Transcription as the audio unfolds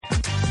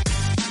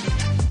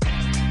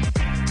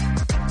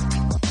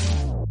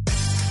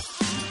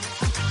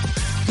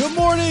Good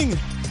morning,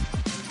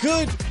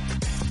 good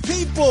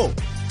people.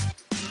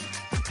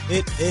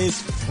 It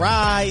is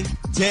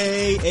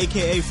Friday,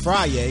 a.k.a.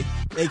 Friday,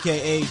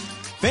 a.k.a.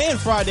 Fan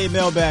Friday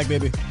Mailbag,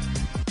 baby.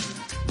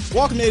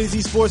 Welcome to A to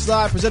Z Sports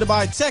Live, presented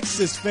by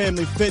Texas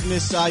Family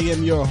Fitness. I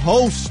am your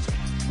host,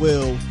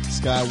 Will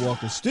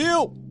Skywalker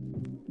Steele.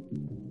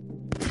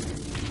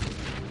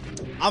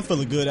 I'm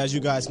feeling good, as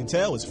you guys can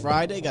tell. It's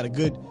Friday. Got a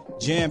good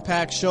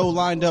jam-packed show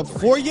lined up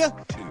for you.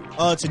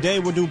 Today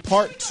we'll do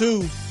part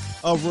 2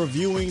 of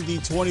reviewing the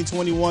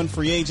 2021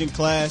 free agent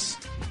class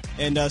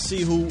and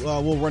see who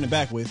we'll run it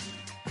back with.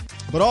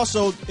 But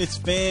also, it's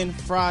Fan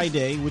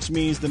Friday, which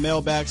means the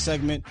mailbag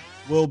segment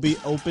will be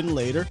open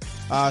later.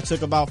 I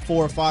took about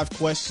 4 or 5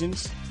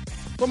 questions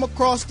from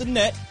across the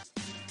net,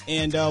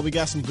 and we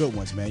got some good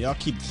ones, man. Y'all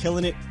keep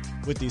killing it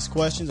with these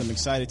questions. I'm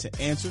excited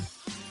to answer.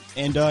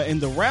 And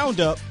in the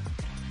roundup,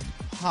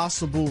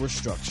 possible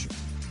restructure.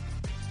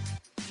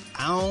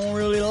 I don't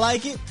really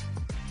like it,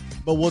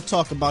 but we'll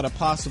talk about a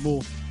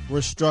possible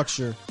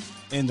restructure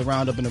in the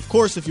roundup. And of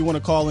course, if you want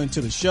to call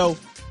into the show,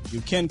 you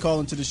can call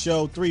into the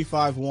show.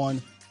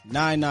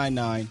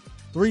 351-999-3787.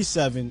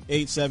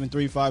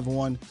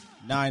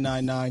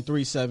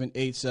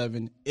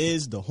 351-999-3787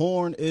 is the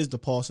horn, is the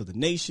pulse of the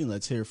nation.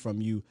 Let's hear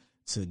from you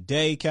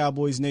today,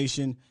 Cowboys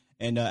Nation.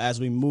 And as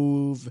we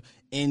move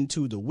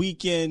into the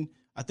weekend,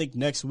 I think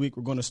next week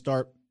we're going to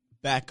start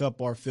back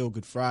up our Feel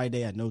Good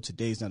Friday. I know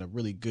today's not a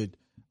really good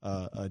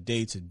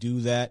day to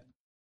do that,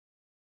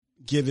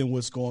 given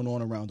what's going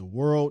on around the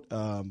world.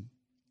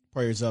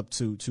 Prayers up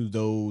to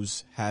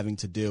those having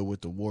to deal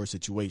with the war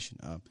situation.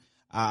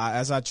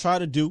 As I try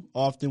to do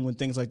often when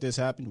things like this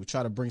happen, we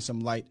try to bring some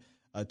light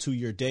to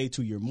your day,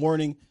 to your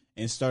morning,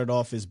 and start it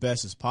off as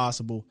best as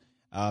possible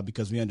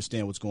because we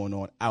understand what's going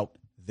on out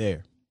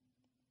there.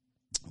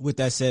 With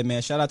that said,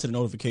 man, shout out to the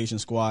notification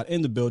squad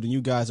in the building.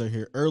 You guys are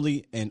here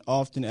early and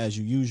often, as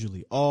you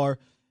usually are.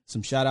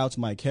 Some shout outs: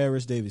 Mike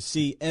Harris, David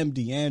C.,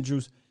 MD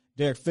Andrews,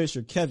 Derek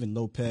Fisher, Kevin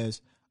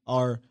Lopez.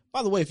 By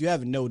the way, if you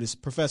haven't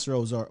noticed, Professor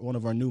O is one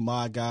of our new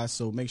mod guys,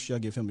 so make sure I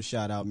give him a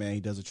shout out, man.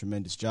 He does a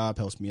tremendous job,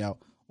 helps me out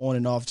on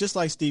and off, just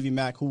like Stevie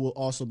Mack, who will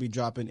also be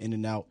dropping in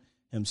and out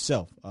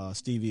himself.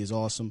 Stevie is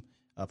awesome.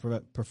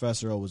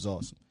 Professor O is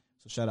awesome.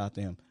 So shout out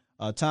to him.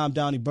 Tom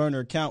Downey burner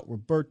account,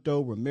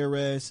 Roberto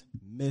Ramirez,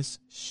 Miss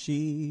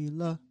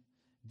Sheila,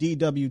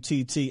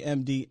 DWTT,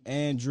 MD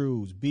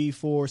Andrews,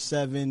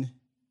 B47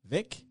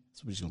 Vic.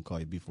 That's what we're just going to call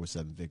you,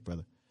 B47 Vic,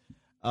 brother.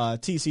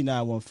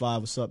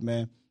 TC915, what's up,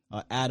 man?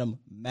 Adam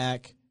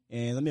Mack.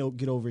 And let me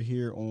get over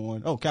here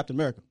on, Captain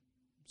America.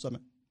 What's up,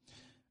 man?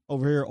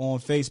 Over here on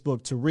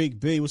Facebook, Tariq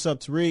B. What's up,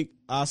 Tariq?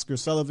 Oscar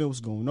Sullivan,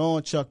 what's going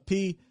on? Chuck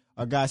P.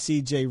 Our guy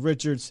CJ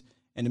Richards,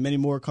 and many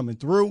more coming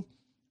through.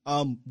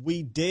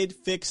 We did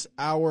fix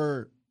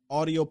our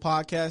audio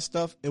podcast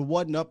stuff. It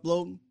wasn't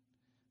uploading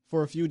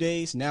for a few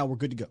days. Now we're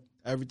good to go.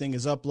 Everything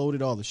is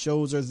uploaded. All the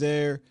shows are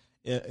there.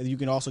 You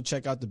can also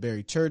check out the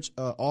Barry Church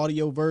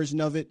audio version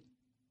of it.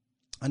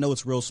 I know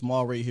it's real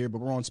small right here, but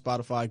we're on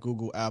Spotify,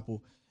 Google,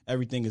 Apple.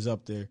 Everything is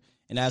up there.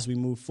 And as we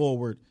move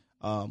forward,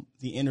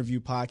 the interview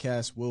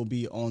podcast will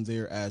be on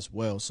there as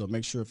well. So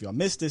make sure if y'all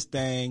missed this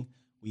thing,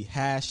 we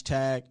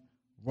hashtag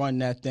run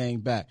that thing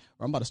back.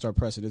 Or I'm about to start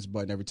pressing this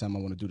button every time I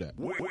want to do that.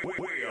 We're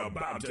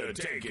about to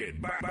take it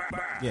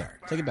back. Yeah,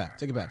 take it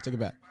back.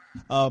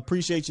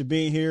 Appreciate you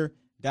being here.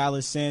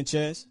 Dallas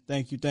Sanchez,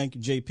 thank you,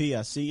 JP.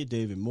 I see you.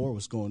 David Moore,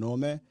 what's going on,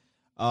 man?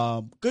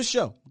 Good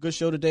show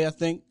today, I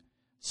think.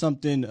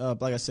 Something,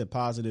 like I said,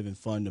 positive and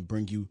fun to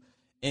bring you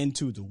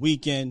into the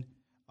weekend.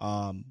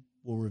 We'll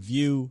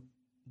review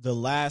the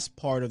last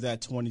part of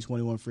that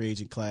 2021 free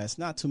agent class.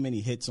 Not too many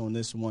hits on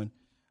this one.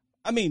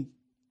 I mean,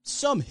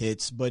 some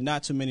hits, but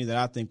not too many that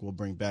I think we'll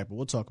bring back. But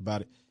we'll talk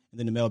about it. And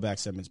then the mailbag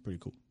segment is pretty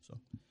cool. So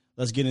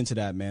let's get into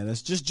that, man.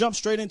 Let's just jump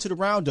straight into the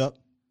roundup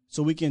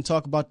so we can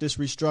talk about this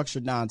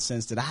restructured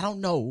nonsense that I don't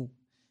know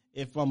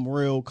if I'm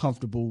real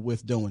comfortable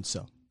with doing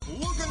so.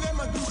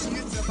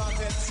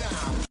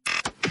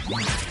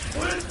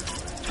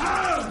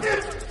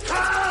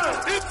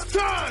 It's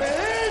time!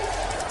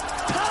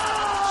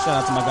 Shout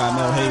out to my guy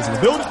Mel Hayes in the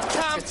building.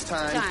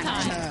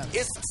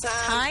 It's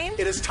time.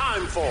 It is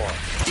time for.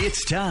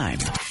 It's time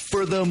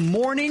for the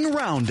morning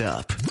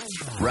roundup.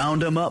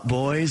 Round 'em up,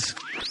 boys.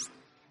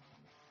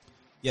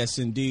 Yes,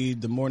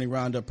 indeed. The morning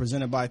roundup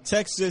presented by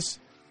Texas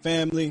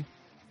Family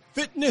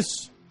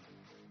Fitness.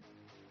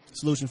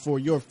 Solution for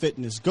your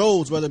fitness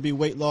goals, whether it be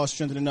weight loss,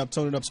 strengthening up,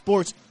 toning up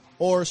sports,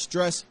 or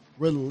stress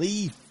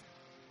relief.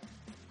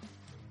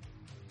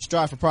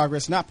 Strive for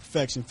progress, not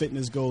perfection.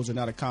 Fitness goals are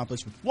not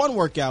accomplished with one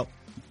workout.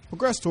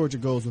 Progress towards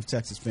your goals with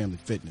Texas Family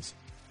Fitness.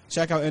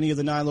 Check out any of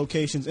the 9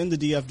 locations in the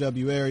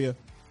DFW area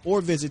or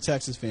visit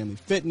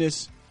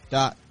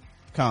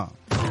TexasFamilyFitness.com.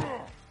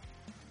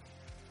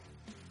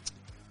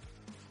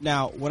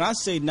 Now, when I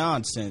say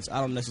nonsense, I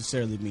don't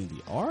necessarily mean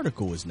the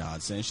article is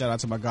nonsense. Shout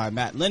out to my guy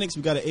Matt Lennox.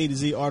 We got an A to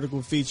Z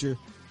article feature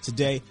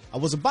today. I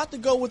was about to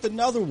go with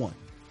another one.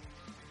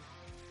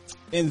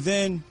 And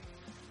then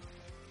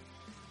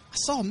I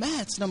saw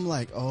Matt's and I'm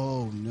like,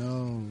 oh,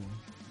 no.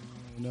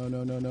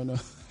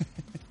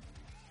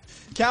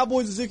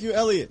 Cowboys Ezekiel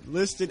Elliott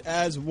listed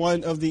as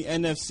one of the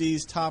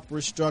NFC's top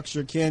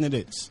restructure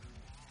candidates.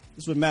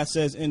 This is what Matt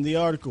says in the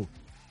article.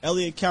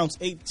 Elliott counts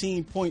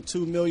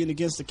 $18.2 million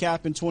against the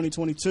cap in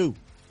 2022.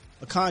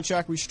 A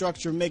contract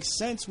restructure makes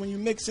sense when you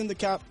mix in the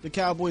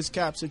Cowboys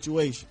cap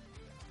situation.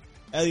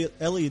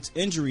 Elliott's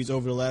injuries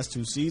over the last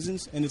 2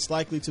 seasons, and it's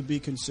likely to be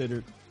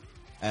considered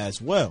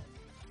as well.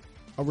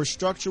 A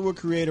restructure will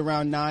create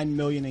around $9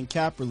 million in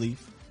cap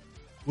relief,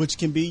 which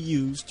can be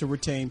used to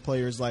retain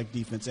players like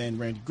defense end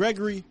Randy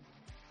Gregory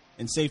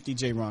and safety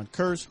Jaron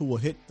Kearse, who will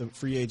hit the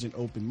free agent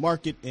open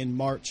market in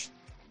March.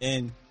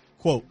 End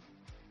quote.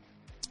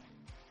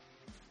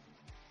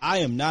 I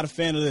am not a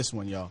fan of this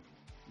one, y'all.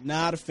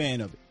 Not a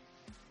fan of it.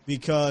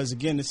 Because,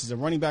 again, this is a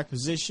running back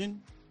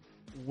position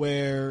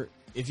where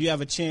if you have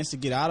a chance to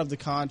get out of the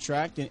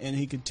contract and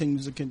he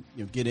continues to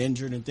get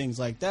injured and things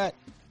like that,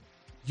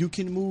 you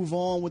can move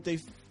on with a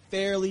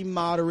fairly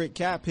moderate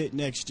cap hit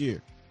next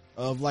year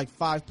of like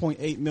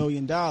 $5.8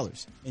 million,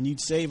 and you'd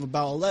save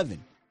about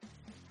 11.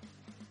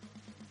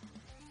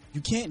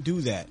 You can't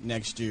do that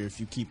next year if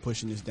you keep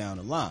pushing this down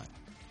the line.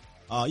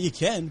 You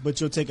can, but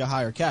you'll take a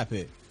higher cap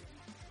hit.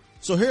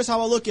 So here's how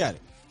I look at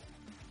it.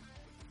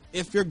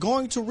 If you're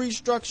going to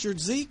restructure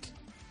Zeke,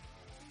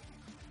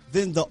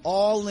 then the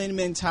all-in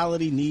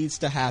mentality needs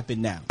to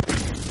happen now.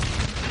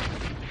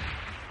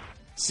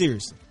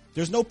 Seriously.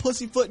 There's no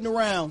pussyfooting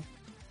around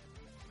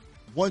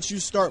once you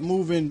start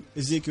moving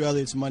Ezekiel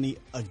Elliott's money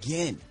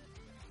again.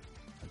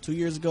 2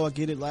 years ago, I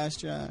get it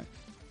last year.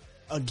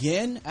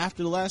 Again,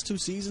 after the last 2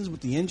 seasons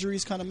with the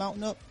injuries kind of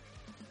mounting up,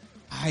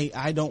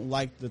 I don't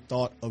like the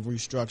thought of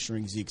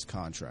restructuring Zeke's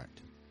contract.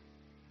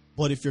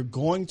 But if you're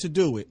going to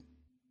do it,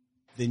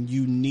 then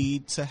you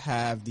need to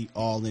have the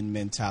all-in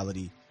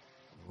mentality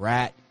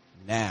right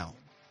now.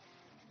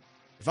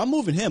 If I'm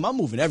moving him, I'm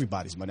moving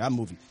everybody's money. I'm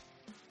moving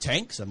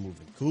Tanks, I'm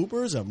moving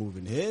Cooper's, I'm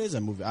moving his,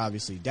 I'm moving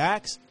obviously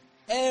Dak's.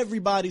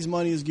 Everybody's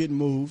money is getting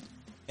moved,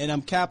 and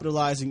I'm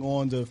capitalizing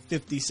on the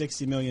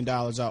 $50-60 million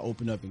I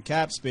open up in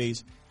cap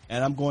space,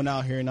 and I'm going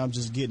out here and I'm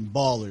just getting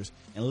ballers.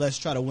 And let's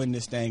try to win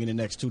this thing in the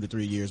next 2 to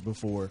 3 years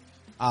before,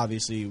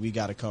 obviously, we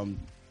got to come,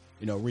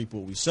 reap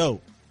what we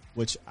sow,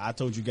 which I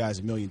told you guys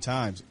a million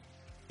times.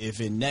 If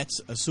it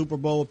nets a Super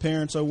Bowl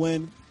appearance or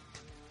win,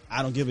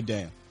 I don't give a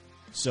damn.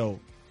 So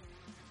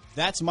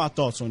that's my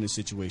thoughts on this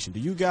situation. Do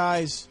you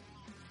guys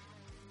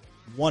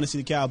want to see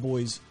the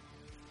Cowboys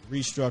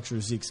restructure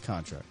Zeke's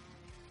contract?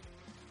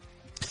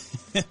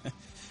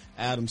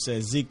 Adam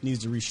says Zeke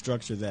needs to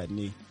restructure that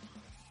knee.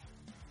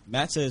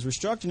 Matt says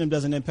restructuring him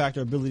doesn't impact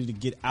our ability to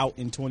get out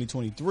in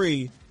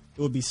 2023. It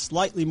would be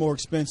slightly more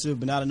expensive,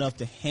 but not enough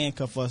to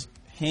handcuff us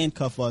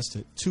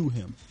to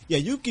him. Yeah,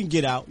 you can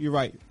get out. You're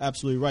right.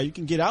 Absolutely right. You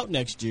can get out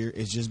next year.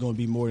 It's just going to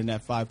be more than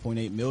that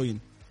 $5.8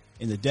 million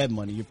in the dead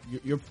money.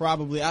 You're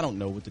probably, I don't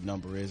know what the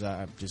number is.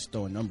 I'm just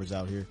throwing numbers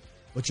out here.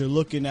 But you're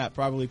looking at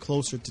probably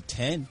closer to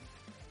 10,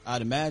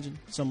 I'd imagine,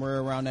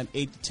 somewhere around that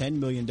 $8 to $10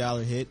 million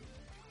hit,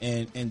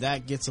 and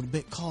that gets a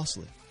bit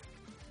costly.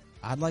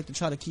 I'd like to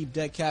try to keep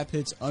dead cap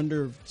hits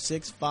under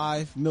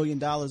 $5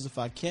 million if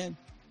I can.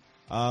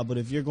 But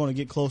if you're going to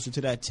get closer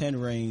to that 10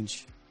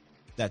 range,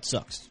 that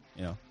sucks.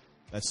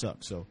 That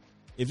sucks. So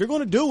if you're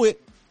going to do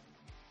it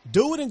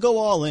and go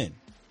all in.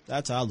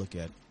 That's how I look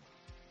at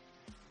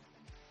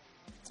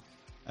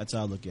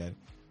it.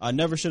 I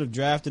never should have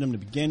drafted him to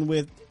begin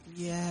with.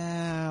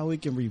 Yeah, we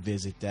can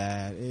revisit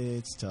that.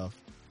 It's tough.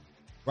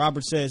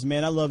 Robert says,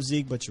 man, I love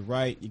Zeke, but you're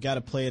right. You got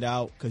to play it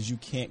out because you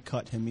can't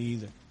cut him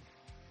either.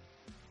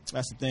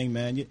 That's the thing,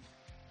 man.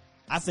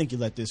 I think you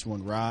let this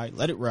one ride.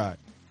 Let it ride.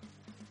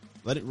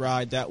 Let it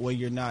ride. That way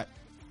you're not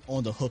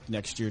on the hook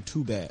next year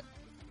too bad.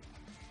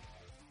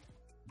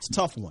 It's a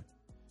tough one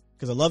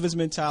because I love his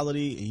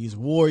mentality. He's a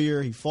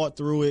warrior. He fought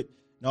through it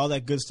and all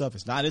that good stuff.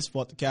 It's not his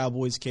fault the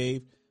Cowboys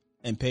caved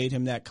and paid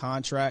him that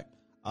contract.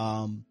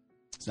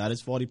 It's not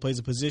his fault he plays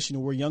a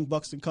position where young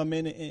bucks can come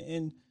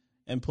in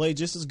and play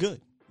just as good.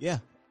 Yeah,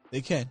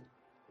 they can.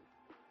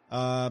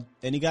 And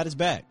he got his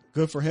bag.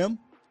 Good for him.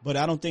 But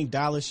I don't think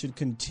Dallas should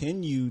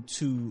continue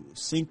to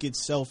sink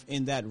itself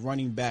in that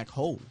running back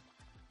hole.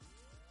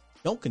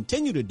 Don't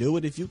continue to do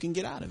it if you can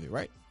get out of it,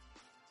 right?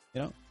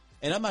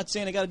 And I'm not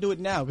saying I got to do it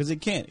now because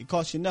it can't. It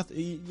costs you nothing.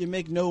 You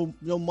make no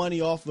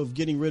money off of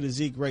getting rid of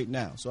Zeke right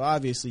now. So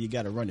obviously you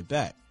got to run it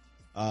back.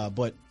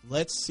 But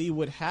let's see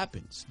what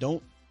happens.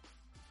 Don't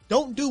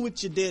do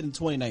what you did in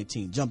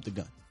 2019. Jump the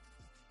gun.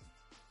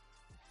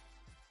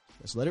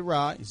 Let's let it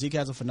ride. Zeke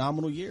has a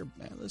phenomenal year,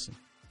 man. Listen,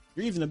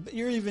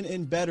 you're even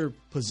in better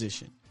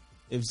position.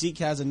 If Zeke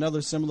has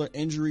another similar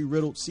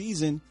injury-riddled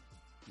season,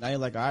 now you're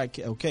like, all right,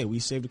 okay, we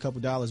saved a couple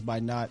dollars by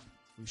not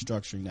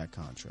restructuring that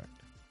contract.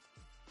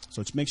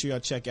 So make sure y'all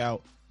check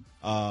out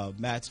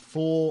Matt's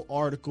full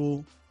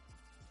article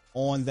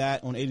on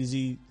that on A to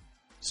Z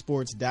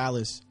Sports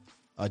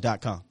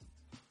Dallas.com.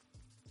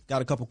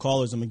 Got a couple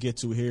callers I'm going to get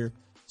to here.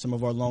 Some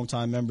of our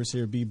longtime members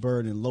here, B.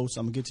 Bird and Los.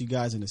 I'm going to get to you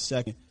guys in a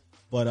second.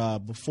 But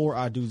before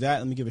I do that,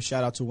 let me give a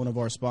shout out to one of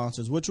our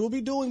sponsors, which we'll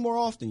be doing more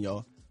often,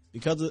 y'all.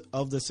 Because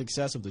of the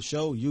success of the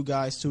show, you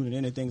guys tuning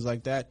in and things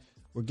like that,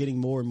 we're getting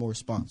more and more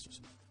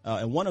sponsors.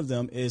 And one of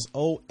them is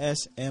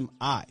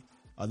OSMI.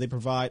 They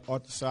provide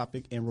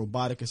arthroscopic and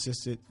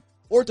robotic-assisted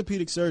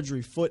orthopedic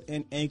surgery, foot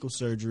and ankle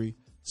surgery,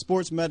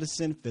 sports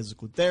medicine,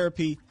 physical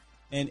therapy,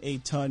 and a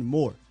ton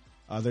more.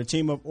 Their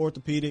team of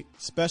orthopedic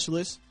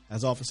specialists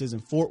has offices in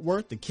Fort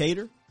Worth,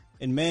 Decatur,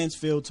 and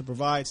Mansfield to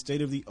provide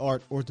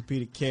state-of-the-art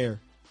orthopedic care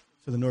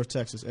for the North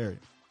Texas area.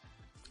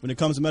 When it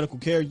comes to medical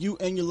care, you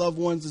and your loved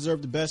ones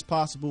deserve the best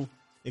possible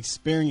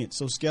experience.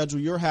 So schedule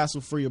your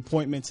hassle-free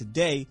appointment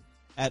today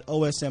at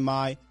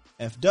osmifw.com.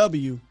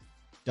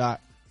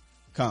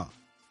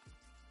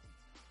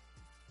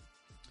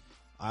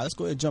 All right, let's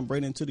go ahead and jump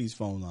right into these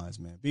phone lines,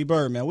 man.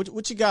 B-Bird, man,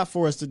 what you got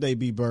for us today,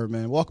 B-Bird,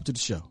 man? Welcome to the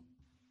show.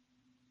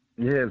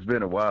 Yeah, it's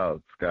been a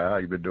while, Sky. How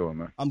you been doing,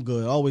 man? I'm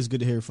good. Always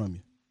good to hear from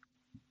you.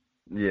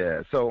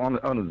 Yeah, so on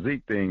the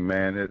Zeke thing,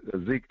 man,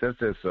 Zeke, that's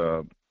just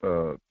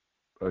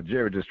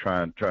Jerry just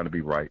trying to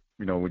be right.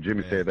 You know, when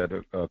Jimmy said that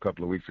a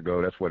couple of weeks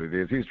ago, that's what it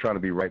is. He's trying to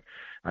be right.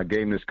 I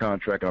gave him this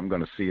contract, and I'm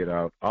going to see it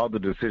out. All the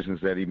decisions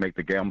that he make,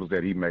 the gambles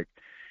that he make,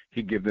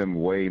 he give them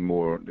way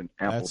more than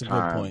ample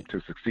time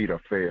to succeed or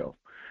fail.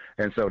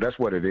 And so that's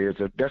what it is.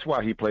 That's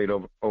why he played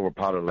over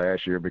Pollard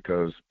last year,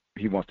 because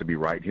he wants to be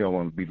right. He don't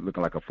want to be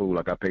looking like a fool,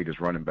 like I paid this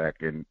running back,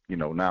 and, you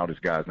know, now this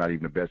guy's not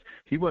even the best.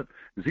 Zeke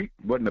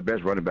wasn't the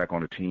best running back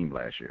on the team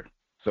last year.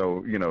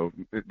 So, you know,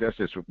 that's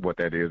just what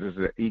that is. This is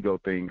an ego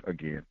thing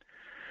again.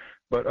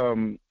 But,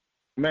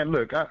 man,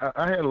 look, I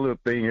had a little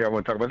thing here I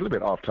want to talk about. It's a little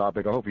bit off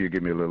topic. I hope you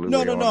give me a little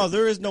No.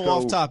 There is no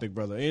off topic,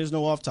 brother. There is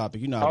no off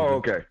topic. You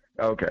know.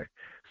 Okay.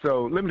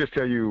 So let me just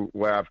tell you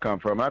where I've come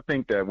from. I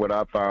think that what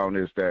I found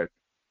is that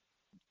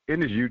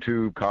in this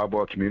YouTube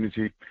Cowboy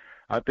community,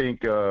 I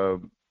think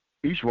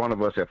each one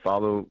of us that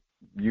follow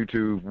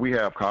YouTube, we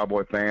have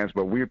Cowboy fans,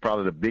 but we're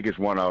probably the biggest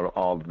one out of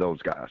all of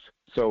those guys.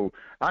 So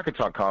I could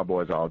talk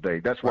Cowboys all day.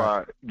 That's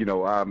why, you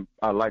know,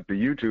 I like the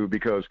YouTube,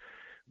 because,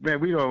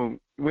 man, we don't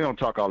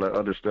talk all that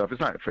other stuff.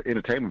 It's not for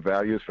entertainment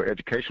value. It's for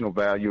educational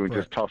value and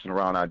just tossing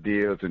around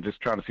ideas and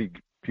just trying to see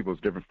people's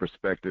different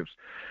perspectives.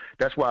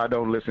 That's why I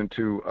don't listen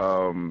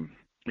to,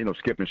 you know,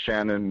 Skip and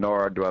Shannon,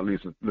 nor do I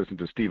listen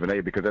to Stephen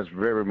A., because that's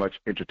very much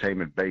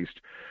entertainment-based.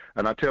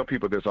 And I tell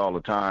people this all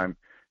the time.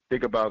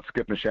 Think about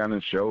Skip and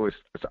Shannon's show. It's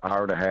an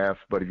hour and a half.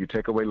 But if you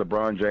take away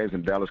LeBron James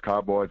and Dallas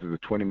Cowboys,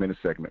 it's a 20-minute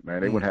segment, man.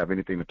 They wouldn't have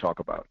anything to talk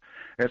about.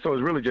 And so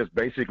it's really just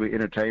basically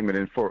entertainment.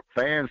 And for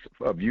fans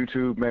of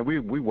YouTube, man, we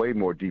way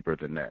more deeper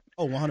than that.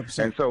 Oh,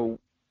 100%.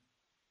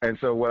 And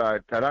so what I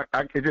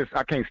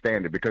can't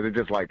stand it, because it's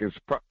just like it's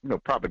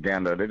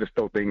propaganda. They just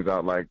throw things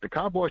out like the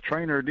Cowboys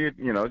trainer did,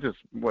 you know, just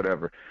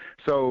whatever.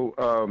 So,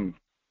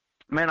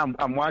 man,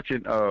 I'm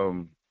watching.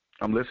 I'm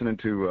listening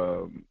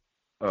to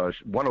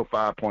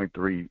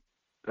 105.3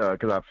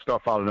 because I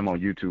start following them on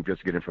YouTube just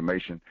to get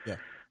information. Yeah.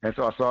 And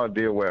so I saw a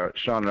deal where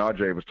Sean and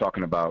RJ was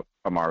talking about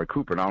Amari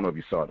Cooper, and I don't know if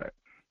you saw that.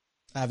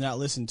 I have not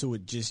listened to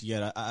it just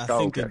yet. I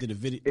think they did a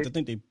video. I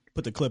think they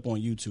put the clip on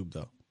YouTube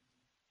though.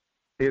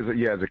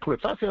 It's a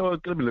clip. So I said, oh,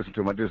 let me listen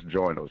to him. I just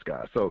joined those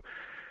guys. So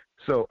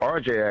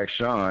RJ asked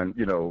Sean,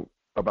 you know,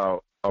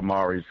 about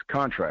Amari's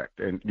contract,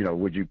 and, you know,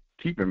 would you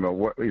keep him, or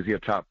what, is he a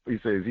top? He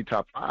said, is he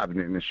top 5?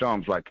 And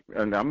Sean's like,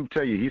 and I'm gonna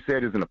tell you, he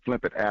said it's in a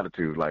flippant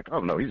attitude, like, oh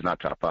no, he's not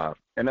top 5,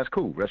 and that's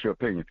cool. That's your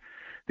opinion.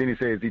 Then he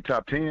said, is he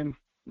top 10?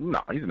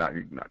 No, he's not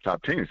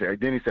top 10.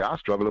 Then he said, I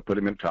struggle to put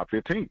him in top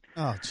 15.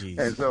 Oh, jeez.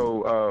 And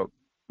so,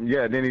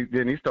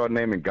 then he started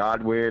naming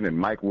Godwin and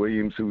Mike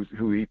Williams,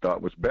 who he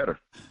thought was better.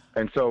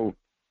 And so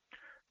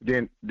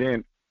then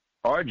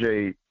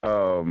RJ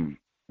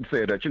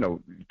said that, you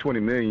know,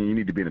 $20 million, you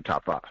need to be in the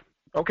top 5.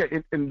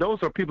 Okay, and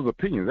those are people's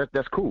opinions.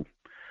 That's cool.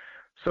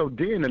 So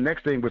then the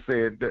next thing was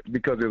said that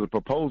because there's a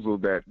proposal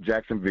that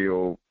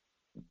Jacksonville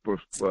is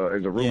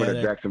a rumor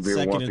that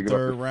Jacksonville wants to give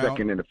up the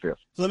second and the fifth.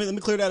 So let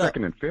me clear that up.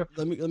 Second and fifth.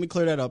 Let me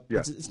clear that up. Yeah.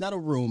 It's not a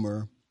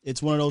rumor.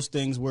 It's one of those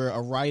things where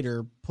a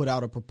writer put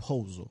out a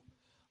proposal.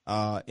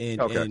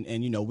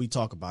 And you know, we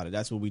talk about it.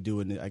 That's what we do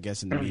in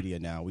the media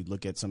now. We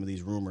look at some of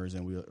these rumors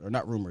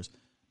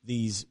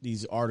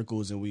these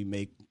articles, and we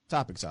make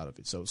topics out of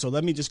it. So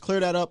let me just clear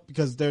that up,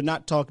 because they're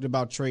not talking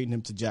about trading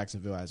him to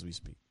Jacksonville as we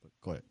speak. But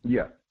go ahead.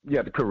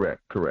 Yeah,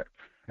 correct.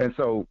 And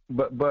so,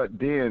 but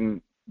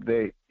then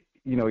they,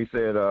 you know, he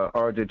said,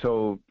 RJ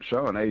told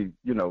Sean, hey,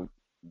 you know,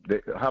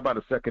 how about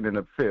a second and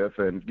a fifth?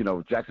 And, you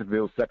know,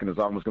 Jacksonville's second is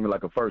almost going to be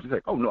like a first. He's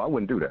like, oh, no, I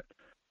wouldn't do that.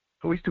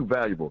 Oh, he's too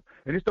valuable.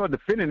 And he started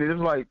defending it. It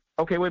was like,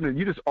 okay, wait a minute.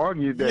 You just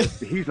argued that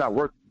he's not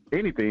worth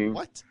anything.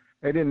 What?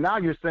 And then now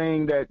you're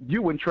saying that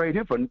you wouldn't trade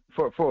him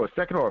for a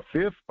second or a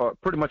fifth, or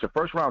pretty much a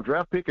first-round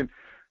draft pick. And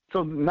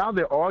so now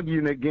they're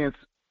arguing against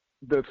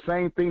the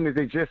same thing that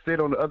they just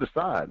said on the other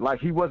side. Like,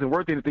 he wasn't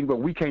worth anything,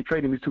 but we can't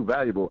trade him. He's too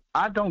valuable.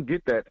 I don't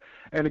get that.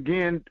 And,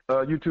 again,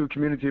 YouTube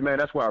community, man,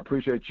 that's why I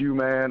appreciate you,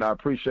 man. I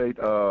appreciate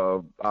I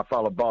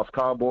follow Boss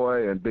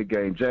Cowboy and Big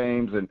Game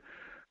James. And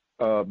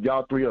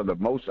y'all three are the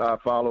most I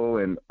follow,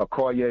 and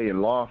Okoye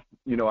and Law.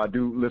 You know, I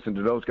do listen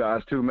to those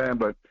guys too, man.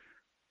 But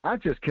I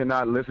just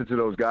cannot listen to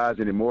those guys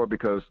anymore,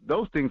 because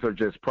those things are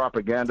just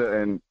propaganda.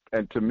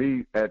 And to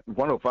me, at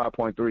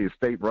 105.3 is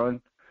state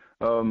run.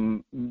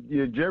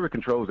 Jerry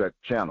controls that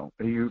channel.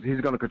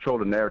 He's going to control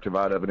the narrative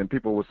out of it, and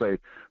people will say,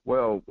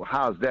 well,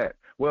 how's that?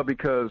 Well,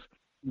 because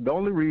the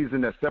only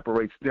reason that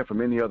separates them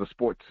from any other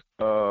sports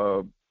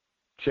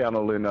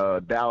channel in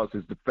Dallas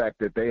is the fact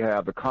that they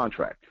have the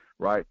contract,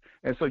 right?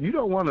 And so you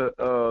don't want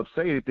to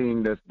say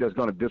anything that's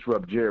going to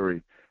disrupt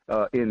Jerry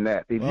in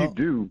that. If you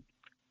do,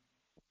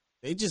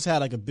 they just had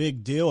like a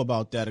big deal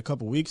about that a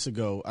couple weeks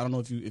ago. I don't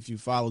know if you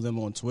follow them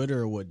on Twitter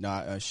or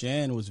whatnot.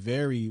 Shan was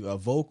very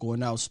vocal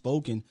and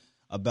outspoken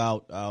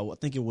about I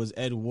think it was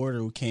Ed Warder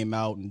who came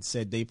out and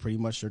said they pretty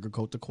much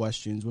sugarcoat the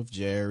questions with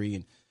Jerry,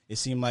 and it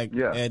seemed like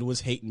Ed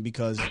was hating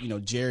because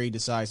Jerry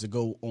decides to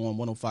go on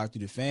 105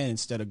 through the Fan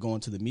instead of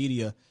going to the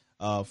media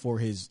for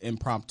his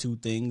impromptu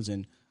things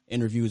and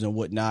interviews and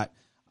whatnot.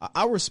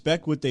 I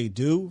respect what they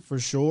do for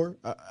sure,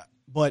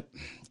 but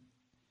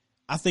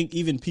I think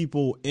even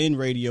people in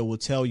radio will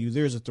tell you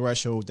there's a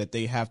threshold that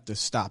they have to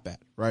stop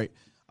at, right?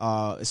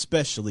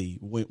 Especially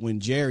when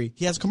Jerry,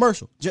 he has a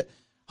commercial,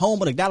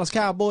 home of the Dallas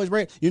Cowboys,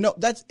 right?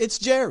 It's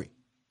Jerry.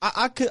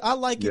 I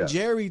like it,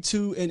 Jerry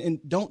too, and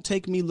don't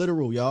take me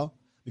literal, y'all,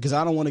 because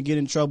I don't want to get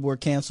in trouble or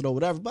canceled or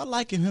whatever. But I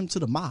liken him to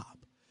the mob.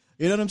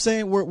 You know what I'm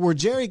saying? Where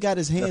Jerry got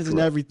his hands in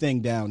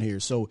everything down here.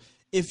 So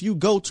if you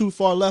go too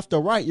far left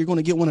or right, you're going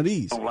to get one of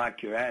these. I don't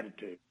like your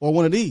attitude. Or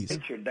one of these.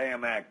 Get your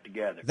damn act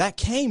together. That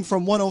came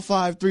from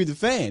 105.3 The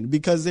Fan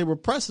because they were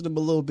pressing him a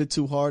little bit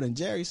too hard, and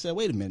Jerry said,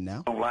 wait a minute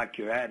now. I don't like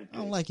your attitude. I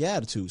don't like your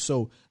attitude.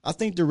 So I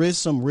think there is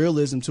some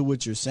realism to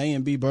what you're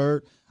saying,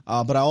 B-Bird,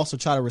 but I also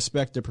try to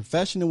respect their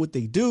profession and what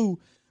they do,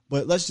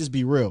 but let's just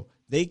be real.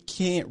 They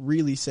can't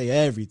really say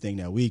everything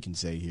that we can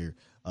say here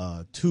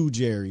to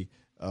Jerry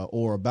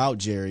or about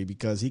Jerry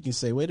because he can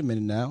say, wait a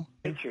minute now.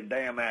 Get your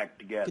damn act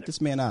together. Get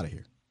this man out of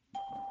here.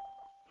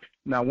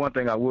 Now, one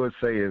thing I would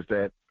say is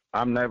that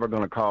I'm never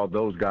going to call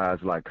those guys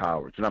like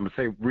cowards. And I'm going to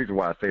say the reason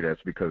why I say that is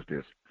because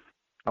this.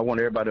 I want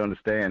everybody to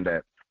understand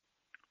that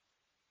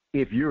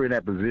if you're in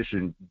that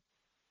position,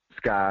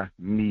 Sky,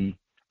 me,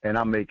 and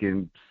I'm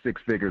making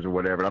six figures or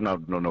whatever, I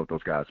don't know what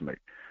those guys make.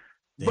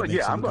 But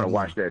yeah, I'm going to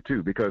watch that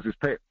too because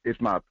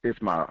it's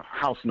my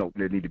house note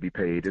that need to be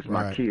paid. It's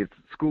my kids'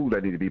 school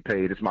that need to be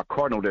paid. It's my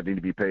car note that need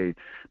to be paid.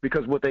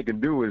 Because what they can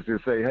do is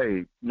just say,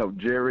 hey, no,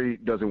 Jerry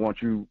doesn't want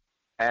you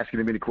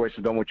asking him any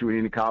questions, don't want you in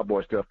any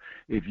Cowboy stuff.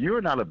 If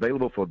you're not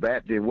available for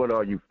that, then what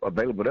are you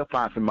available? They'll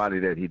find somebody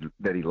that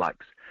he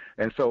likes.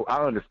 And so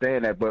I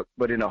understand that,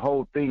 but in the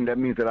whole thing, that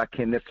means that I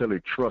can't necessarily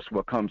trust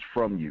what comes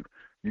from you.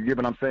 You get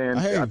what I'm saying?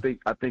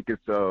 I think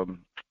it's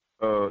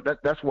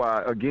that's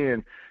why,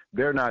 again,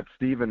 they're not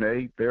Stephen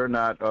A. They're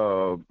not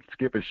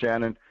Skip and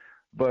Shannon.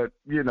 But,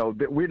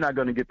 we're not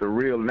going to get the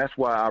real, and that's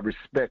why I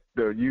respect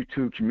the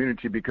YouTube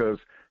community because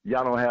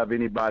y'all don't have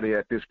anybody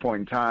at this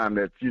point in time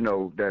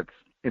that's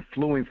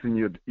influencing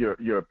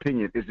your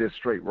opinion. Is just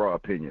straight raw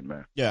opinion,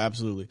 man. Yeah,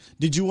 absolutely.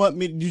 Did you want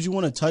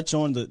to touch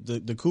on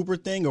the Cooper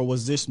thing, or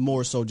was this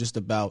more so just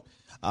about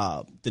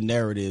the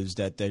narratives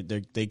that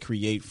they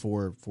create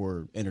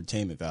for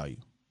entertainment value?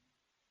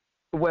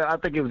 Well, I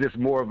think it was just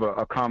more of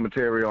a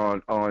commentary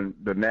on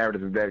the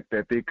narrative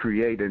that they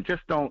create, and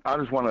I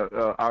just want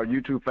to our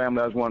YouTube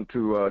family. I just want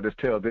to just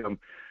tell them,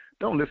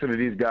 don't listen to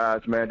these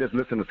guys, man. Just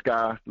listen to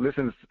Sky,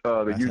 listen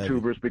to the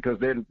YouTubers because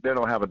they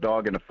don't have a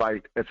dog in the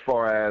fight. As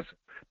far as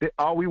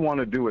all we want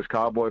to do as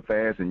Cowboy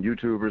fans and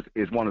YouTubers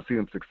is want to see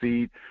them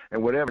succeed,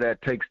 and whatever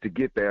that takes to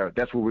get there,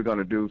 that's what we're going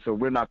to do. So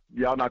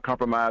y'all not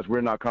compromised,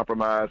 we're not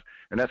compromised,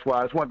 and that's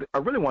why I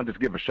really want to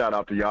just give a shout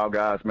out to y'all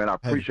guys, man. I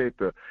appreciate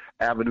the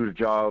avenue that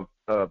y'all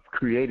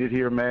created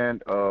here, man,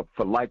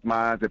 for like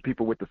minds and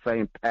people with the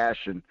same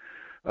passion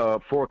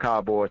for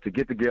Cowboys to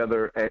get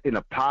together in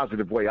a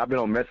positive way. I've been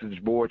on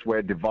message boards where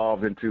it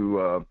devolved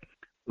into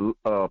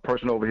a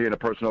person over here and a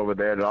person over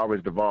there that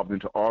always devolved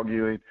into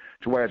arguing,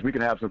 to whereas we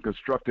can have some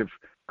constructive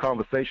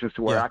conversations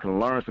to where I can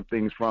learn some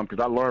things from,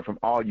 because I learn from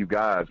all you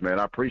guys, man.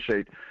 I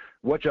appreciate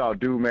what y'all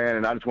do, man,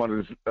 and I just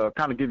wanted to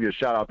kind of give you a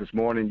shout out this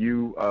morning.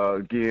 You,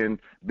 again,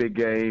 Big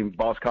Game,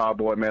 Boss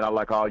Cowboy, man, I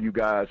like all you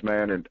guys,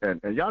 man, and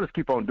y'all just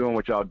keep on doing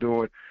what y'all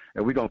doing,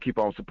 and we're going to keep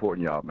on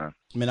supporting y'all, man.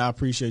 Man, I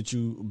appreciate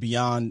you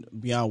beyond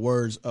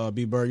words,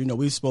 B-Bird.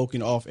 We've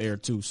spoken off air,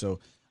 too, so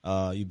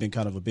you've been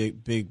kind of a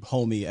big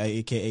homie,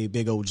 a.k.a.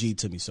 big OG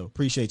to me, so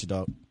appreciate you,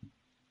 dog.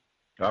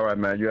 All right,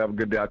 man. You have a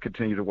good day. I'll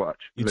continue to watch.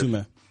 You too,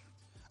 man.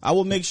 I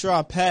will make sure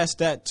I pass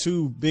that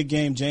to Big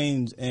Game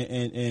James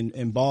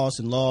and Boss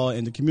and Law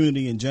and the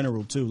community in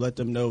general, too. Let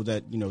them know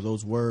that,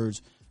 those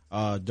words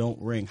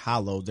don't ring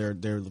hollow. They're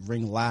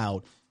ring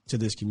loud to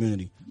this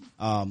community.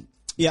 I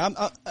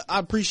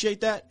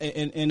appreciate that.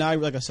 And I,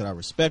 like I said, I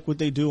respect what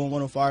they do on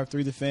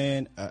 105.3 The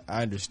Fan.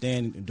 I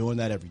understand doing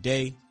that every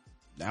day.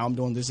 Now I'm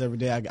doing this every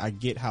day. I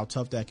get how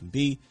tough that can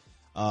be.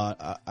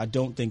 I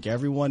don't think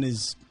everyone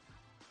is,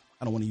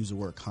 I don't want to use the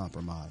word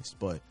compromised,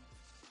 but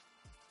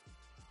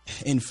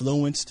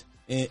influenced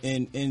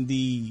in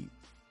the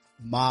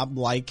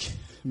mob-like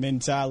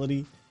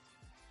mentality.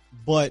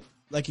 But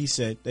like he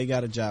said, they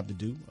got a job to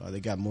do.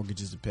 They got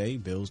mortgages to pay,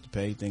 bills to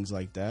pay, things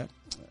like that.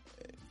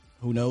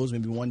 Who knows?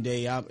 Maybe one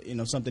day,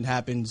 something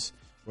happens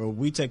where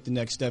we take the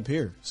next step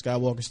here,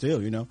 Skywalker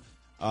Steel,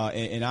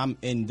 and I'm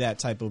in that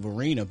type of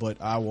arena,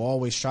 but I will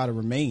always try to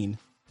remain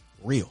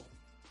real,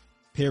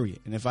 period.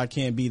 And if I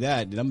can't be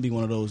that, then I'm going to be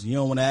one of those, you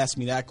don't want to ask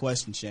me that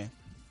question, Shan.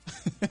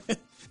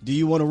 Do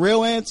you want a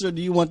real answer, or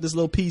do you want this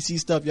little PC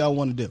stuff y'all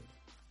want to do?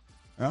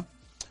 Huh?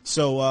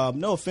 So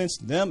no offense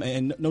to them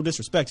and no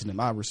disrespect to them.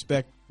 I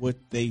respect what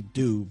they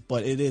do,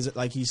 but it is,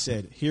 like he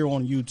said, here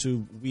on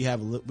YouTube,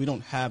 we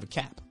don't have a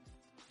cap.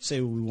 Say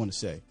what we want to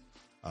say.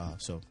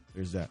 So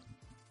there's that.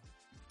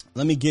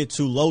 Let me get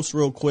to Los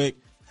real quick.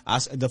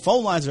 The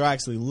phone lines are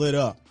actually lit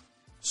up,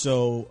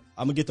 so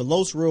I'm gonna get the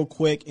Los real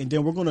quick, and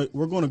then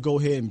we're gonna go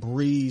ahead and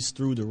breeze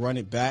through the run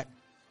it back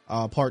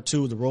part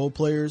 2 of the role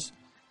players.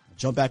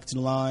 Jump back to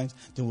the lines,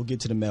 then we'll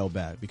get to the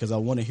mailbag because I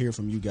want to hear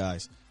from you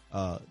guys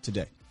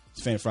today.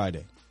 It's Fan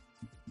Friday.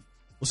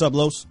 What's up,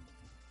 Los?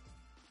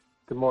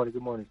 Good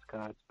morning,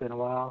 Scott. It's been a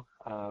while.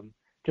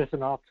 Just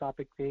an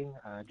off-topic thing.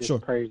 Just sure.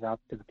 Prayers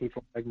out to the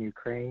people in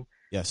Ukraine.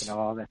 Yes.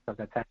 All that stuff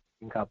that's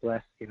happening. God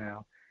bless.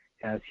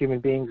 As human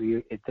beings,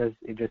 it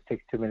just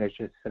takes 2 minutes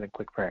just to send a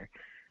quick prayer.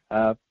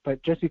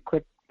 But just a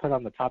quick put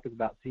on the topic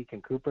about Zeke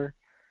and Cooper.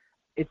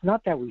 It's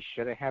not that we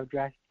shouldn't have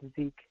drafted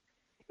Zeke.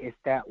 It's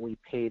that we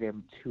paid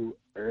him too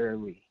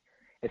early,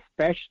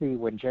 especially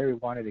when Jerry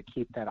wanted to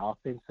keep that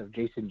offense of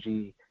Jason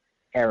G.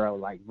 arrow,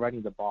 like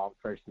running the ball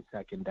first and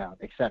second down,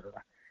 etc.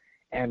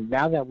 And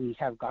now that we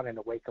have gotten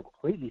away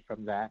completely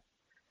from that,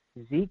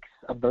 Zeke's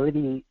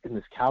ability in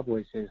this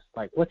Cowboys is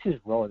like, what's his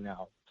role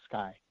now,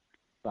 Sky?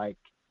 Like,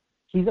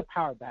 he's a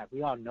power back.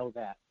 We all know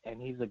that,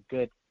 and he's a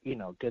good, to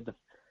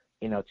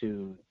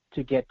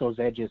get those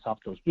edges off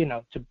those,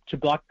 to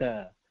block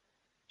to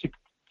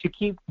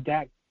keep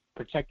Dak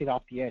protected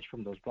off the edge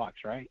from those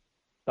blocks, right?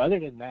 But other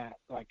than that,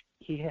 like,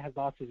 he has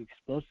lost his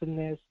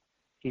explosiveness.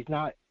 He's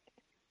not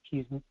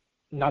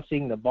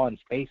seeing the ball in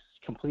space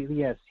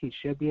completely as he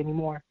should be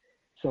anymore.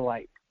 So,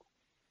 like,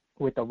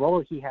 with the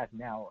role he has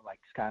now, like,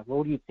 Scott,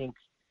 what do you think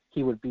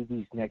he would be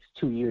these next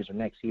 2 years or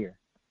next year?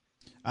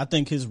 I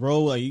think his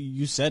role,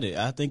 you said it,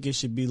 I think it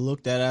should be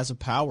looked at as a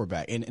power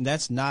back. And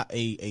that's not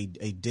a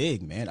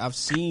dig, man. I've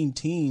seen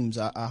teams,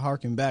 I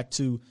harken back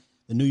to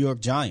the New York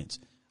Giants,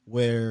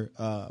 where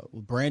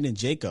Brandon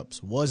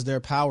Jacobs was their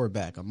power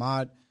back.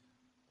 Ahmad,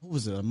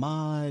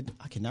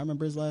 I cannot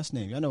remember his last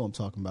name. I know what I'm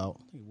talking about.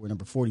 I think we're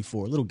number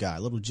 44, little guy,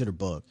 little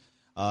jitterbug.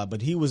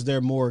 But he was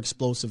their more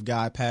explosive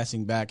guy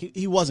passing back.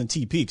 He wasn't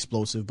TP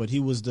explosive, but he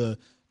was the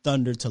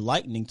thunder to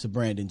lightning to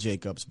Brandon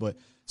Jacobs. But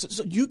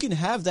so you can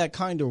have that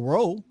kind of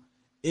role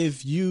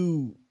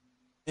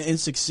and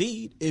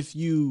succeed if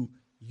you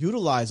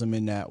utilize him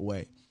in that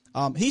way.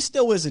 He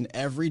still isn't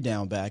every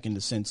down back in the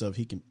sense of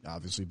he can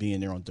obviously be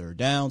in there on third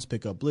downs,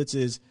 pick up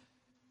blitzes.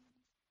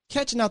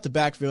 Catching out the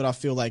backfield, I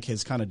feel like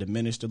has kind of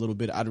diminished a little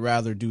bit. I'd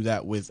rather do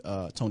that with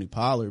Tony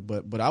Pollard,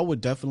 but I would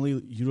definitely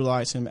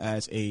utilize him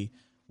as a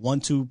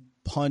 1-2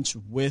 punch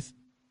with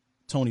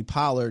Tony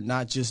Pollard,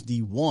 not just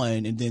the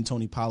one, and then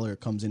Tony Pollard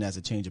comes in as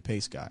a change of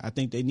pace guy. I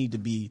think they need to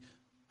be –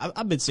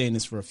 I've been saying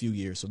this for a few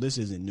years, so this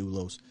isn't new,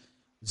 Los.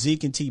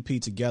 Zeke and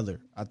TP together,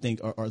 I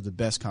think, are the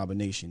best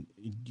combination.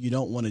 You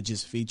don't want to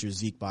just feature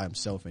Zeke by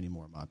himself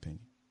anymore, in my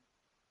opinion.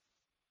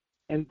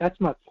 And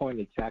that's my point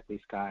exactly,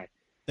 Sky.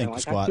 Thank you,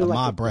 Squad.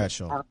 Ahmad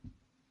Bradshaw.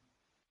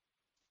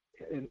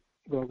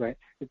 Well, right.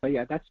 But,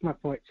 yeah, that's my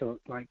point.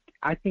 So, like,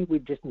 I think we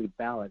just need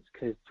balance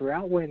because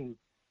throughout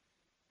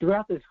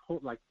this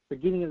whole, like,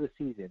 beginning of the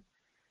season,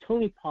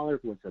 Tony Pollard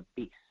was a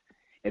beast.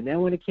 And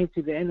then when it came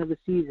to the end of the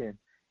season,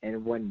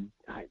 and when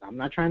I'm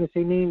not trying to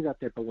say names out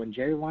there, but when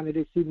Jerry wanted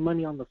to see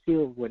money on the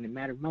field when it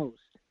mattered most,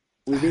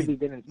 we really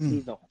didn't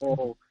see the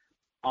whole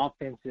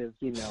offensive,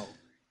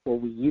 what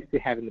we used to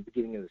have in the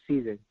beginning of the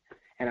season.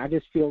 And I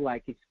just feel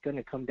like it's going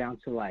to come down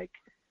to, like,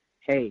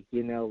 hey,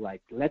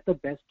 like, let the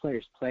best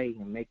players play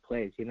and make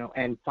plays,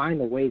 and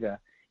find a way to,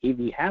 if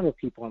you have a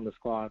people on the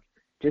squad,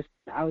 just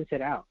balance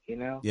it out,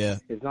 Yeah.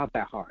 It's not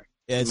that hard,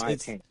 yeah, in my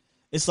opinion.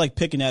 It's like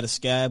picking at a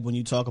scab when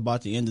you talk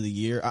about the end of the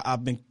year.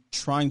 I've been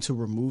trying to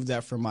remove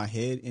that from my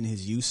head in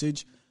his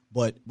usage,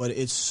 but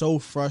it's so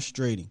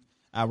frustrating.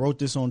 I wrote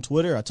this on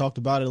Twitter. I talked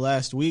about it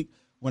last week.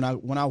 When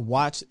I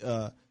watched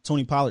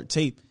Tony Pollard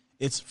tape,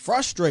 it's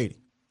frustrating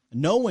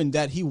knowing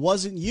that he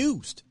wasn't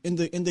used in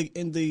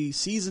the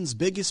season's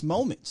biggest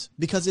moments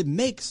because it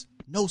makes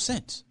no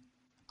sense.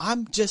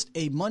 I'm just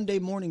a Monday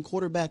morning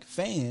quarterback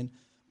fan,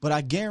 but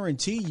I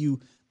guarantee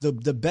you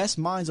the best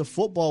minds of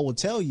football will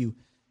tell you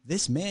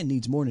this man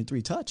needs more than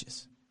 3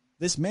 touches.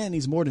 This man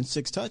needs more than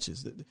 6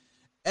 touches.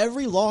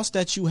 Every loss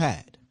that you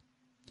had,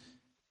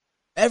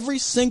 every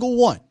single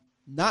one,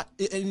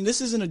 and this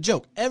isn't a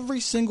joke,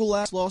 every single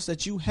last loss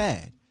that you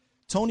had,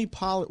 Tony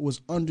Pollard was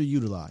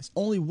underutilized.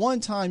 Only one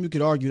time you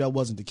could argue that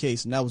wasn't the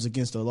case, and that was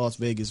against the Las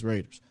Vegas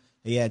Raiders.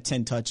 He had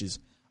 10 touches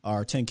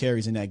or 10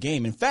 carries in that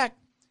game. In fact,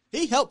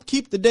 he helped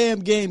keep the damn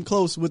game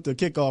close with the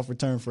kickoff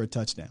return for a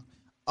touchdown.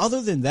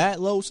 Other than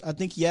that, Los, I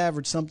think he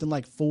averaged something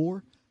like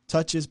 4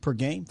 touches per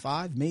game,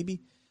 5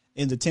 maybe,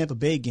 in the Tampa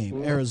Bay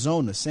game,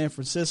 Arizona, San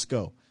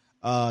Francisco,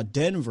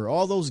 Denver,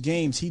 all those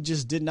games, he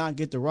just did not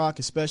get the rock,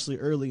 especially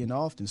early and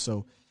often.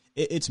 So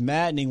it's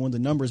maddening when the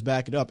numbers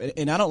back it up.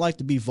 And I don't like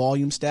to be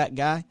volume stat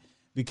guy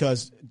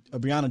because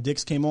Brianna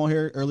Dix came on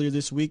here earlier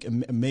this week.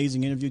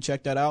 Amazing interview.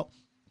 Check that out.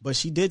 But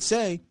she did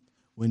say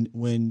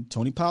when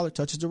Tony Pollard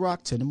touches the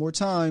rock 10 or more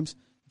times,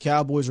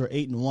 Cowboys are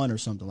 8-1 or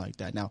something like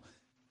that. Now,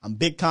 I'm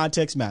big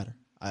context matter.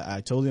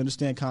 I totally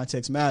understand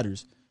context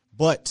matters.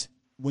 But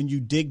when you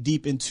dig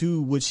deep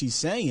into what she's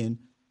saying,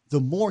 the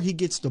more he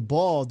gets the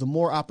ball, the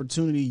more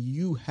opportunity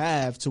you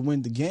have to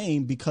win the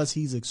game because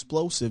he's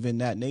explosive in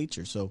that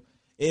nature. So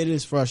it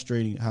is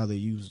frustrating how they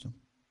used him.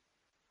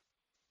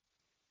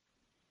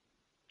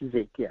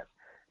 Zeke, yes.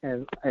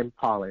 And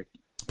Pollard.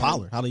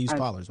 Pollard. How they use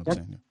Pollard is what I'm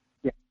saying.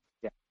 Yeah.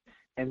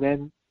 And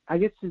then I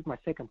guess this is my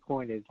second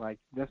point is like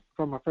just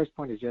from my first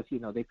point is just,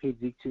 they paid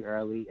Zeke too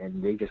early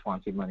and they just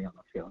want to see money on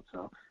the field.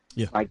 So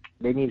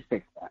they need to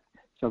fix that.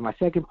 So my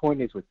second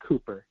point is with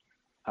Cooper.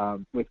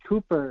 With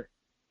Cooper,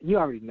 you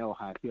already know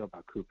how I feel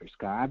about Cooper,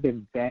 Scott. I've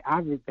been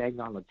banging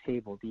on the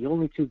table. The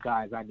only two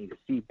guys I need to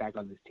see back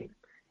on this team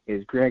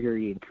is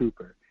Gregory and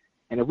Cooper.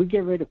 And if we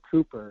get rid of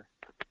Cooper,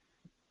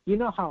 you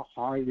know how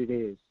hard it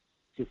is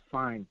to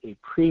find a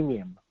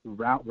premium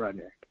route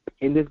runner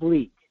in this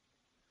league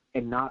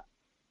and not –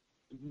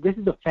 this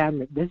is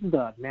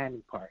the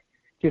Manning part.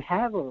 To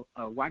have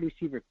a wide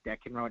receiver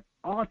that can run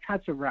all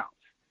types of routes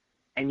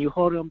and you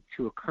hold him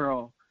to a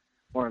curl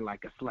or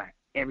like a slant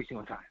every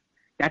single time.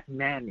 That's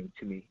Manning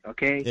to me,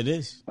 okay? It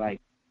is.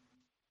 Like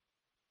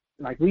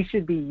we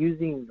should be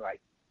using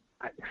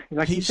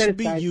he should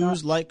be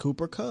used like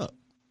Cooper Kupp.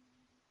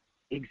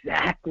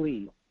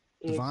 Exactly.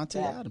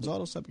 Devontae Adams, all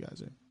those type of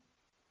guys.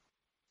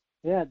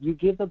 Yeah, you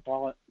give the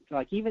ball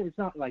even it's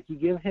not like you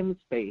give him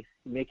space,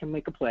 you make him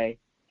make a play.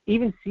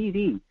 Even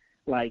CD,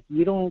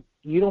 you don't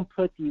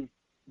put these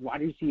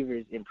wide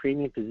receivers in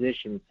premium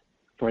positions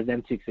for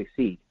them to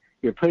succeed.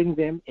 You're putting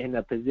them in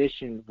a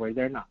position where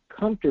they're not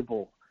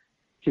comfortable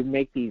to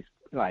make these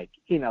I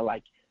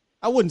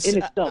wouldn't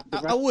say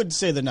I wouldn't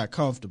say they're not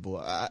comfortable.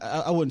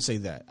 I wouldn't say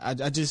that.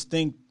 I just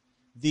think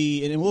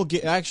and we'll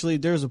get actually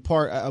there's a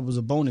part it was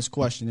a bonus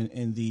question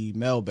in the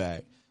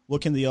mailbag.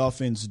 What can the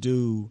offense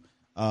do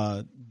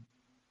to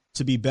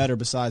be better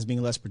besides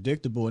being less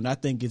predictable? And I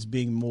think it's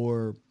being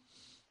more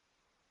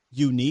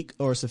unique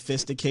or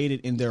sophisticated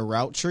in their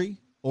route tree,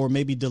 or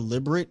maybe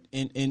deliberate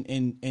in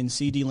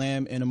CeeDee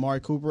Lamb and Amari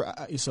Cooper.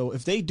 So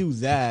if they do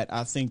that,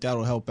 I think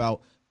that'll help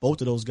out both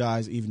of those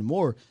guys even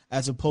more,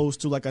 as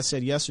opposed to, like I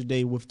said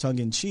yesterday with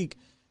tongue-in-cheek,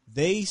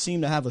 they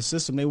seem to have a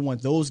system. They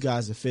want those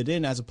guys to fit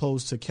in, as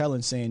opposed to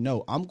Kellen saying,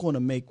 no, I'm going to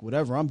make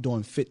whatever I'm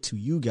doing fit to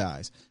you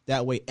guys.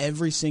 That way,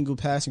 every single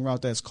passing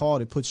route that's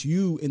called, it puts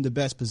you in the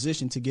best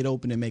position to get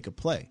open and make a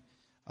play.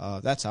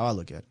 That's how I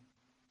look at it.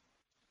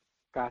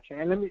 Gotcha.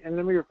 And let me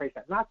rephrase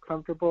that. Not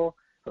comfortable,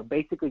 but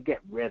basically get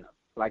rhythm.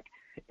 Like,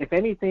 if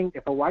anything,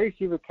 if a wide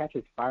receiver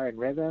catches fire and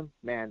rhythm,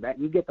 man, that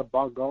you get the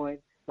ball going.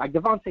 Like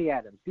Devontae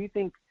Adams, do you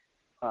think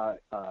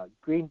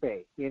Green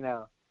Bay,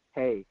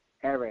 hey,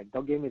 Aaron,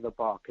 don't give me the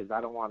ball because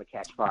I don't want to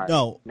catch fire?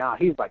 No.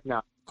 He's like,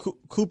 no.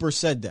 Cooper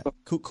said that.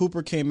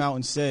 Cooper came out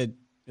and said,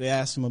 they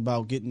asked him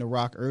about getting the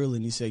rock early,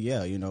 and he said,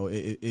 yeah,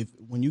 if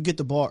when you get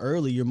the ball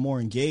early, you're more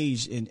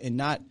engaged and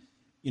not,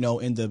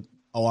 in the,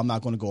 I'm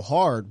not going to go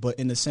hard, but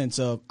in the sense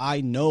of I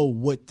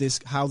know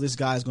how this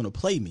guy's going to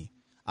play me.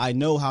 I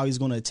know how he's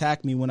going to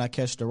attack me when I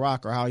catch the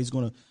rock, or how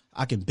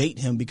I can bait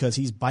him because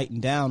he's biting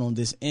down on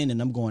this end and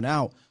I'm going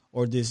out,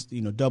 or this,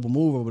 double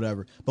move or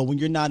whatever. But when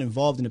you're not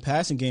involved in the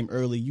passing game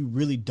early, you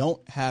really don't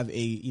have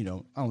I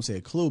don't say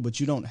a clue, but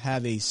you don't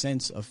have a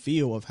sense of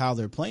feel of how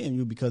they're playing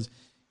you, because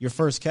your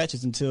first catch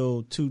is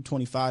until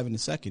 2:25 in the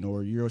second,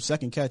 or your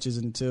second catch is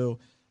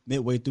until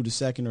midway through the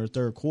second or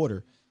third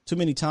quarter. Too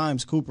many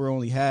times Cooper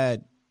only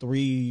had 4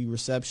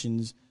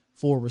 receptions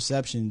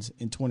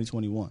in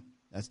 2021.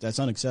 That's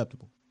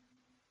unacceptable.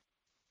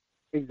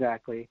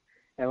 Exactly.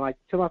 And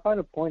so my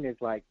final point is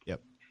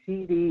yep.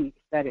 CD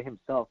said it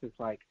himself, is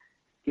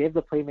give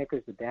the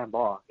playmakers the damn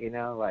ball,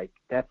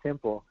 that's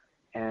simple.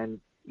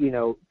 And,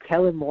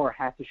 Kellen Moore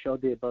has to show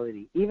the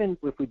ability, even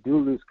if we do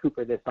lose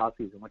Cooper this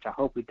offseason, which I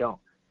hope we don't,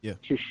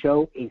 to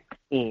show a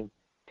scheme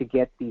to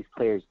get these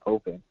players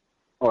open,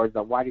 or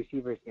the wide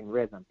receivers in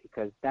rhythm,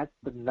 because that's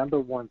the number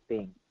one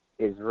thing,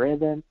 is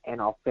rhythm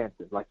and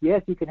offensive.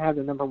 Yes, you can have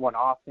the number one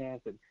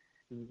offense and,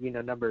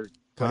 number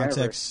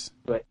context,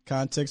 whatever, but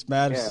context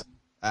matters. Yeah.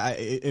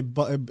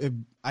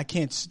 I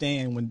can't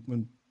stand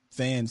when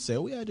fans say,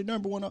 "Oh, yeah, the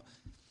number one."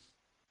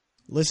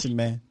 Listen,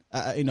 man,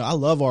 I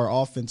love our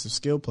offensive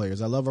skill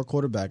players. I love our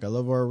quarterback. I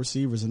love our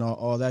receivers and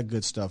all that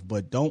good stuff.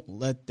 But don't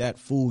let that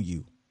fool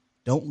you.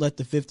 Don't let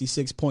the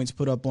 56 points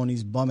put up on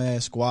these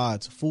bum-ass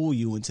squads fool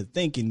you into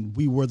thinking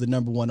we were the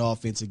number one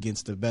offense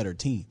against the better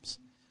teams,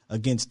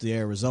 against the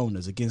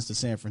Arizonas, against the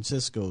San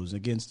Franciscos,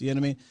 against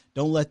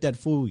Don't let that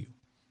fool you.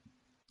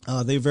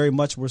 They very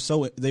much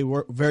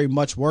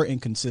were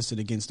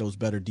inconsistent against those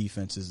better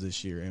defenses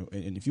this year.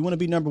 And if you want to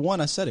be number one,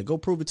 I said it. Go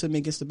prove it to me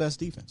against the best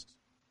defenses.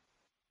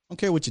 I don't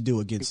care what you do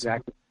against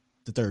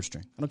the third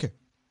string. I don't care.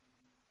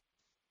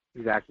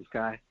 Exactly,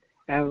 Sky.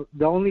 And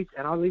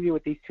I'll leave you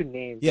with these two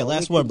names. Yeah,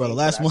 last one, brother.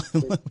 Last one.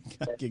 We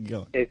gotta get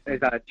going. It's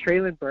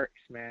Traylon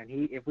Burks, man.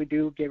 If we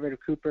do get rid of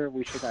Cooper,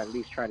 we should at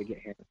least try to get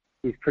him.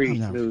 He's pretty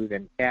smooth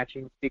and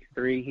catching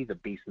 6'3". He's a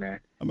beast, man.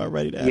 I'm not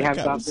ready to have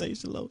a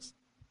conversation, Los.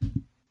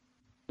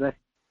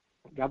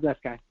 God bless,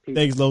 guys. Peace.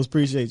 Thanks, Los.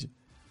 Appreciate you.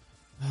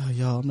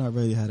 Y'all, I'm not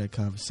ready to have that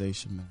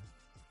conversation, man.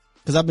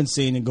 Because I've been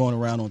seeing it going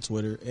around on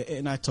Twitter,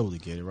 and I totally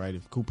get it, right?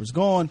 If Cooper's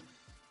gone,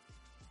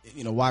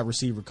 wide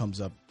receiver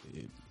comes up,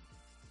 it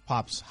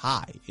pops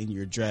high in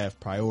your draft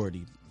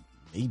priority,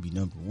 maybe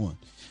number one.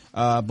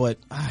 But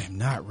I am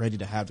not ready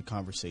to have the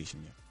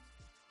conversation yet.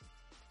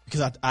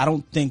 Because I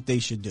don't think they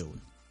should do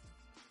it.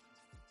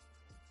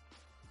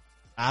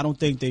 I don't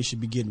think they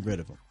should be getting rid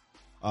of him.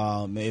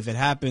 If it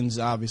happens,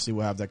 obviously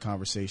we'll have that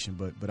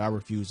conversation, but I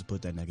refuse to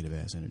put that negative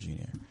ass energy in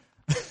there.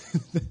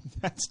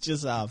 That's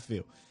just how I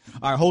feel.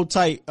 All right, hold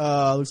tight.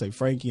 Looks like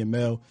Frankie and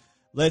Mel.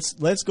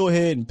 Let's go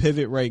ahead and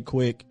pivot right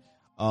quick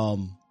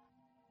to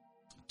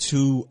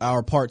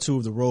our part 2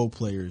 of the role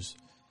players,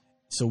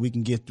 so we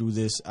can get through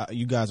this.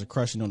 You guys are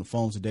crushing on the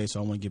phones today,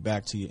 so I want to get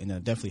back to you, and I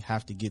definitely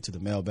have to get to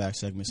the mailbag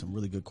segment. Some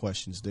really good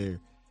questions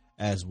there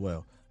as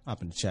well.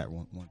 Hop in the chat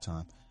one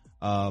time.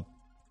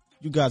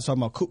 You guys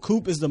talking about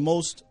Coop is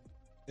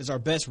our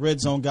best red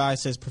zone guy,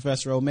 says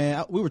Professor O.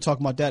 Man, we were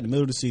talking about that in the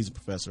middle of the season,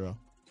 Professor O.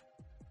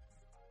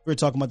 We were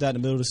talking about that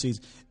in the middle of the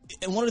season.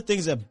 And one of the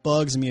things that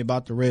bugs me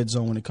about the red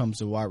zone when it comes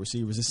to wide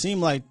receivers, it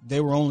seemed like they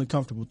were only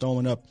comfortable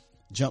throwing up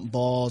jump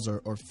balls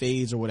or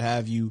fades or what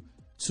have you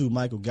to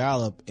Michael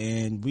Gallup,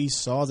 and we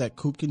saw that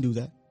Coop can do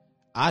that.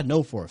 I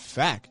know for a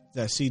fact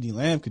that CeeDee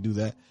Lamb could do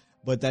that,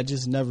 but that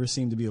just never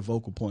seemed to be a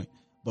vocal point.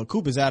 But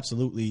Coop is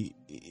absolutely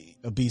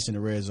a beast in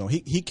the red zone.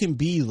 He can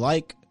be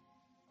like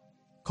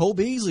Cole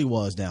Beasley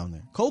was down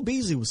there. Cole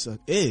Beasley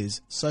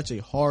is such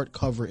a hard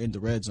cover in the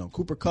red zone.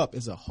 Cooper Kupp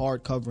is a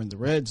hard cover in the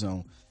red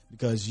zone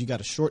because you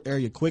got a short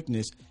area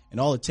quickness, and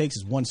all it takes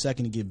is 1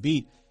 second to get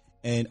beat.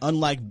 And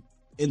unlike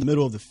in the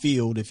middle of the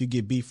field, if you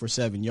get beat for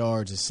 7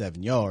 yards, it's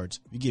 7 yards.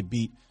 If you get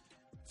beat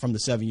from the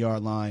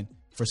 7-yard line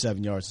for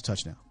 7 yards, it's a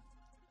touchdown.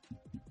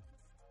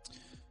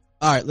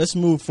 All right, let's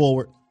move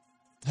forward.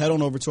 Head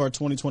on over to our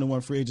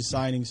 2021 free agent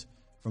signings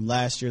from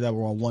last year that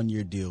were on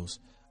one-year deals.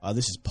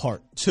 This is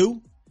part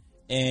 2.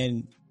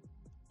 And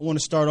I want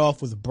to start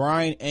off with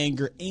Brian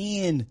Anger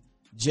and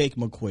Jake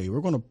McQuaid. We're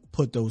going to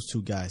put those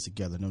two guys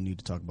together. No need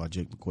to talk about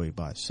Jake McQuaid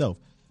by himself.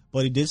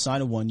 But he did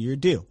sign a one-year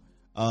deal.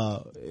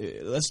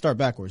 Let's start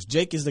backwards.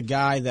 Jake is the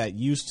guy that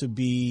used to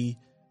be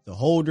the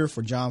holder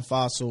for John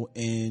Fossil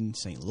in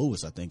St.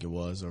 Louis, I think it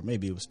was, or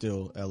maybe it was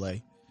still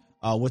L.A.,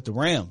 with the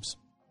Rams.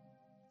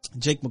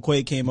 Jake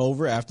McQuaid came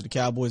over after the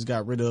Cowboys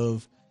got rid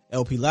of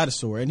LP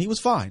Lattisaur, and he was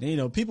fine.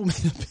 And, people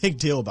made a big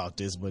deal about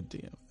this, but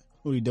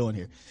what are you doing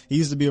here? He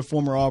used to be a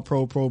former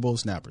All-Pro, Pro Bowl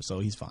snapper, so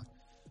he's fine.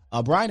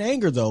 Brian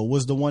Anger, though,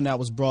 was the one that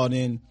was brought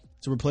in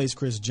to replace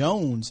Chris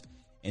Jones,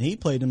 and he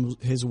played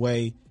his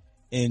way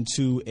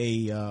into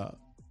a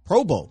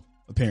Pro Bowl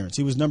appearance.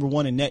 He was number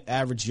 1 in net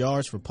average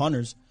yards for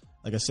punters,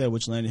 like I said,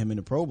 which landed him in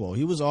the Pro Bowl.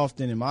 He was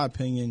often, in my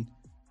opinion,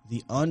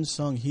 the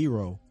unsung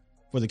hero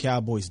for the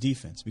Cowboys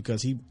defense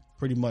because he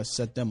pretty much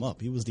set them up.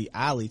 He was the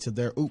alley to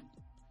their oop,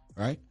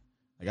 right?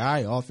 Like, all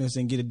right, offense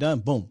didn't get it done.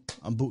 Boom.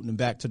 I'm booting him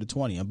back to the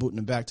 20. I'm booting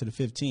him back to the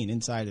 15,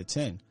 inside the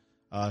 10.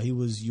 He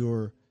was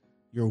your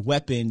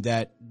weapon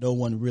that no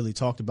one really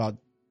talked about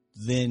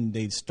then.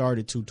 They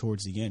started to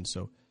towards the end.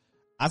 So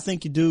I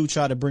think you do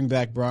try to bring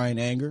back Brian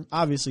Anger.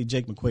 Obviously,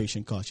 Jake McQuaid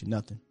shouldn't cost you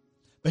nothing.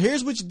 But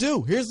here's what you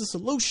do. Here's the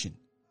solution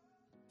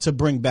to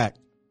bring back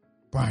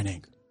Brian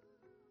Anger.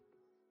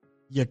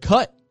 You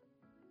cut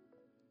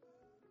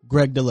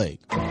Greg DeLay.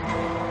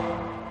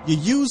 You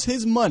use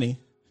his money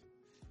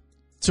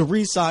to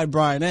re-sign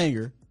Brian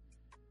Anger,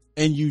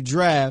 and you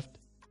draft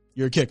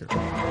your kicker.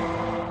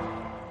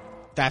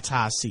 That's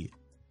how I see it.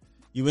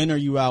 You in or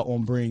you out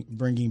on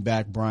bringing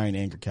back Brian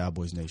Anger,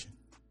 Cowboys Nation.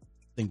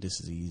 I think this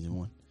is the easy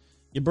one.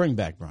 You bring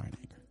back Brian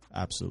Anger.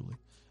 Absolutely.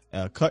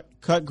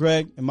 Cut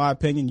Greg, in my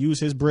opinion, use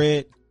his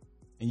bread,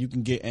 and you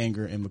can get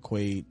Anger and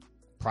McQuaid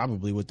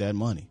probably with that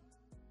money.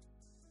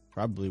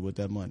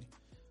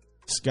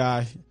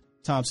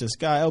 Tom says,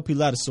 Sky, LP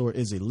Lattisaur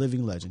is a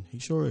living legend. He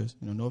sure is.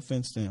 No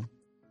offense to him.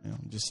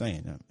 I'm just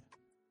saying.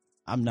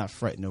 I'm not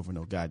fretting over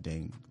no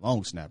goddamn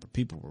long snapper.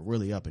 People were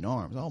really up in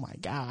arms. Oh, my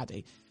God.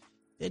 They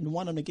didn't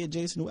want him to get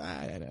Jason.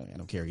 I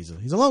don't care. He's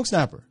a long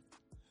snapper.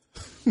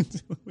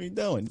 What are you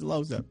doing? He's a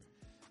long snapper.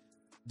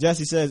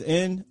 Jesse says,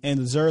 and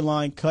the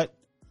Zerline cut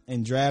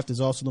and draft is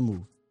also the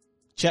move.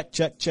 Check.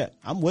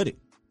 I'm with it.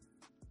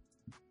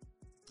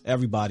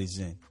 Everybody's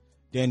in.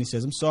 Danny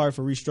says, I'm sorry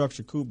for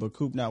restructure Coop, but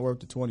Coop not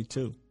worth the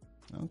 22.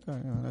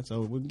 Okay, that's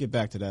over. We can get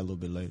back to that a little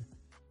bit later.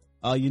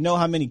 You know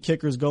how many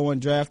kickers go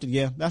undrafted?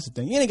 Yeah, that's the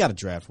thing. You ain't got to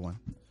draft one.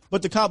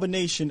 But the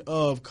combination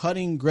of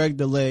cutting Greg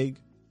DeLay,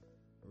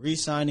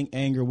 re-signing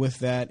Anger with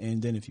that,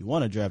 and then if you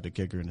want to draft a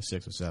kicker in the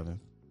 6 or 7,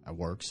 that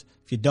works.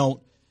 If you don't,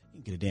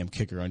 you can get a damn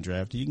kicker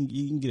undrafted.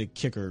 You can get a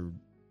kicker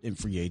in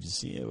free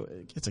agency.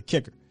 It's a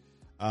kicker.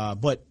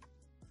 But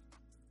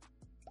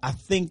I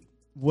think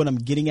what I'm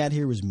getting at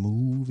here is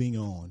moving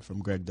on from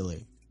Greg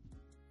DeLay.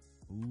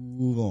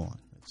 Move on.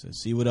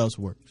 Let's see what else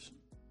works.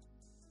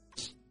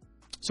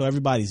 So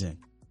everybody's in.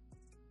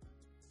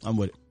 I'm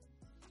with it.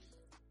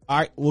 All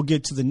right, we'll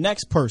get to the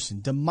next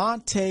person,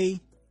 DeMonte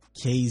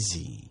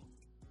KZ.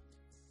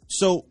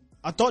 So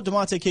I thought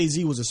DeMonte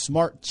KZ was a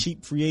smart,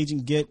 cheap free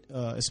agent get,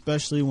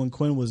 especially when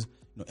Quinn was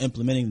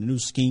implementing the new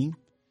scheme.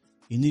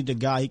 He needed a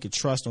guy he could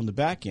trust on the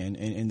back end,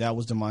 and that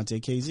was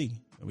DeMonte KZ.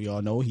 We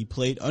all know he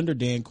played under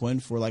Dan Quinn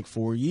for like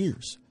 4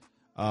 years.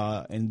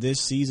 And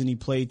this season he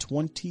played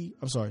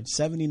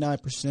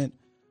 79%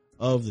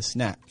 of the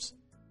snaps.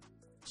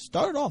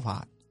 Started off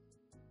hot.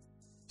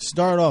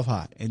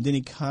 And then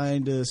he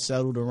kind of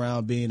settled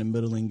around being a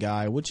middling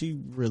guy, which he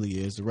really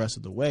is the rest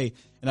of the way.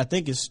 And I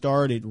think it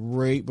started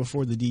right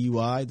before the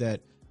DUI,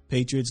 that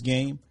Patriots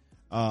game.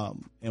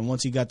 And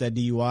once he got that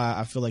DUI,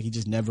 I feel like he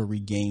just never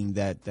regained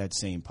that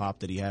same pop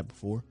that he had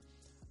before.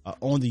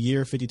 On the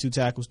year, 52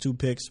 tackles, 2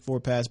 picks, 4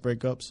 pass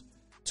breakups,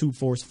 2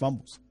 forced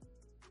fumbles.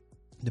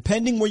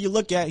 Depending where you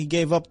look at, he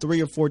gave up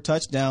 3 or 4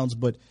 touchdowns,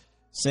 but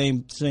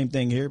same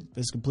thing here.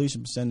 His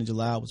completion percentage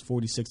allowed was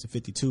 46 to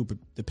 52, but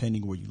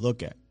depending where you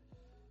look at.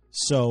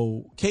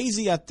 So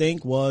KZ, I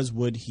think, was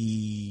what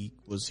he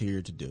was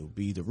here to do.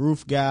 Be the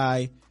roof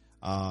guy.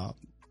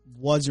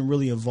 Wasn't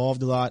really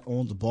involved a lot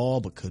on the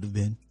ball, but could have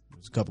been.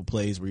 There's a couple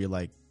plays where you're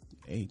like,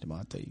 hey,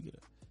 DeMonte, you could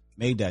have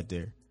made that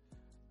there.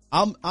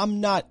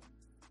 I'm not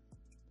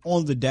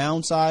on the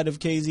downside of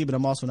KZ, but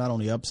I'm also not on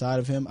the upside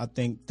of him. I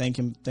think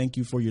thank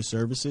you for your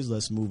services.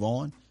 Let's move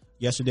on.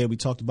 Yesterday we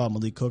talked about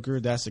Malik Hooker.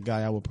 That's the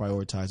guy I would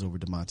prioritize over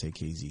DeMonte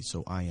KZ.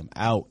 So I am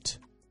out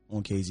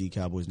on KZ,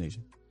 Cowboys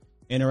Nation.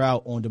 In or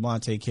out on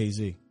DeMonte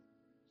KZ.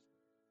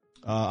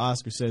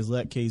 Oscar says,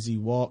 let KZ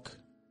walk,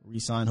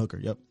 re-sign Hooker.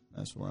 Yep,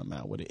 that's where I'm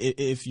at with it.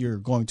 If you're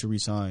going to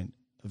re-sign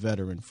a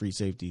veteran free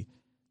safety,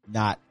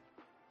 not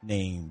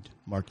named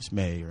Marcus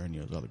May or any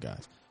of those other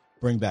guys,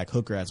 bring back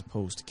Hooker as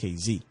opposed to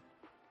KZ.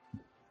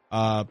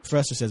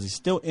 Professor says he's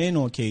still in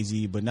on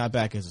KZ, but not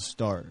back as a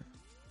starter.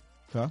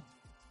 Okay.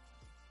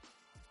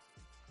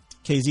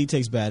 KZ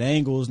takes bad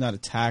angles, not a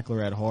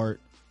tackler at heart.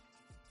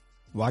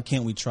 Why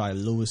can't we try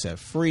Lewis at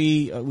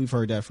free? We've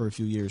heard that for a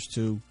few years,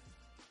 too.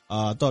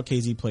 I thought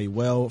KZ played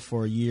well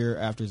for a year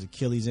after his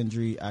Achilles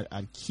injury.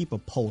 I'd keep a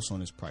pulse on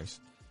his price.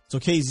 So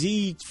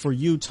KZ, for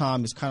you,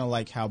 Tom, is kind of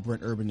like how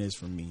Brent Urban is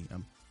for me.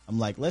 I'm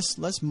like,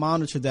 let's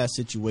monitor that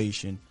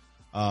situation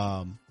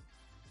and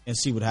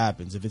see what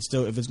happens. If it's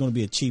going to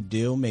be a cheap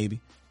deal,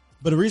 maybe.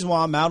 But the reason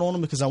why I'm out on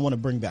him is because I want to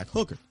bring back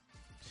Hooker.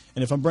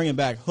 And if I'm bringing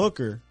back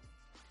Hooker,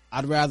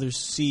 I'd rather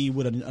see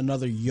with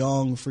another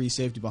young free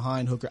safety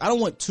behind Hooker. I don't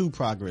want 2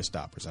 progress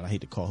stoppers, and I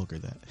hate to call Hooker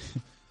that.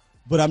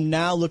 But I'm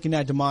now looking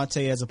at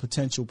DeMonte as a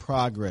potential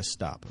progress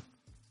stopper.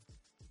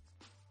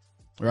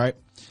 Right?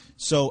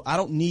 So I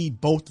don't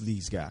need both of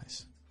these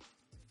guys.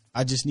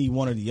 I just need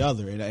one or the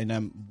other, and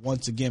I'm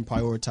once again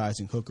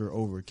prioritizing Hooker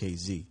over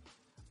KZ.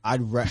 I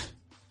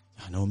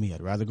know me.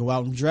 I'd rather go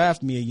out and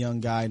draft me a young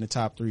guy in the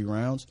top 3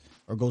 rounds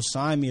or go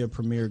sign me a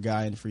premier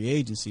guy in free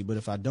agency. But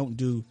if I don't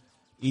do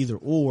either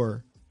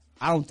or,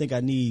 I don't think I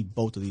need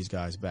both of these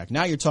guys back.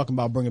 Now you're talking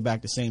about bringing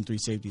back the same 3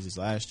 safeties as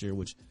last year,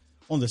 which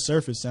on the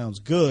surface sounds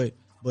good,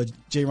 but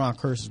J-Ron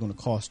Curse is going to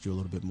cost you a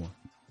little bit more.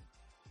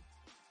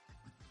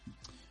 All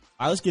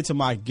right, let's get to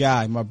my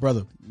guy, my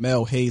brother,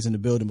 Mel Hayes, in the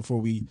building before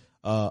we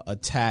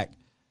attack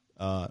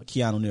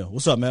Keanu Neal.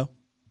 What's up, Mel?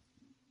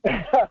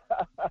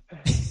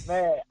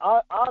 Man,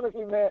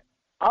 honestly, man,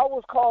 I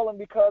was calling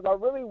because I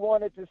really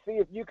wanted to see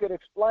if you could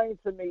explain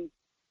to me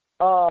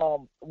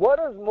what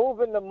is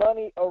moving the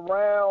money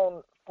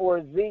around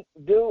for Zeke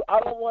do.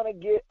 I'm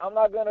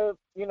not going to,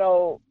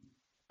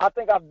 I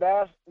think I've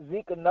bashed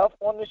Zeke enough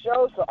on the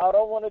show, so I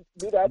don't want to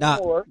do that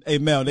anymore. Hey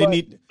Mel, they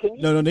need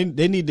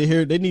to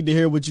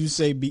hear what you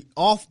say be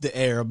off the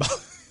air about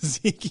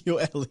Ezekiel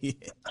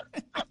Elliott.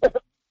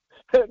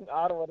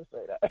 I don't want to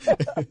say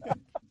that.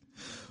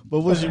 But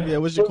what's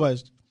your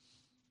question?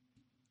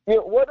 Yeah,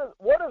 what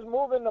is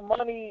moving the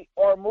money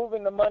or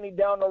moving the money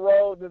down the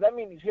road? Does that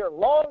mean he's here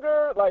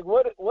longer? Like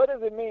what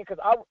does it mean? Because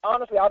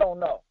honestly I don't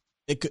know.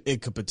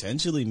 It could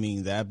potentially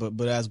mean that,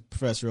 but as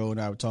Professor O and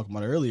I were talking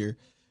about earlier,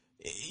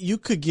 you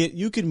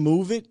could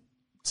move it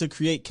to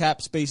create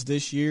cap space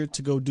this year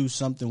to go do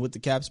something with the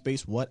cap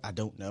space. What? I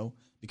don't know,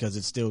 because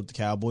it's still the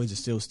Cowboys.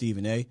 It's still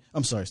Stephen A.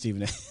 I'm sorry,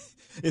 Stephen A.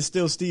 It's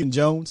still Stephen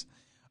Jones.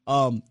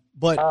 But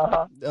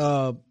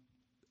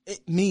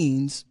it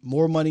means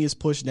more money is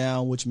pushed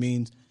down, which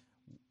means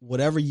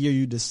whatever year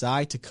you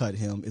decide to cut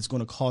him, it's going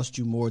to cost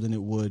you more than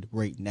it would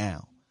right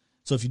now.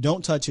 So if you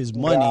don't touch his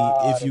money,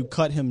 if you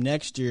cut him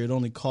next year, it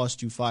only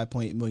costs you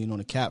 $5.8 million on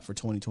the cap for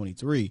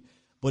 2023.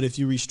 But if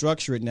you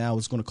restructure it now,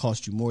 it's going to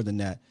cost you more than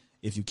that.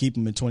 If you keep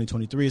him in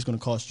 2023, it's going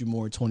to cost you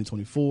more in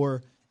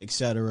 2024, et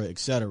cetera, et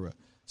cetera.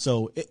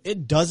 So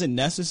it doesn't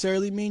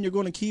necessarily mean you're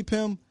going to keep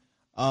him,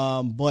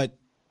 but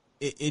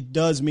it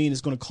does mean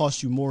it's going to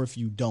cost you more if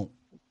you don't.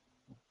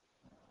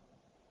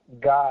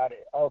 Got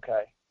it.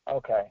 Okay.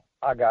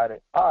 I got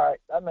it. All right.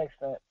 That makes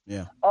sense.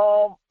 Yeah.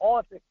 On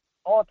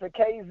to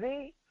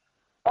KZ.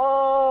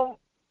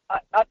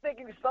 I think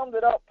you summed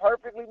it up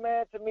perfectly,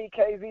 man. To me,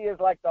 KZ is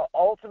like the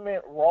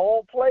ultimate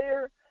role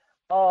player.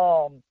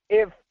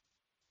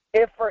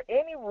 If for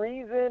any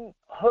reason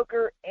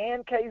Hooker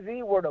and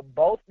KZ were to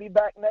both be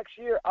back next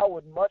year, I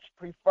would much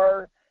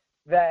prefer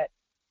that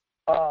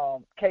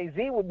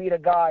KZ would be the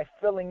guy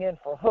filling in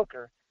for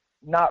Hooker,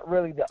 not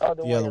really the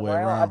other way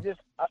around.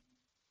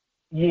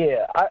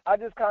 I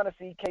just kind of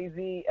see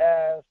KZ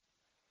as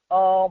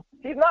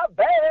he's not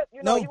bad.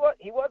 You know,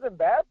 he wasn't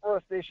bad for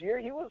us this year.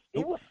 He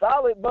was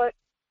solid, but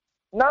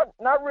not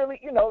really.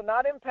 You know,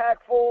 not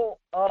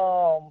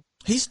impactful.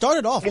 He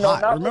started off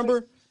hot. Remember.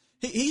 Really,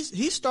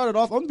 He started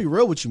off, I'm going to be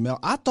real with you, Mel.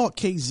 I thought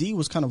KZ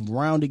was kind of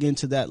rounding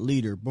into that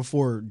leader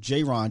before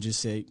J-Ron just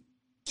said,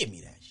 give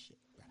me that shit.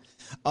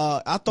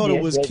 I thought it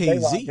was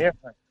KZ.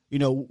 You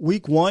know,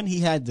 week one,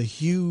 he had the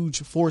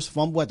huge forced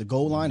fumble at the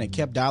goal line and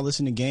kept Dallas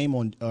in the game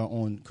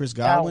on Chris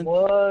Godwin. That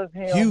was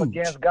him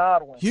against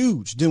Godwin.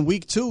 Huge. Then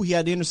week two, he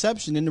had the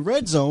interception in the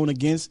red zone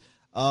against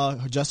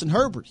Justin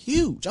Herbert.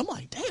 Huge. I'm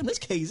like, damn, this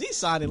KZ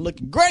signing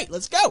looking great.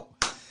 Let's go.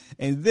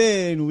 And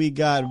then we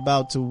got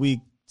about to week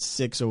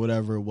 6 or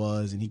whatever it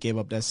was, and he gave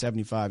up that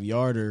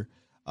 75-yarder.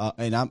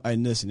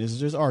 And listen,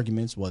 there's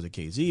arguments. Was it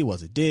KZ?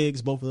 Was it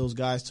Diggs? Both of those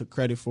guys took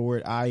credit for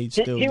it. I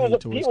still he was a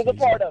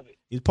part of it.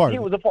 He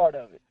was a part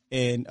of it.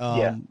 And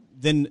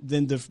then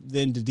the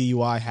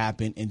DUI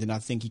happened, and then I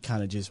think he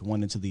kind of just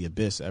went into the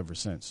abyss ever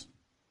since.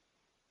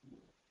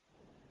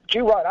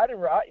 You're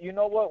right. You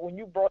know what? When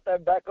you brought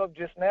that back up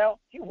just now,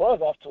 he was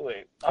off to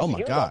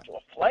my God,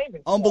 a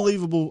flaming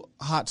unbelievable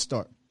hot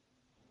start.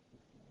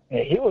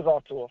 Yeah, he was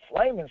off to a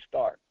flaming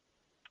start.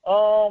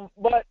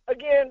 But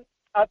again,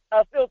 I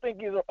still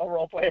think he's a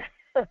role player.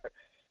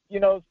 You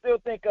know, still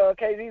think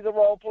KZ's a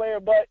role player.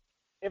 But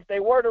if they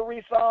were to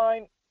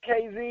re-sign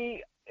KZ,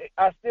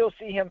 I still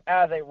see him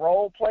as a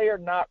role player,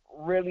 not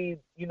really,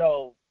 you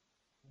know,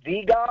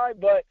 the guy.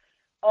 But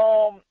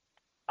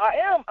I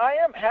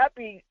am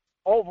happy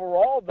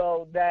overall,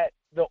 though, that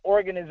the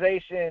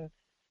organization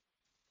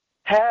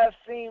has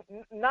seemed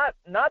not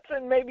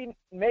to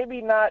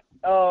maybe not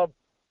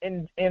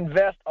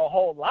invest a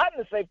whole lot in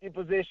the safety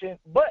position,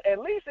 but at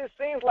least it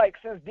seems like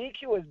since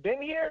DQ has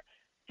been here,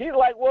 he's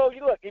like, well,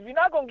 look, if you're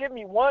not going to give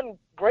me one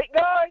great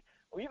guy,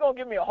 well, you're going to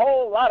give me a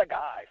whole lot of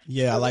guys.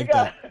 Yeah, I like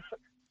that.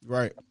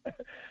 Right.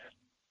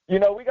 You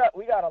know, we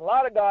got a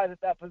lot of guys at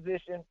that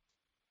position.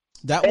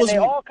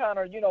 All kind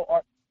of, you know,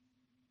 are.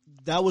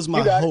 That was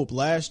my hope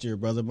last year,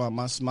 brother.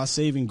 My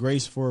saving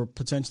grace for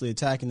potentially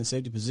attacking the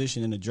safety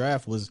position in the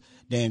draft was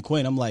Dan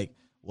Quinn. I'm like,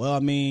 well, I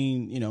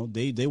mean, you know,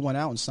 they went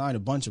out and signed a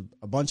bunch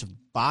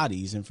of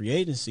bodies in free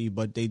agency,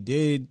 but they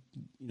did,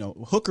 you know,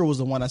 Hooker was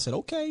the one I said,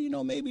 okay, you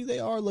know, maybe they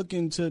are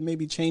looking to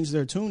maybe change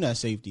their tune at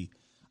safety.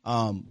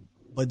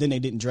 But then they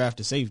didn't draft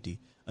a safety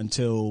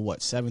until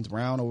 7th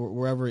round or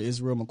wherever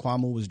Israel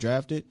Mukuamu was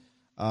drafted.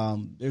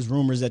 There's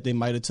rumors that they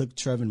might have took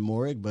Trevin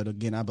Morig, but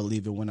again, I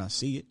believe it when I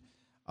see it.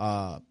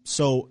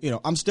 So, you know,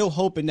 I'm still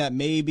hoping that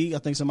maybe, I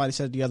think somebody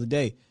said it the other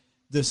day,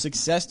 the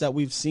success that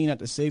we've seen at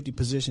the safety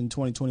position in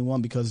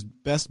 2021, because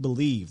best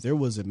believe there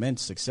was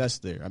immense success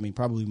there. I mean,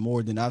 probably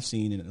more than I've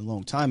seen in a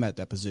long time at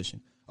that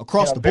position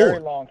across the board.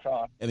 Very long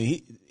time. I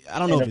mean, I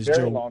don't know if it's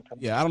Joe.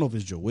 Yeah, I don't know if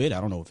it's Joe Witt. I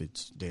don't know if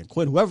it's Dan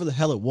Quinn. Whoever the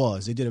hell it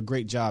was, they did a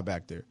great job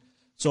back there.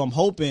 So I'm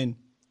hoping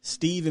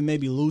Steven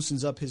maybe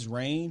loosens up his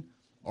reign,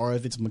 or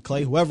if it's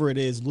McClay, whoever it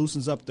is,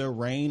 loosens up their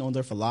reign on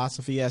their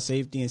philosophy at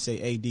safety and say,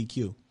 hey,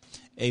 DQ,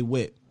 hey,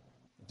 Witt,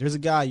 there's a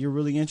guy you're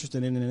really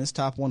interested in this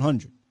top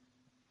 100.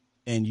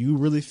 And you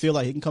really feel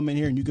like he can come in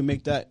here and you can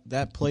make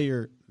that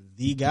player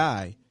the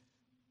guy,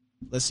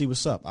 let's see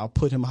what's up. I'll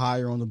put him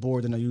higher on the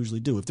board than I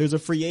usually do. If there's a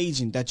free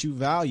agent that you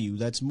value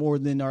that's more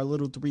than our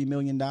little $3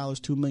 million,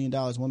 $2 million,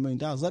 $1 million,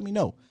 let me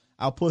know.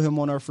 I'll put him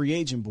on our free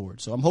agent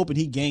board. So I'm hoping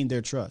he gained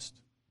their trust.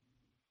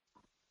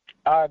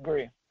 I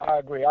agree.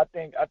 I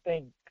think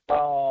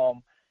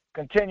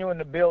continuing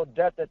to build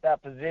depth at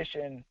that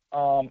position,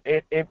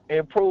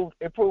 it proved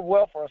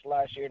well for us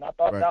last year, and I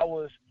thought that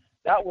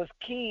was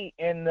key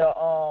in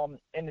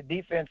the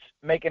defense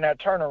making that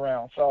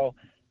turnaround. So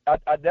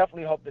I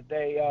definitely hope that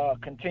they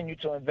continue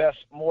to invest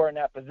more in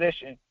that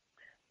position.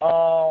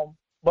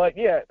 But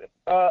yeah,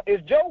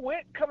 is Joe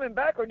Witt coming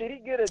back, or did he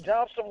get a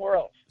job somewhere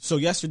else? So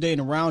yesterday in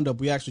the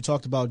roundup, we actually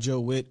talked about Joe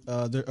Witt.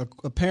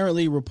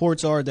 Apparently,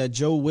 reports are that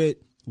Joe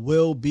Witt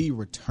will be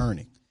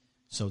returning.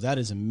 So that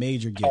is a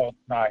major get. Oh,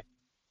 nice.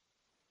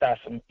 That's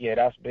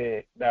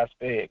big. That's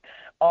big.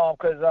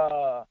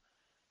 Because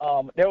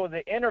there was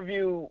an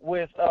interview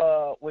with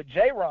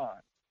J-Ron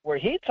where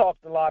he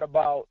talked a lot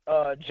about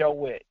Joe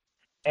Witt,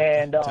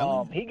 and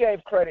he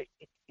gave credit.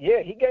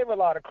 Yeah, he gave a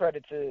lot of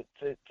credit to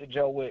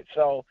Joe Witt.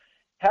 So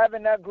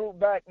having that group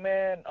back,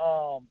 man,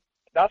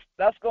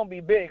 that's going to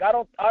be big.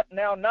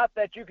 Now, not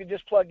that you can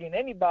just plug in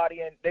anybody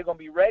and they're going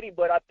to be ready,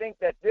 but I think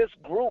that this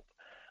group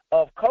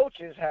of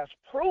coaches has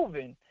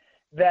proven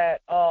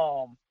that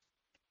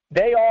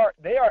they are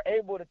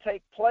able to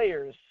take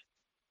players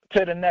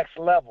to the next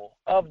level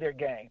of their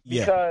game.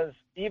 Because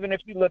even if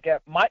you look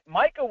at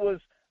Micah was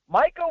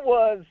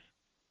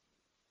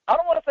I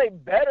don't want to say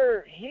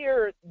better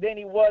here than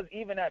he was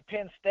even at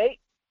Penn State,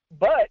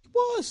 but He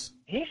was.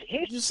 He's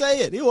You say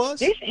it. He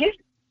was.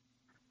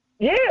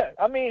 Yeah.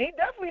 I mean, he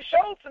definitely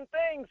showed some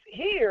things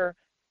here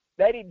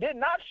that he did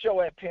not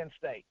show at Penn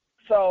State.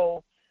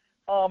 So,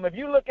 if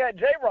you look at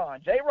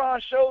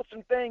J-Ron showed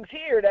some things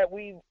here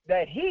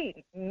that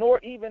he, nor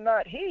even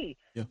not he,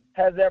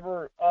 has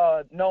ever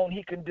known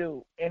he can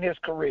do in his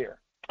career.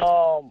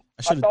 I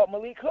thought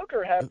Malik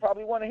Hooker had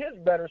probably one of his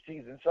better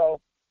seasons. So,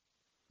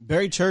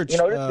 Barry Church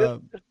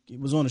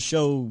was on a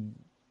show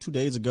 2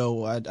 days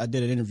ago. I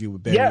did an interview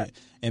with Barry,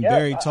 and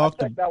Barry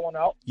talked. I checked that one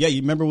out. Yeah,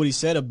 you remember what he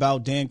said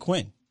about Dan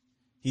Quinn?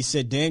 He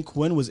said Dan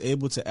Quinn was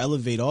able to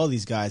elevate all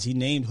these guys. He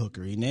named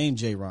Hooker, he named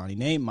J-Ron, he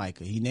named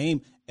Micah, he named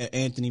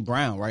Anthony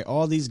Brown, right?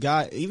 All these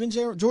guys, even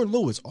Jordan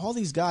Lewis, all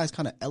these guys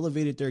kind of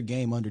elevated their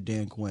game under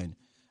Dan Quinn.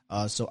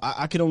 So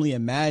I could only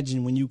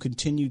imagine when you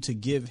continue to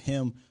give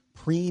him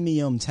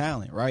premium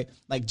talent, right?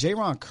 Like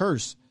J-Ron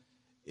Kearse,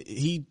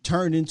 he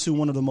turned into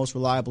one of the most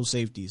reliable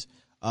safeties.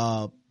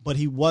 But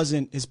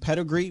his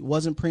pedigree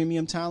wasn't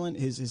premium talent.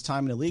 His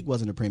time in the league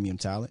wasn't a premium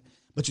talent.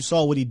 But you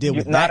saw what he did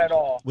with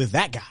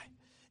that guy.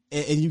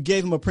 And you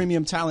gave him a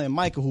premium talent in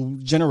Michael, who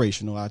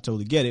generational. I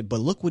totally get it. But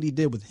look what he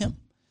did with him,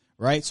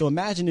 right? So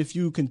imagine if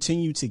you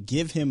continue to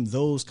give him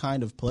those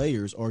kind of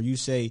players, or you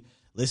say,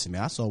 listen,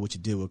 man, I saw what you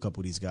did with a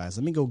couple of these guys.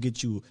 Let me go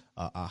get you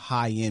a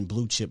high-end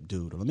blue chip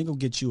dude, or let me go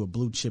get you a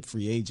blue chip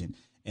free agent,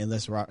 and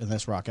let's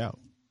rock out.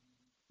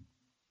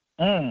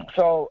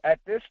 So at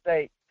this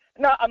state,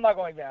 no, I'm not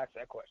going to even ask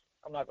that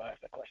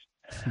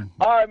question.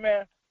 All right,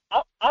 man.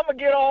 I'm gonna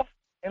get off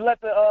and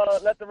let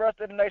the rest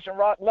of the nation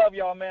rock. Love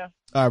y'all, man.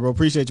 All right, bro.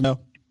 Appreciate you,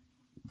 Mel.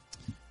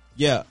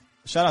 Yeah,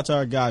 shout out to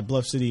our guy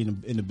Bluff City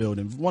in the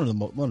building. One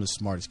of the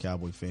smartest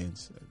Cowboy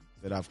fans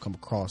that I've come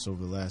across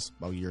over the last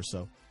about year or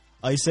so.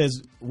 He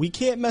says we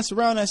can't mess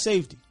around at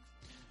safety.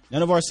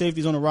 None of our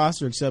safeties on the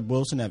roster except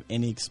Wilson have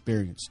any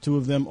experience. 2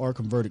 of them are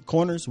converted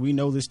corners. We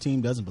know this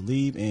team doesn't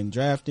believe in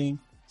drafting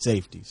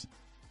safeties.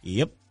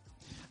 Yep.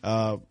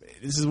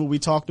 This is what we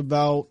talked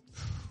about.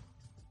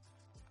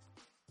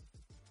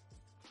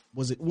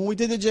 Was it when we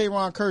did the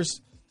J-Ron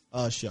Kearse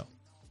show?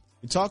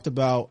 We talked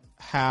about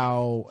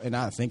how, and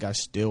I think I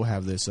still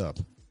have this up.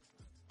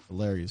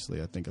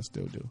 Hilariously, I think I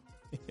still do.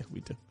 Yeah, we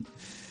do.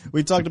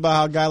 We talked about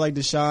how a guy like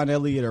Deshaun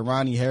Elliott or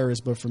Ronnie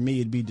Harris, but for me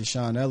it'd be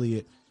Deshaun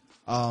Elliott,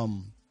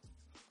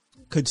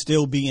 could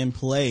still be in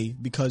play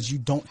because you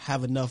don't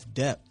have enough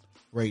depth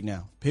right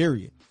now,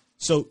 period.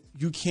 So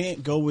you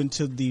can't go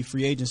into the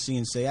free agency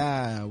and say,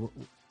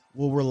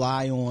 we'll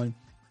rely on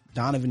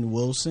Donovan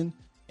Wilson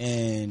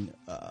and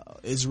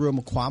Israel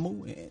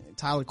Mukuamu and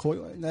Tyler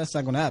Coyle. That's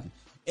not going to happen.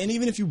 And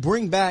even if you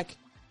bring back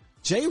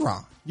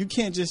J-Ron, you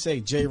can't just say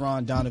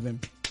J-Ron,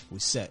 Donovan, we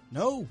set.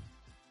 No,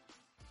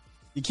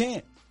 you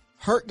can't.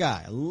 Hurt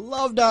guy. I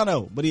love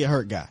Dono, but he a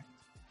hurt guy.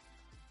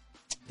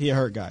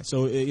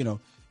 So,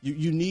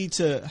 you need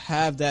to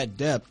have that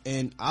depth.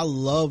 And I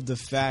love the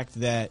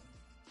fact that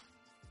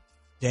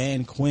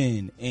Dan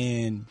Quinn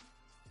and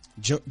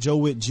Joe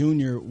Witt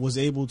Jr. was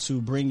able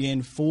to bring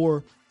in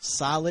 4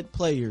 solid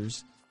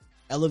players,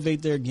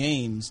 elevate their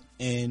games,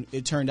 and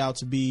it turned out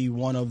to be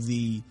one of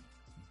the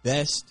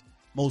best,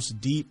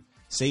 most deep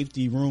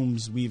safety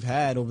rooms we've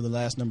had over the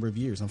last number of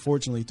years.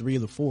 Unfortunately, 3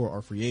 of the 4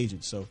 are free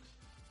agents, so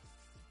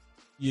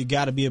you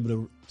got to be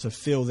able to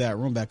fill that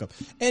room back up.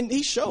 And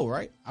he showed,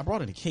 right? I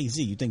brought it to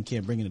KZ. You think you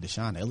can't bring in a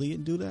Deshaun Elliott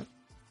and do that?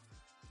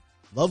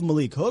 Love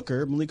Malik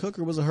Hooker. Malik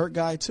Hooker was a hurt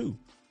guy, too.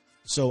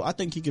 So I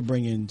think he could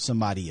bring in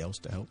somebody else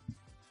to help.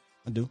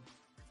 I do.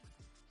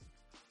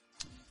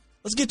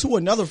 Let's get to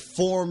another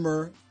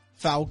former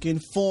Falcon,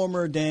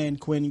 former Dan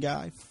Quinn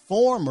guy,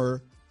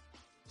 former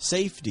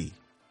safety,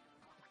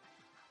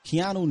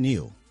 Keanu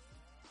Neal.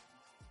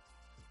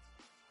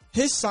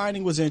 His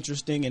signing was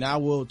interesting, and I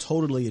will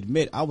totally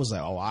admit, I was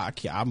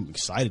like, I'm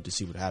excited to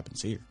see what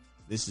happens here.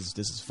 This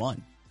is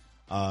fun.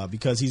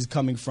 Because he's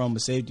coming from a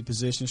safety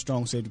position,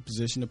 strong safety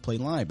position, to play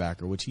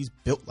linebacker, which he's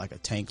built like a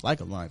tank,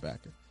 like a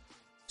linebacker.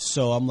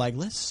 So I'm like,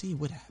 let's see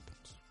what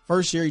happens.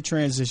 First year, he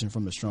transitioned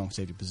from the strong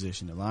safety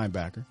position to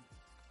linebacker.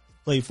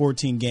 Played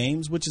 14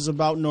 games, which is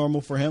about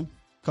normal for him,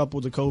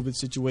 coupled to COVID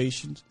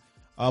situations.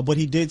 But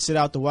he did sit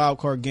out the wild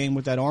card game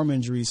with that arm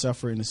injury he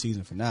suffered in the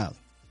season finale.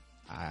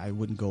 I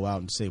wouldn't go out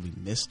and say we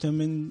missed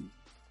him in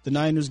the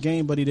Niners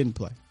game, but he didn't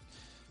play.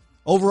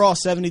 Overall,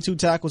 72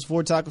 tackles,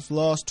 4 tackles for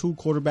loss, 2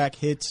 quarterback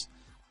hits.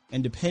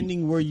 And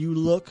depending where you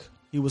look,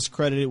 he was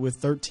credited with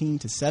 13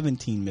 to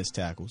 17 missed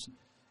tackles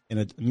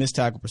and a missed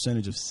tackle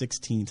percentage of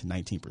 16 to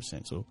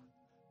 19%. So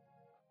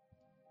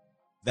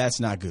that's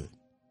not good.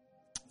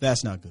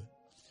 That's not good.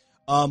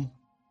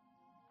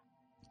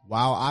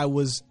 While I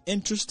was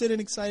interested and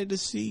excited to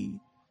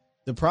see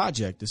the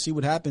project, to see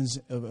what happens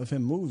of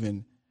him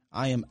moving,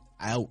 I am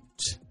out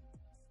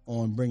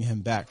on bringing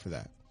him back for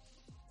that.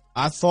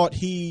 I thought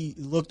he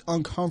looked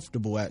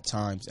uncomfortable at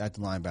times at the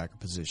linebacker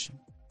position.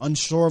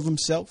 Unsure of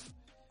himself.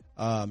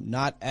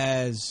 Not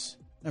as,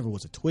 never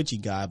was a twitchy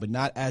guy, but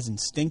not as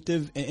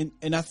instinctive.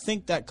 And I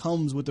think that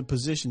comes with a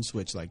position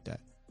switch like that.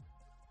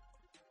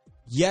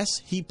 Yes,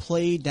 he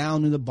played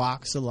down in the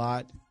box a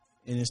lot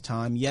in his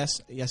time.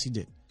 Yes, he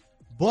did.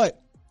 But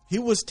he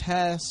was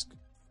tasked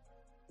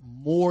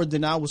more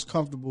than I was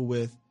comfortable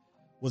with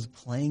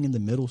playing in the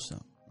middle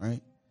some,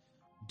 right?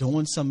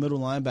 Doing some middle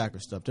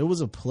linebacker stuff. There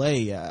was a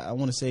play, I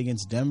want to say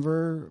against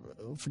Denver.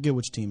 I forget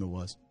which team it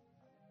was.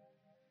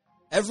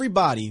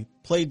 Everybody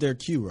played their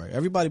cue right.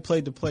 Everybody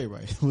played the play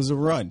right. It was a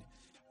run.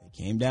 They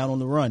came down on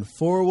the run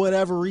for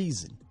whatever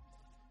reason.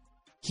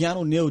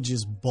 Keanu Neal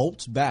just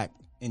bolts back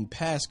in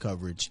pass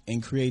coverage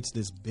and creates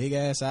this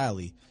big-ass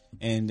alley,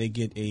 and they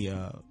get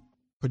a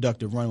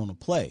productive run on a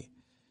play.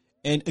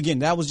 And, again,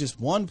 that was just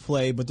one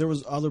play, but there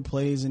was other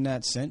plays in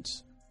that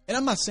sense. And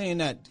I'm not saying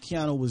that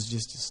Keanu was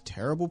just this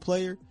terrible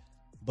player,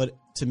 but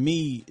to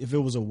me, if it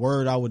was a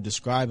word I would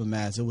describe him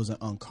as, it was an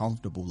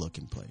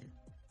uncomfortable-looking player.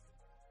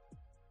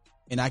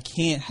 And I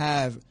can't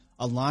have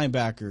a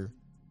linebacker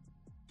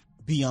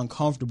be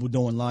uncomfortable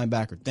doing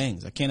linebacker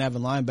things. I can't have a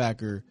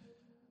linebacker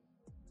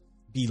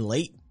be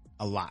late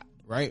a lot,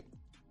 right?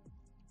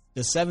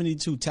 The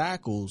 72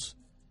 tackles,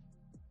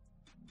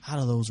 how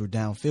of those were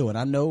downfield? And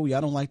I know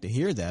y'all don't like to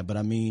hear that, but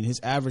I mean, his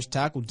average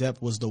tackle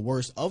depth was the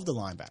worst of the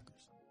linebackers.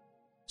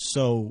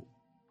 So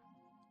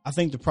I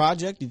think the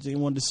project, he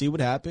wanted to see what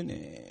happened.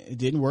 It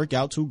didn't work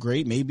out too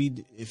great.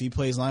 Maybe if he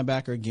plays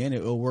linebacker again,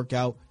 it will work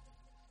out,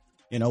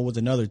 with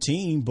another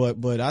team.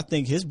 But I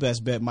think his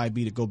best bet might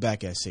be to go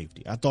back at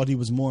safety. I thought he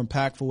was more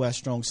impactful at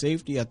strong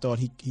safety. I thought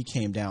he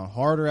came down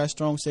harder at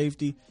strong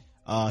safety.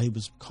 He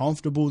was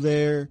comfortable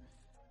there.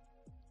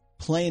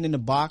 Playing in the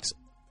box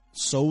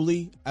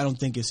solely, I don't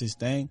think it's his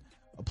thing.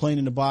 Playing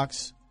in the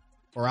box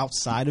or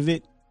outside of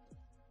it,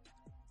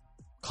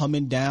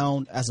 coming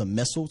down as a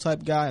missile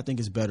type guy, I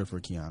think is better for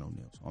Keanu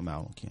Neal. So I'm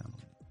out on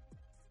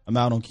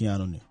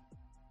Keanu Neal.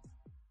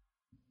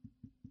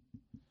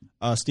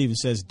 Steven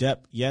says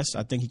depth. Yes,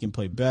 I think he can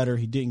play better.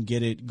 He didn't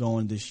get it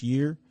going this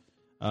year.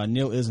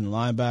 Neal isn't a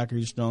linebacker.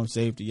 He's strong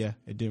safety. Yeah,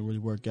 it didn't really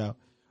work out.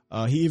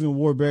 He even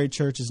wore Barry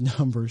Church's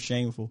number.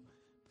 Shameful.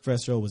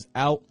 Professor O was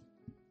out.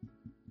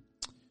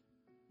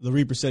 The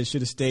Reaper said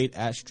should have stayed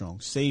at strong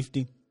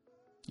safety.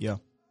 Yeah.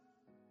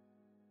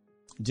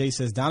 Jay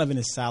says Donovan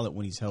is solid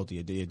when he's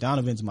healthy. Yeah,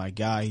 Donovan's my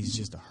guy. He's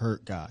just a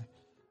hurt guy.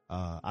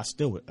 I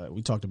still would.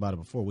 We talked about it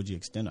before. Would you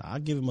extend it? I'll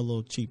give him a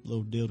little cheap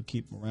little deal to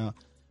keep him around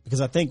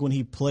because I think when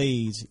he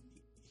plays,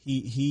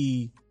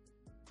 he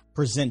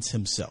presents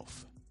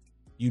himself.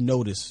 You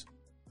notice,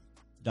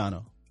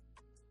 Dono.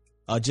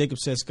 Jacob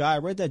says, Sky, I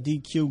read that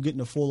DQ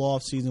getting a full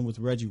off season with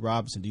Reggie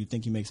Robinson. Do you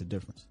think he makes a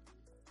difference?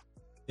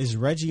 Is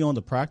Reggie on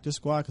the practice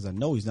squad? Because I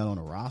know he's not on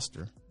the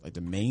roster, like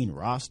the main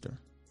roster.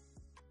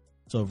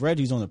 So if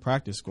Reggie's on the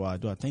practice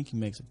squad, do I think he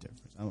makes a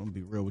difference? I'm going to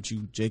be real with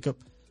you, Jacob.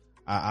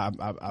 I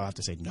have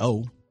to say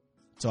no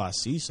until I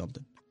see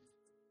something.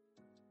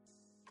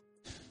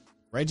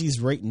 Reggie's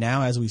right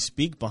now, as we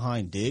speak,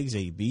 behind Diggs,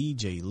 AB,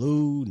 J.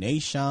 Lou,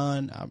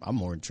 Nashon. I'm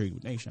more intrigued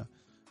with Nashon.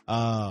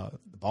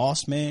 The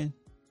boss man.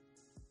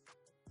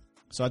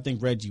 So I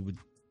think Reggie would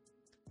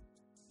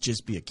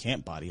just be a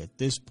camp body at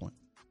this point.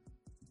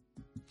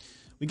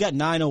 We got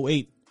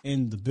 908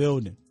 in the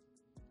building.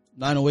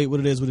 908, what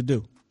it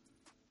do?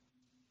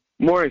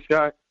 Morning,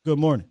 Scott. Good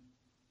morning.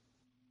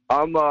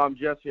 I'm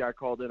Jesse. I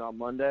called in on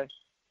Monday.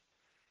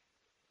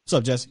 What's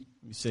up, Jesse?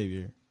 Let me save you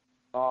here.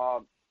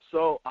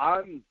 So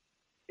I'm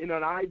in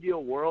an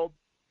ideal world.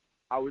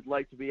 I would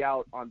like to be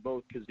out on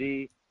both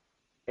Kazee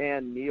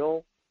and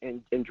Neal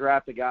and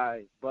draft a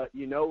guy. But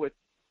with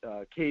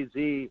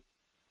KZ,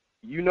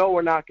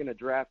 we're not going to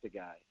draft a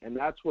guy, and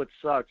that's what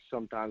sucks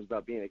sometimes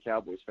about being a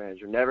Cowboys fan.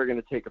 You're never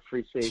going to take a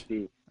free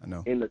safety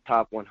in the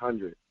top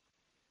 100.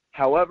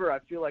 However, I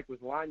feel like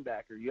with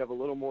linebacker, you have a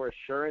little more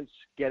assurance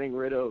getting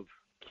rid of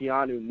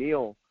Keanu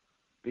Neal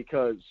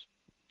because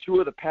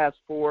 2 of the past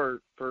 4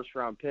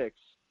 first-round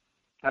picks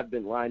have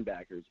been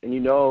linebackers. And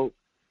the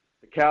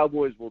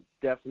Cowboys will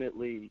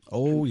definitely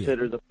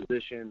consider the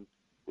position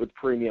with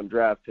premium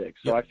draft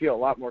picks. So I feel a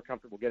lot more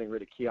comfortable getting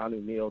rid of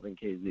Keanu Neal than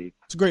KZ.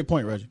 It's a great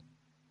point, Reggie.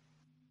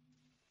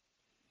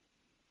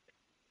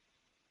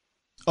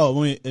 Oh,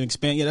 let me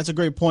expand. Yeah, that's a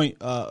great point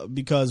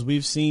because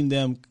we've seen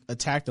them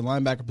attack the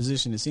linebacker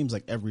position, it seems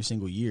like, every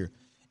single year.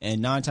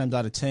 And 9 times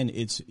out of 10,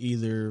 it's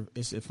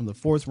from the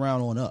 4th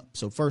round on up.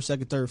 So 1st,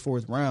 2nd, 3rd,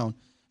 4th round,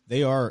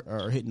 they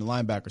are hitting the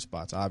linebacker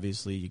spots.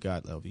 Obviously, you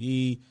got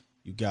LVE,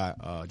 you got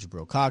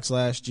Jabril Cox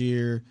last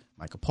year,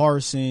 Micah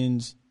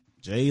Parsons,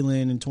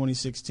 Jalen in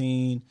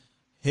 2016.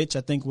 Hitch,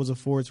 I think, was a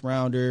 4th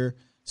rounder.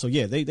 So,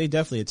 yeah, they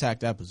definitely attacked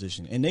that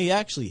position. And they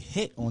actually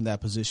hit on that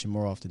position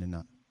more often than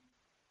not.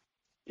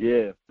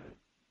 Yeah.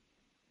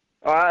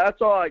 All right,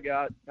 that's all I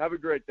got. Have a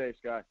great day,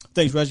 Sky.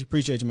 Thanks, Reggie.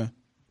 Appreciate you, man.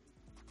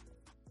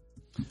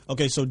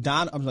 Okay, so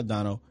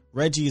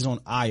Reggie is on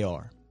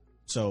IR.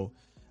 So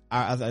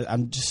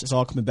I'm just, it's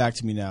all coming back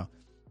to me now.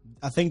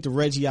 I think the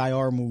Reggie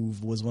IR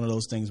move was one of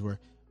those things where,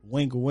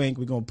 wink, wink,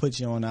 we're going to put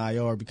you on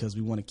IR because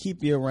we want to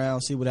keep you around,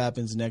 see what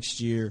happens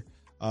next year.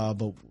 But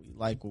we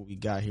like what we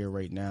got here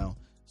right now.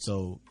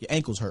 So your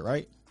ankle's hurt,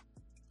 right?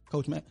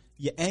 Coach Matt,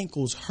 your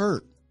ankle's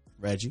hurt,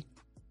 Reggie.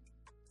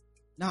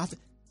 Nah,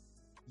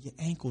 your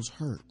ankle's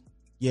hurt.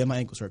 Yeah, my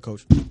ankle's hurt,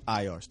 coach.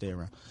 IR, stay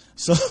around.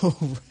 So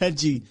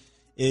Reggie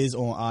is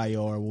on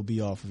IR. We'll be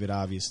off of it,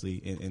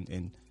 obviously,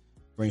 and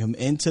bring him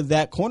into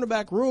that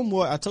cornerback room.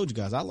 Well, I told you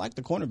guys, I like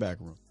the cornerback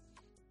room.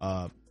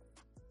 A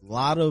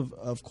lot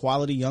of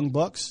quality young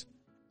bucks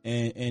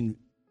and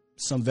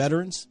some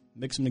veterans.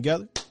 Mix them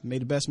together,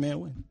 made the best man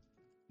win.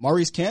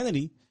 Maurice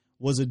Kennedy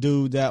was a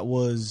dude that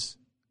was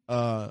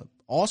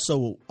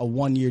also a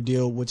 1-year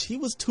deal, which he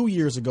was 2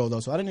 years ago,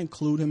 though, so I didn't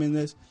include him in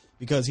this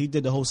because he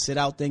did the whole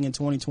sit-out thing in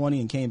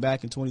 2020 and came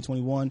back in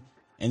 2021,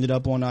 ended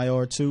up on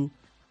IR too.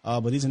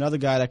 But he's another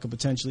guy that could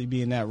potentially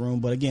be in that room.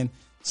 But, again,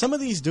 some of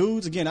these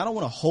dudes, again, I don't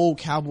want to hold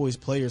Cowboys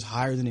players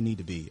higher than they need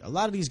to be. A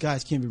lot of these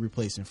guys can be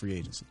replaced in free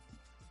agency,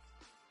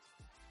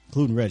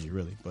 including Reggie,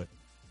 really. But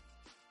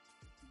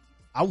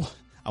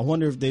I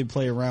wonder if they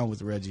play around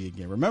with Reggie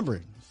again.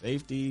 Remember,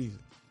 safety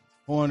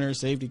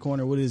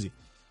corner, what is he?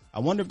 I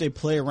wonder if they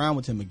play around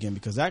with him again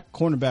because that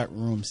cornerback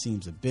room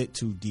seems a bit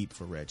too deep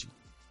for Reggie.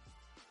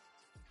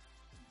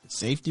 The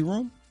safety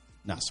room,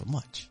 not so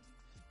much.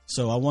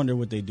 So I wonder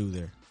what they do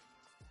there.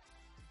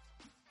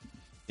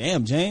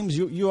 Damn, James,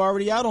 you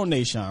already out on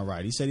Nashawn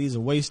Wright. He said he's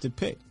a wasted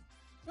pick.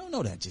 I don't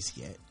know that just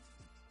yet.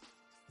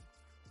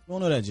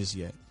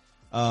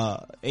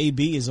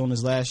 AB is on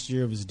his last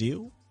year of his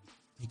deal.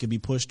 He could be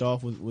pushed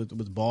off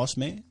with Boss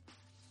Man.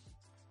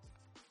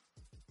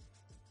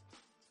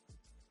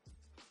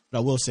 But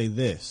I will say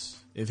this.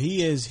 If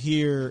he is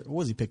here, what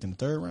was he picked in the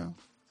third round?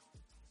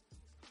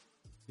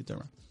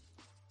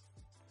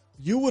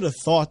 You would have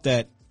thought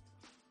that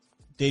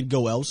they'd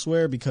go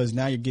elsewhere because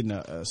now you're getting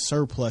a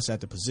surplus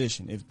at the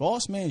position. If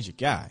Boss Man's your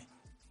guy,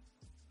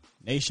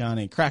 Nashawn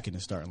ain't cracking the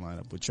starting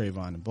lineup with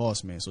Trayvon and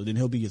Boss Man. So then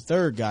he'll be your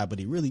third guy, but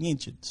he really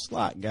ain't your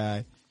slot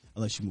guy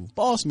unless you move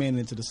Boss Man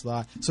into the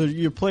slot. So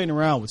you're playing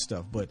around with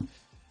stuff. But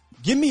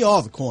give me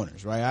all the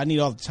corners, right? I need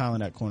all the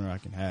talent at corner I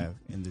can have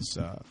in this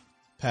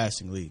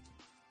passing league.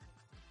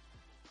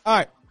 All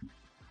right.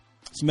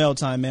 It's mail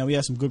time, man. We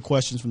have some good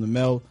questions from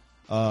the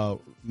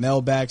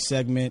mailbag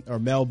segment or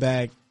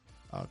mailbag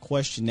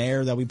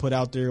questionnaire that we put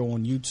out there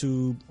on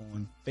YouTube,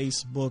 on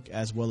Facebook,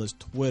 as well as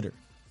Twitter.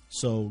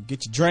 So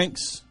get your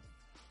drinks,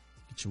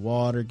 get your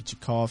water, get your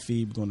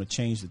coffee. We're going to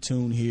change the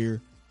tune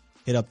here.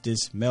 Hit up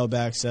this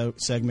mailbag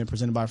segment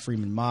presented by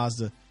Freeman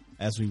Mazda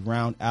as we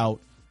round out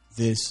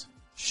this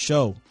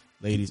show,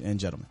 ladies and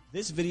gentlemen.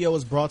 This video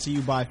is brought to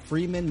you by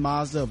Freeman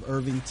Mazda of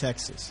Irving,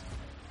 Texas.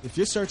 If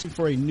you're searching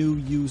for a new,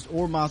 used,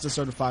 or Mazda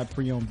certified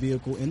pre-owned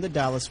vehicle in the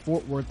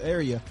Dallas-Fort Worth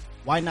area,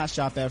 why not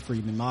shop at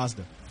Freeman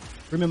Mazda?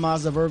 Freeman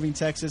Mazda of Irving,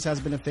 Texas has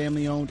been a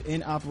family-owned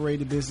and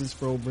operated business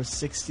for over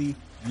 60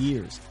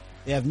 years.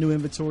 They have new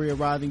inventory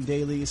arriving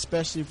daily,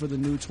 especially for the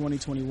new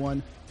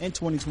 2021 and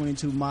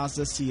 2022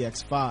 Mazda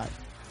CX-5.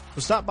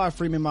 So stop by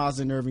Freeman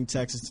Mazda in Irving,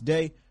 Texas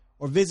today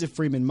or visit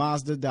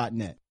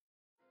freemanmazda.net.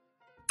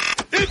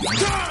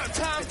 It's time!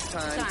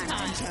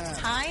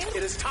 Time?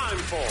 It is time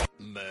for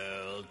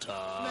Mail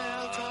Time.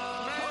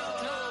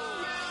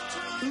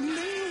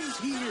 Mail's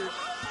here.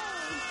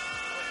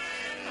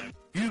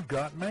 You've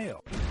got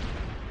mail.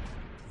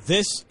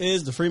 This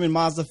is the Freeman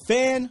Mazda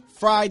Fan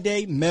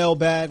Friday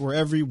Mailbag, where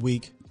every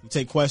week we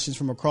take questions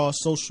from across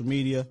social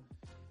media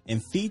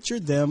and feature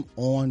them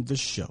on the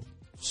show.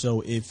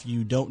 So if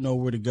you don't know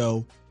where to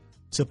go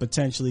to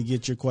potentially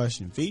get your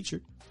question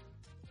featured,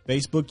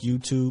 Facebook,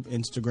 YouTube,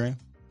 Instagram,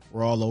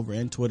 we're all over,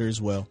 and Twitter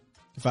as well.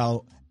 You can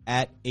follow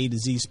at A to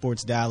Z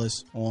Sports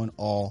Dallas on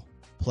all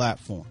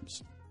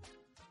platforms.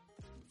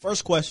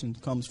 First question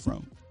comes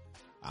from,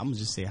 I'm going to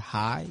just say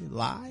Hi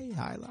Lie.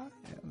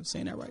 I'm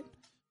saying that right.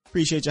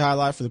 Appreciate your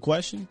highlight for the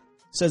question.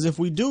 It says, if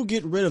we do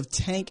get rid of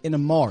Tank and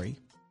Amari,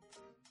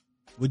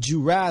 would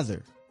you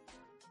rather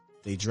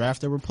they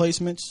draft their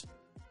replacements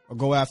or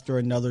go after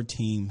another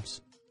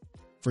team's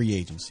free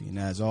agency? And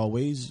as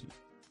always,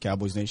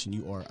 Cowboys Nation,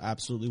 you are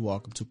absolutely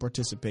welcome to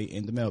participate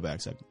in the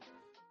mailbag segment.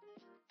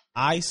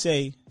 I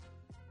say,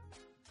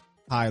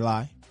 Hi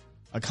Lie,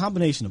 a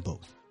combination of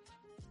both.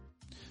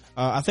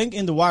 I think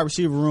in the wide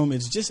receiver room,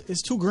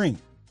 it's too green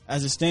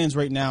as it stands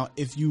right now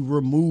if you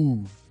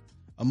remove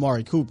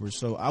Amari Cooper.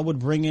 So I would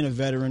bring in a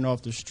veteran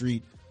off the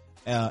street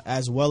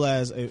as well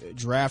as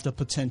draft a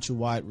potential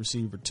wide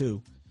receiver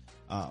too.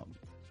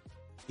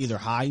 Either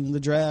high in the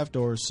draft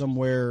or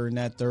somewhere in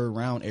that third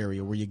round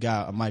area where you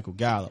got a Michael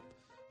Gallup.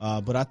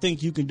 But I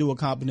think you can do a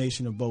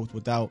combination of both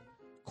without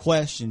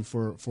question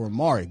for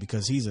Amari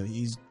because he's a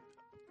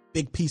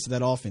big piece of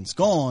that offense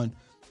gone.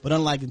 But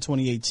unlike in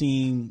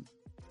 2018,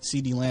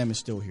 CeeDee Lamb is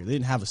still here. They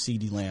didn't have a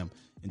CeeDee Lamb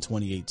in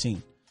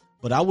 2018.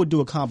 But I would do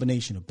a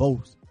combination of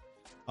both.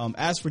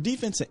 As for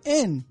defensive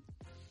end,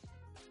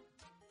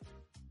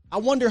 I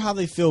wonder how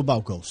they feel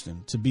about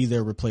Golston to be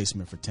their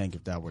replacement for Tank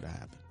if that were to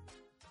happen.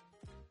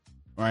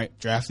 All right,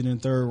 drafted in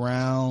the third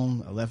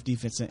round, a left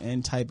defensive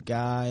end type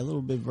guy, a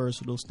little bit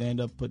versatile, stand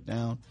up, put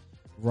down,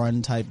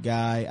 run type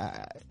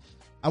guy.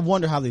 I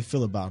wonder how they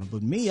feel about him.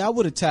 But me, I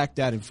would attack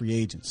that in free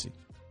agency.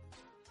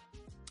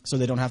 So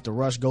they don't have to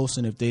rush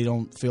Golston if they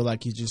don't feel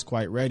like he's just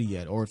quite ready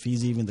yet or if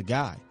he's even the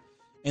guy.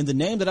 And the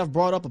name that I've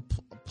brought up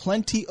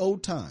plenty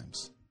old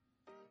times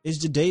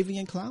is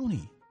Jadeveon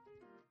Clowney.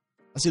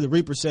 I see the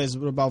Reaper says,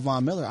 what about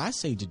Von Miller? I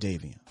say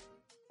Jadeveon.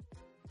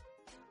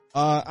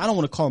 I don't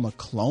want to call him a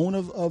clone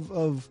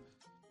of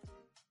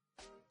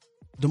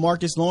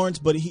DeMarcus Lawrence,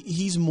 but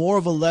he's more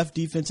of a left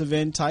defensive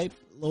end type.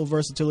 A little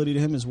versatility to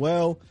him as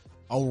well.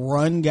 A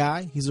run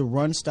guy. He's a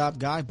run stop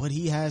guy, but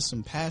he has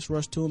some pass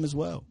rush to him as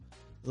well.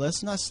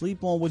 Let's not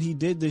sleep on what he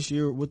did this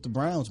year with the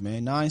Browns,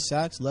 man. 9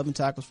 sacks, 11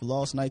 tackles for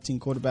loss, 19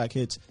 quarterback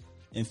hits,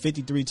 and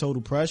 53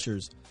 total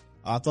pressures.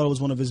 I thought it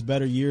was one of his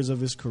better years of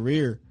his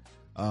career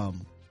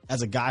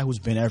as a guy who's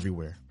been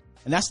everywhere.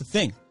 And that's the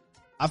thing.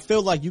 I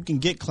feel like you can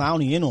get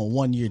Clowney in on a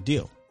 1-year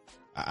deal.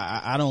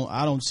 I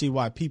don't see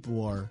why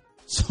people are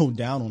so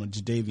down on a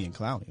Jadeveon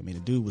Clowney. I mean,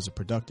 the dude was a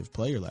productive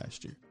player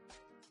last year.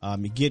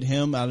 You get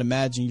him, I'd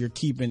imagine you're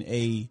keeping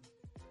a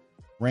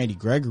Randy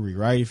Gregory,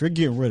 right? If you're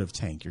getting rid of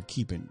Tank, you're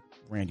keeping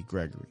Randy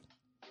Gregory.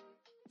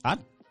 I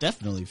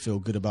definitely feel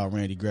good about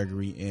Randy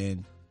Gregory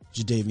and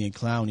Jadeveon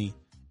Clowney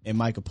and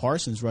Micah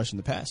Parsons rushing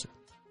the passer.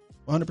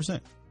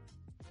 100%.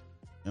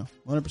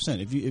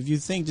 100%. If you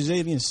think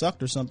Jadeveon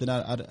sucked or something,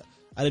 I'd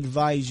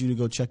advise you to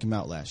go check him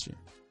out last year.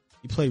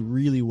 He played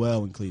really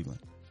well in Cleveland.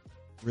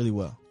 Really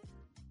well.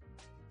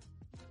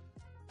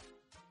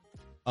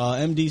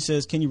 MD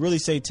says, can you really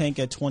say Tank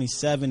at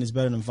 27 is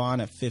better than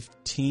Von at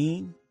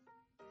 15?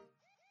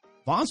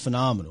 Von's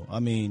phenomenal.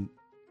 I mean,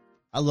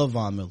 I love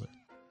Von Miller.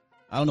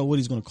 I don't know what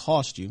he's going to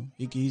cost you.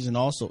 He's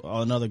also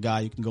another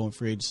guy you can go in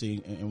free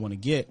agency and want to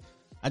get.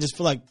 I just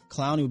feel like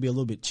Clowney would be a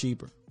little bit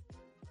cheaper.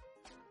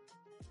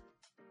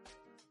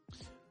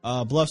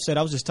 Bluff said,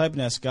 I was just typing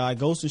that, Sky.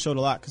 Golston showed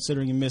a lot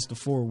considering he missed the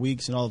 4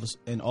 weeks and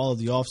all of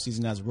the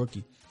offseason as a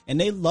rookie. And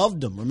they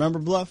loved him. Remember,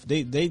 Bluff?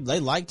 They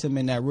liked him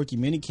in that rookie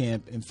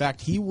minicamp. In fact,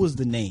 he was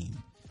the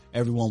name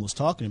everyone was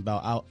talking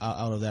about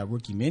out of that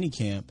rookie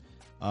minicamp.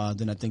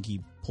 Then I think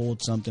he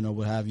pulled something or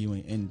what have you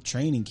in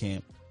training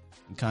camp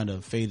and kind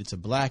of faded to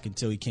black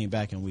until he came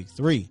back in week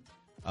 3.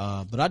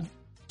 But I'd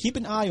keep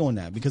an eye on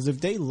that, because if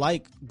they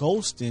like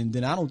Golston,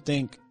 then I don't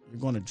think you're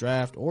going to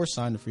draft or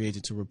sign the free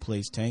agent to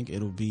replace Tank.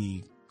 It'll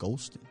be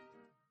Golston.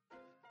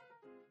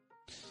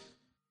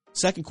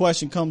 Second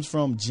question comes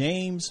from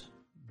James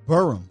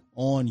Burham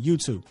on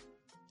YouTube.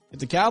 If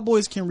the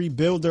Cowboys can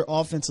rebuild their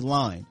offensive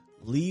line,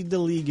 lead the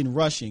league in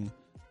rushing,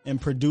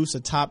 and produce a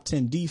top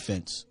 10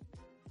 defense,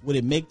 would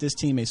it make this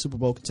team a Super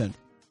Bowl contender?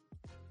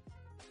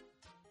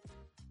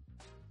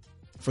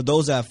 For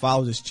those that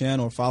follow this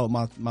channel or follow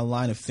my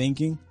line of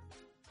thinking,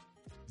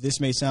 this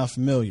may sound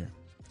familiar.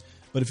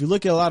 But if you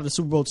look at a lot of the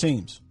Super Bowl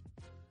teams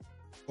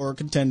or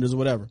contenders or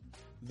whatever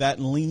that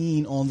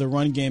lean on the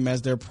run game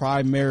as their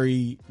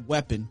primary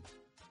weapon,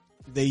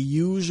 they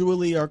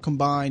usually are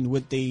combined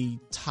with a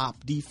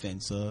top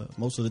defense,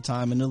 most of the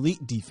time an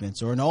elite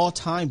defense or an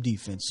all-time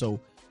defense. So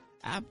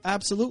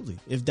absolutely.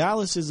 If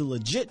Dallas is a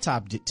legit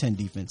top 10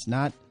 defense,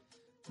 not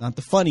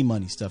the funny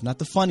money stuff, not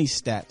the funny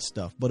stat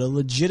stuff, but a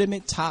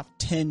legitimate top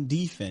 10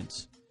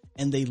 defense,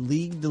 and they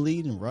lead the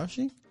lead in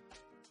rushing,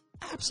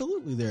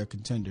 absolutely they're a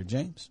contender,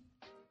 James.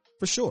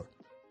 For sure.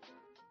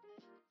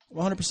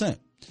 100%.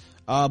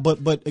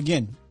 But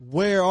again,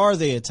 where are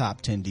they a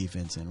top 10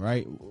 defense in,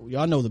 right?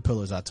 Y'all know the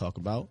pillars I talk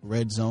about: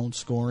 red zone,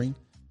 scoring,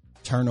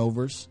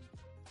 turnovers,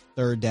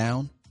 third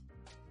down,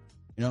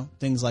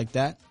 things like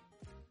that.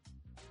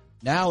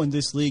 Now in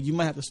this league, you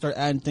might have to start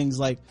adding things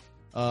like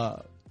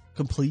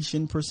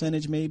completion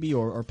percentage maybe,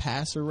 or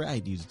passer rate.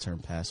 I'd use the term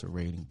passer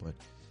rating, but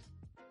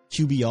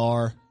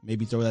QBR,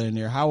 maybe throw that in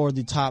there. How are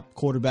the top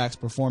quarterbacks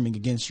performing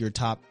against your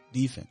top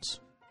defense?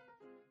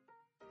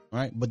 All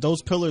right, but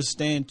those pillars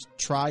stand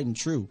tried and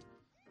true.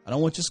 I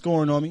don't want you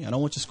scoring on me. I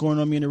don't want you scoring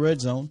on me in the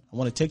red zone. I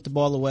want to take the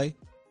ball away.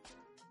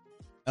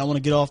 I want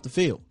to get off the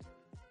field.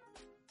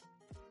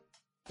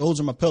 Those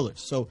are my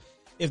pillars. So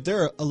if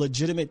they're a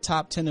legitimate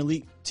top 10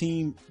 elite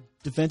team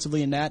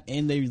defensively in that,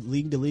 and they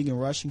lead the league in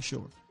rushing,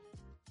 sure.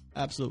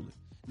 Absolutely.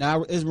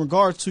 Now, in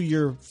regards to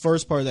your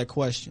first part of that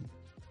question,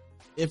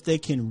 if they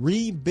can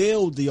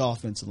rebuild the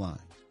offensive line,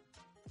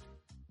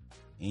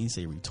 he didn't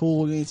say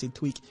retool, he didn't say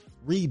tweak,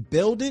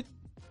 rebuild it,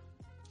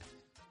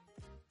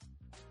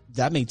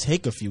 that may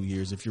take a few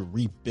years. If you're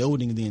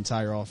rebuilding the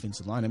entire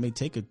offensive line, it may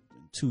take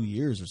 2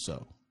 years or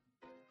so.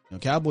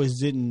 Cowboys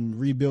didn't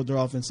rebuild their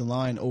offensive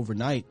line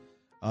overnight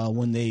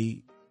when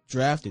they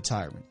drafted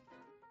Tyron.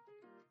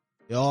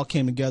 It all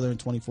came together in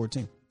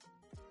 2014.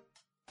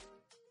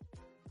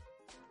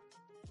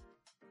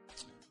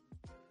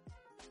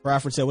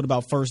 Bradford said, what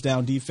about first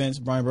down defense?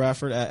 Brian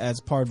Bradford as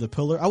part of the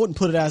pillar. I wouldn't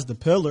put it as the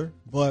pillar,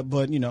 but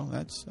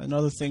that's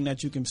another thing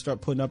that you can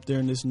start putting up there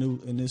in this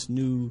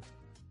new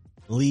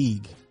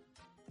league.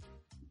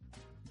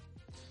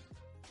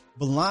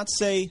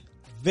 Balance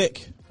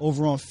Vic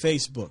over on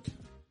Facebook.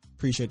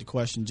 Appreciate the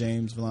question,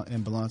 James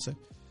and Balance.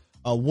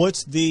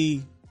 What's the,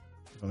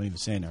 if I'm even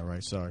saying that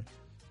right, sorry.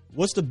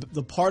 What's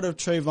the part of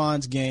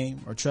Trevin's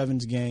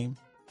game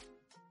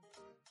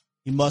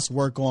he must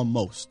work on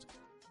most?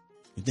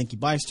 You think he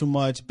bites too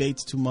much,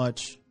 baits too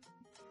much?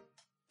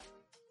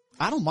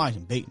 I don't mind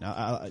him baiting.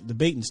 The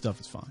baiting stuff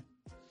is fine.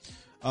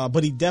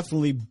 But he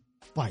definitely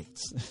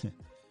bites.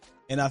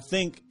 And I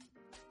think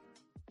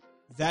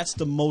that's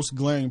the most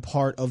glaring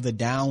part of the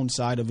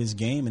downside of his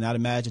game. And I'd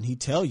imagine he'd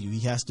tell you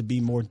he has to be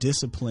more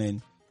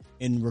disciplined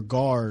in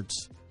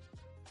regards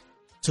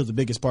to the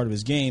biggest part of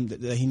his game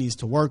that he needs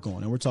to work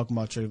on. And we're talking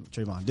about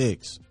Trayvon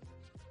Diggs.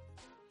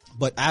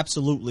 But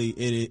absolutely,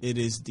 it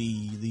is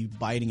the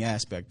biting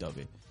aspect of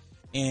it.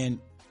 And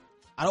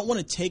I don't want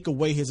to take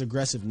away his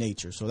aggressive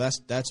nature. So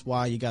that's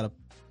why you got to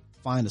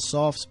find a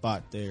soft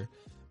spot there.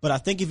 But I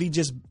think if he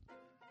just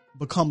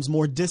becomes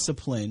more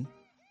disciplined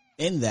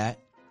in that,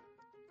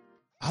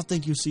 I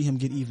think you'll see him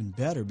get even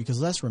better. Because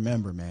let's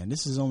remember, man,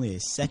 this is only a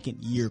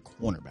second-year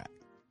cornerback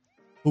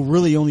who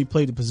really only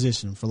played the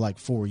position for like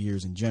 4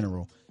 years in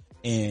general.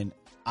 And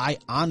I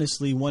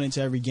honestly went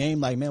into every game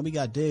like, man, we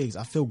got Diggs.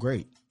 I feel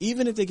great.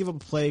 Even if they give up a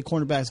play,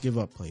 cornerbacks give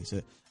up plays.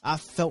 I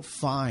felt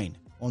fine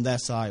on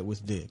that side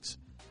with Diggs.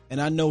 And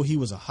I know he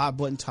was a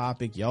hot-button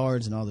topic,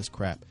 yards and all this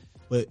crap.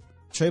 But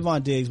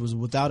Trayvon Diggs was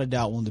without a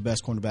doubt one of the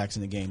best cornerbacks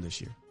in the game this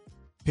year.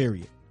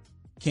 Period.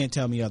 Can't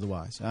tell me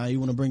otherwise. You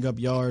want to bring up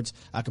yards,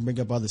 I can bring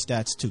up other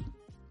stats too.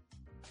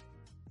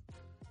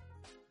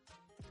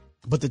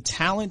 But the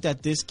talent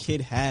that this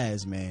kid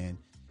has, man,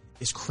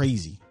 is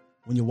crazy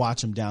when you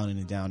watch him down in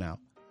and down out.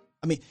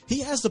 I mean, he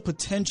has the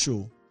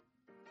potential,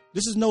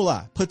 this is no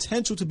lie,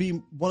 potential to be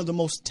one of the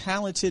most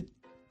talented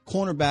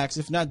cornerbacks,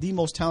 if not the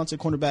most talented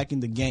cornerback in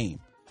the game.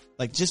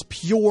 Like, just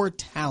pure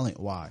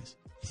talent-wise.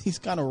 He's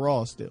kind of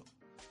raw still.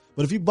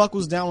 But if he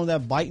buckles down on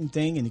that biting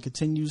thing and he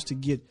continues to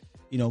get,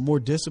 more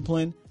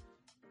discipline,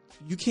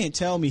 you can't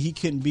tell me he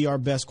couldn't be our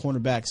best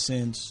cornerback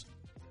since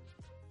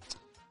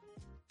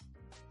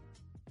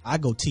I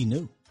go T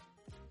New.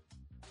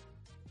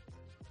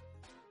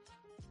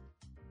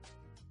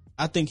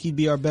 I think he'd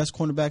be our best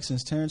cornerback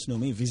since Terrence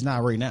Newman, if he's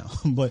not right now.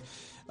 But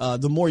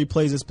the more he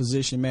plays this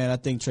position, man, I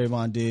think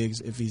Trayvon Diggs,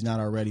 if he's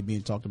not already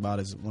being talked about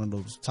as one of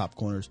those top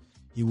corners,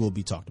 he will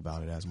be talked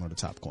about it as one of the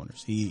top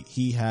corners.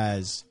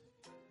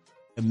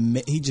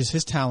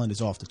 His talent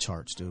is off the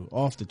charts, dude.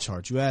 Off the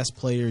charts. You ask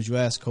players, you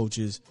ask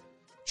coaches,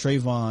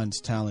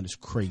 Trayvon's talent is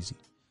crazy.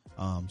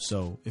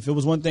 So if it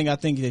was one thing I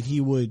think that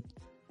he would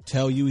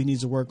tell you he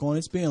needs to work on,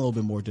 it's being a little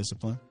bit more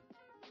disciplined.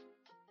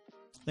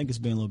 I think it's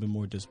being a little bit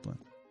more disciplined.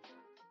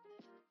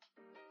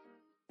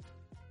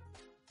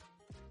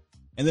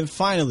 And then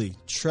finally,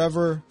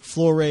 Trevor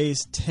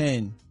Flores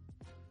 10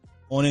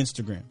 on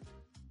Instagram.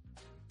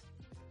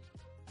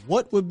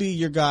 What would be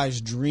your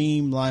guys'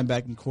 dream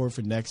linebacking core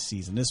for next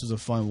season? This was a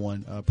fun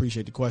one.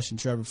 Appreciate the question,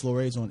 Trevor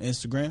Flores on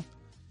Instagram.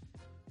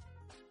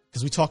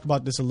 Because we talked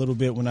about this a little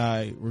bit when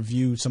I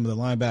reviewed some of the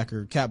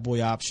linebacker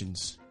Catboy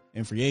options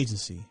in free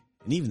agency.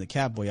 And even the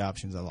Catboy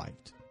options I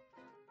liked.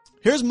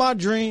 Here's my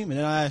dream, and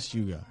then I ask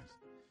you guys.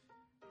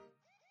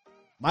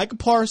 Micah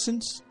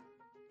Parsons,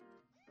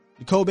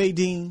 Jacoby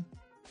Dean,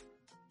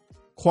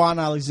 Quan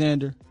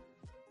Alexander,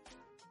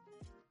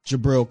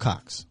 Jabril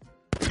Cox.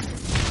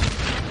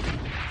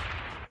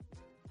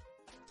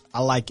 I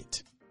like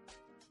it.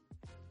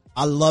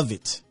 I love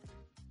it.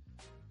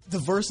 The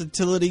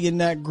versatility in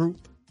that group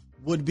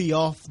would be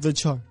off the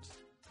charts.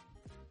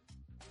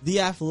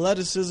 The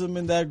athleticism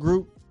in that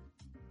group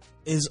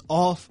is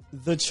off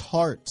the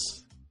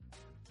charts.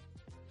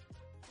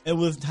 And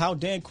with how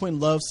Dan Quinn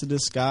loves to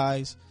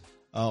disguise,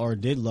 or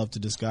did love to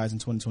disguise in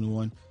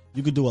 2021,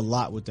 you could do a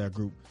lot with that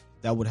group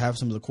that would have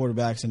some of the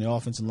quarterbacks and the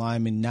offensive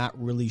linemen not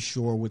really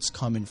sure what's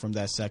coming from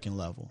that second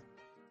level.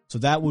 So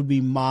that would be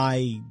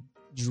my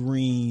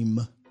dream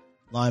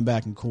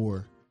linebacking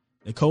core.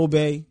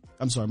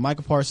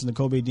 Micah Parsons,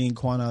 Jacoby Dean,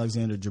 Quan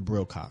Alexander,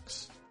 Jabril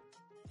Cox.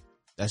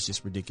 That's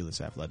just ridiculous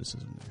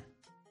athleticism there.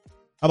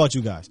 How about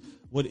you guys?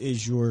 What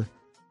is your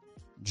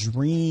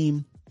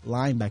dream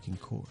linebacking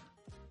core?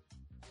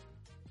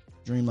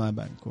 Dream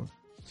linebacking core.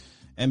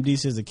 MD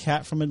says a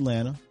cat from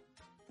Atlanta.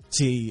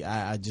 See,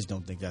 I just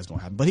don't think that's going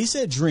to happen. But he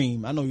said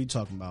dream. I know what you're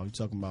talking about. You're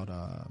talking about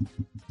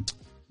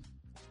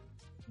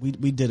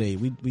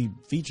we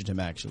featured him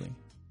actually.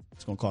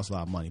 It's going to cost a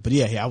lot of money. But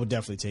yeah, I would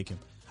definitely take him.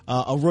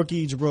 A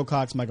rookie, Jabril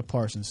Cox, Micah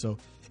Parsons. So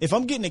if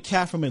I'm getting a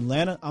cat from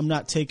Atlanta, I'm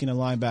not taking a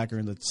linebacker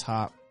in the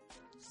top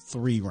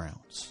 3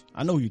 rounds.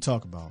 I know who you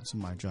talk about.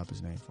 Somebody drop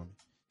his name for me.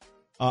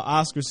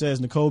 Oscar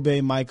says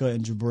Nakobe, Micah,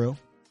 and Jabril.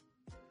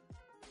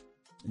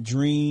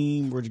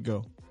 Dream, where'd you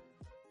go?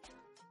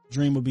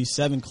 Dream would be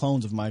 7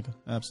 clones of Micah.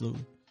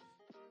 Absolutely.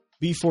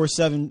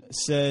 B47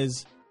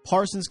 says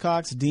Parsons,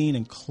 Cox, Dean,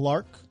 and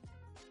Clark.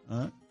 All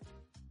right.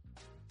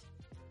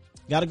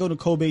 Got to go to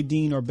Kobe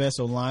Dean or best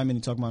lineman.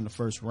 He's talking about in the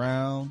first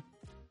round.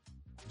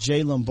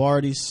 Jay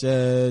Lombardi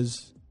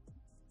says,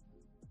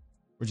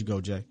 where'd you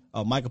go, Jay?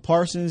 Micah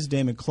Parsons,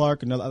 Damon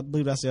Clark. Another, I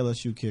believe that's the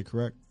LSU kid,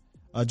 correct?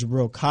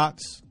 Jabril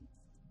Cox.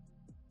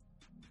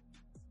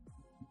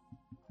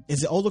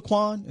 Is it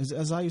Olaquan?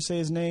 Is how you say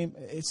his name?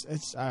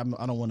 I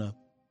don't want to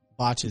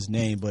botch his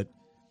name, but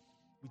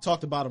we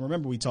talked about him.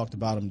 Remember, we talked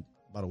about him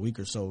about a week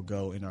or so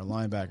ago in our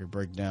linebacker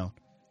breakdown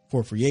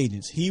for free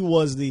agents. There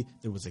was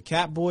a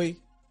Catboy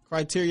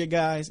criteria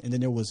guys, and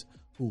then there was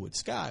who would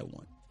Sky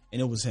one,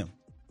 and it was him.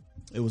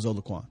 It was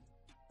Olaquan.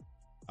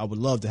 I would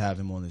love to have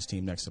him on this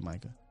team next to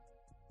Micah.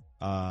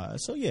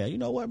 So yeah, you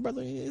know what,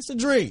 brother? It's a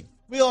dream.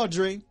 We all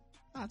dream.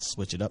 I'd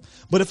switch it up.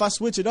 But if I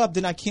switch it up,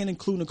 then I can't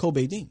include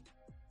Nakobe Dean.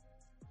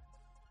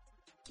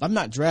 I'm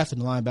not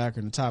drafting a linebacker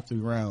in the top 3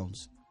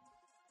 rounds.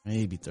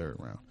 Maybe 3rd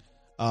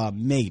round.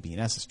 Maybe,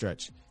 and that's a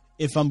stretch.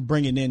 If I'm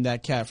bringing in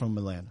that cat from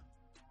Atlanta.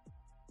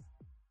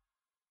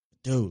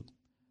 Dude,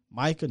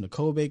 Micah,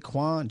 Nakobe,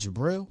 Quan,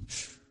 Jabril.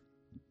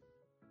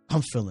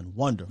 I'm feeling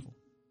wonderful.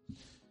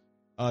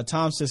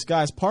 Tom says,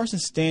 guys,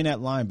 Parsons staying at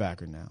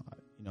linebacker now.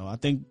 You know, I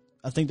think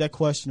that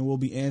question will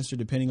be answered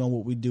depending on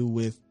what we do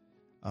with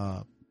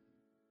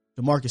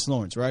DeMarcus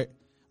Lawrence, right?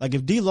 Like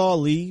if D-Law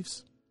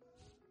leaves,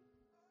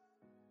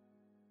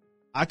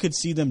 I could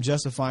see them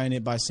justifying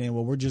it by saying,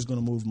 well, we're just going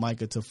to move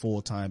Micah to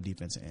full-time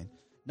defensive end.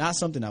 Not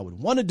something I would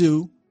want to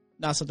do.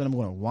 Not something I'm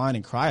going to whine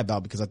and cry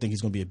about because I think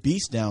he's going to be a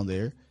beast down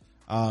there.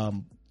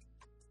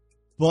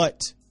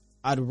 But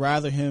I'd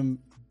rather him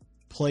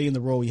play in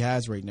the role he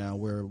has right now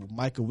where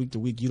Micah week to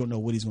week, you don't know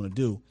what he's going to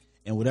do.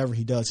 And whatever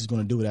he does, he's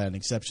going to do it at an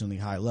exceptionally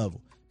high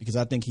level because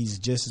I think he's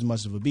just as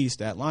much of a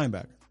beast at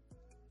linebacker.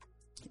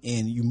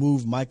 And you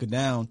move Micah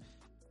down,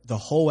 the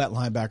hole at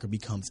linebacker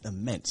becomes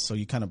immense. So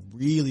you kind of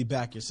really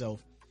back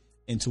yourself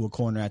into a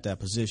corner at that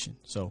position.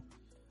 So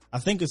I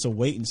think it's a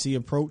wait and see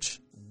approach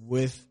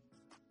with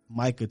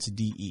Micah to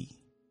DE,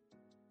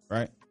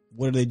 right?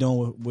 What are they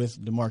doing with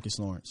DeMarcus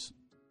Lawrence?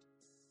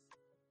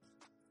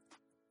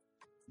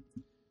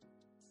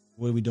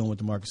 What are we doing with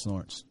DeMarcus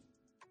Lawrence?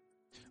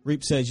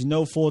 Reap says, you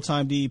know,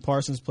 full-time DE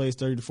Parsons plays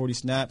 30 to 40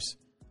 snaps.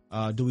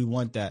 Do we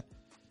want that?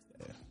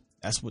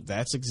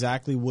 That's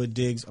exactly what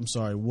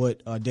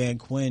Dan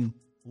Quinn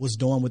was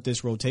doing with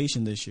this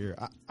rotation this year.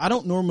 I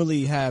don't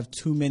normally have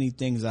too many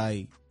things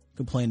I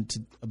complain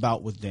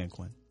about with Dan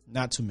Quinn.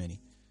 Not too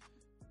many.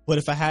 But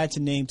if I had to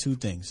name 2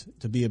 things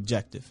to be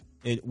objective,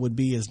 it would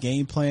be his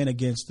game plan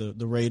against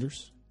the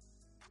Raiders.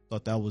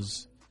 Thought that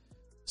was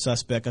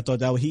suspect. I thought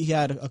that he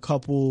had a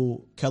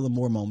couple Kellen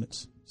Moore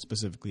moments,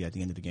 specifically at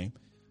the end of the game.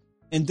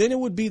 And then it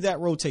would be that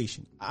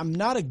rotation. I'm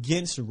not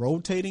against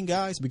rotating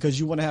guys because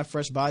you want to have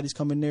fresh bodies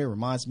come in there. It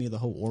reminds me of the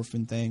whole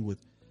orphan thing with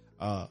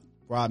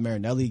Rob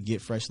Marinelli.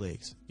 Get fresh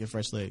legs.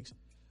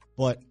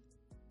 But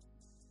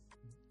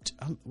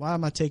why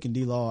am I taking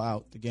D-Law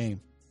out the game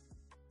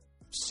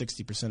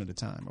 60% of the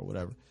time or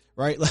whatever?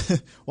 Right?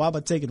 Why am I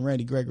taking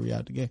Randy Gregory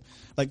out the game?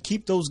 Like,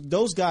 keep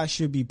those guys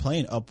should be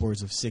playing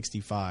upwards of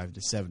 65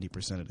 to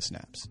 70% of the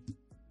snaps.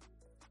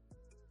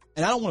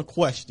 And I don't want to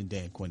question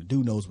Dan Quinn. The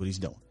dude knows what he's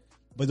doing.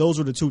 But those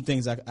were the 2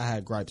 things I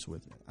had gripes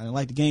with. I didn't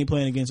like the game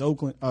plan against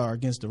Oakland or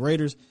against the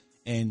Raiders,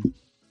 and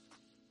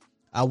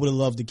I would have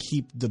loved to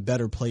keep the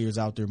better players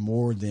out there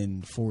more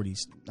than 40.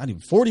 Not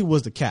even 40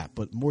 was the cap,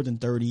 but more than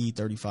 30,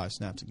 35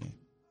 snaps a game.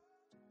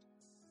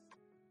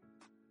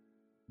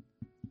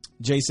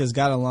 Jay says,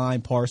 got to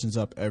line Parsons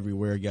up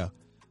everywhere. Yeah,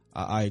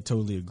 I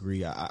totally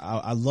agree.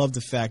 I love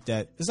the fact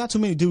that there's not too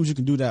many dudes you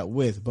can do that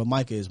with, but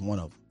Micah is one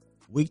of them.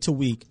 Week to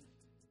week,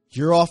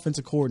 your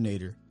offensive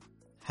coordinator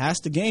has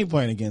the game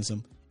plan against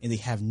him, and they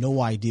have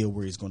no idea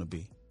where he's going to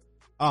be.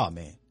 Oh,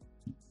 man.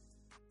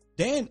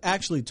 Dan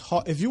actually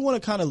taught, if you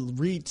want to kind of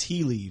read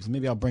tea leaves,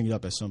 maybe I'll bring it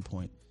up at some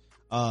point.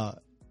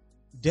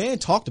 Dan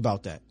talked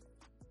about that.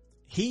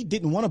 He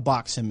didn't want to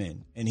box him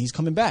in, and he's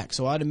coming back.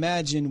 So I'd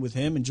imagine with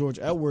him and George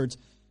Edwards,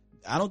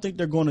 I don't think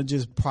they're going to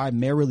just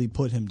primarily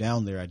put him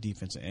down there at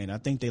defensive end. I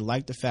think they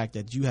like the fact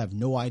that you have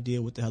no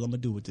idea what the hell I'm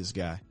going to do with this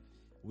guy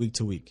week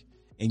to week,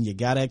 and you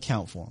got to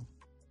account for him.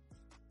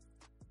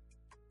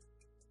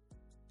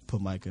 Put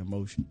Micah in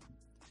motion.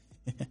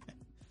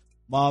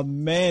 My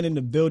man in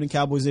the building,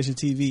 Cowboys Nation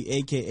TV,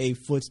 a.k.a.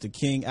 Foots the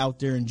King, out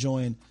there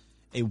enjoying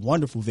a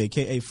wonderful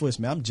vacation. Hey, Foots,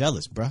 man, I'm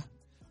jealous, bruh.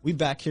 We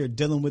back here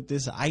dealing with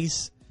this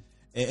ice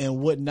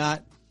and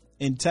whatnot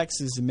in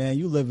Texas. And, man,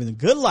 you living a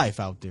good life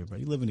out there, bro.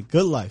 You living a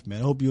good life, man.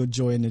 I hope you're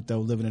enjoying it,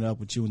 though, living it up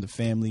with you and the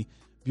family.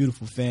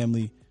 Beautiful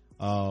family.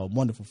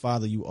 Wonderful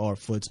father you are,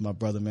 Foots, my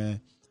brother, man.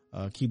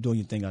 Keep doing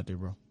your thing out there,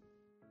 bro.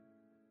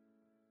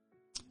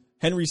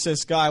 Henry says,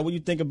 Sky, what do you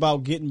think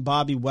about getting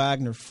Bobby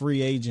Wagner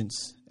free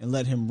agents and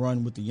let him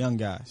run with the young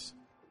guys?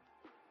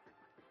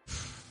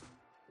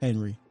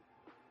 Henry,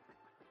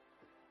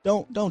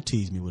 don't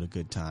tease me with a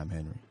good time,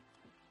 Henry.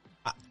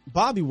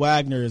 Bobby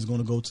Wagner is going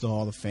to go to the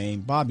Hall of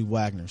Fame. Bobby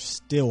Wagner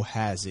still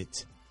has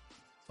it.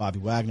 Bobby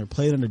Wagner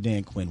played under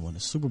Dan Quinn, won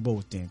the Super Bowl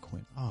with Dan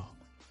Quinn. Oh,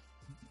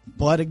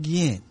 but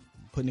again,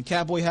 putting the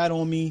Cowboy hat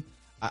on me,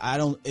 I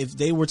don't. If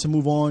they were to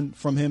move on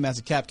from him as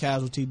a cap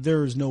casualty,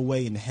 there is no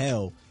way in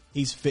hell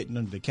he's fitting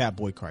under the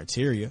Catboy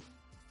criteria.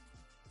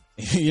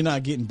 You're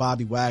not getting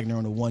Bobby Wagner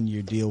on a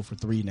 1-year deal for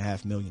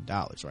 $3.5 million,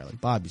 right?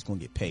 Like, Bobby's going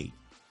to get paid.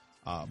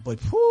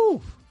 But,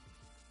 whew,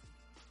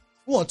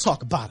 you want to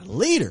talk about a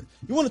leader.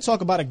 You want to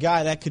talk about a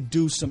guy that could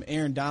do some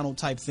Aaron Donald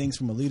type things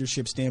from a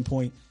leadership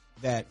standpoint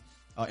that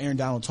Aaron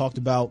Donald talked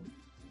about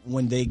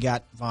when they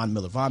got Von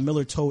Miller. Von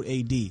Miller told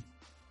AD,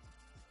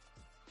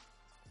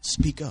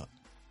 speak up.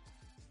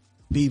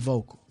 Be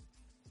vocal.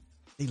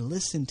 They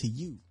listen to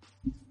you.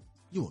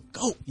 You a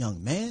GOAT,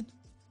 young man.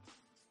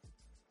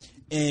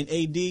 And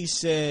AD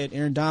said,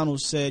 Aaron Donald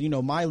said,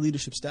 my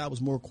leadership style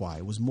was more quiet.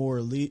 It was more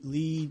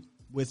lead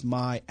with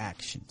my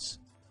actions.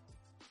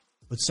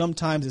 But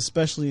sometimes,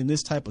 especially in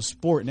this type of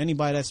sport, and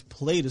anybody that's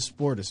played a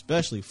sport,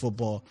 especially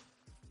football,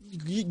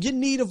 you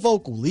need a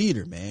vocal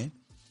leader, man.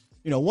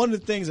 You know, one of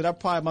the things that I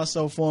pride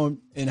myself on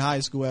in high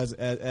school as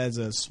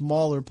a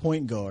smaller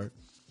point guard,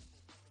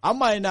 I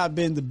might not have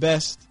been the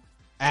best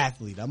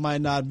athlete. I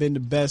might not have been the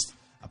best.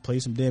 I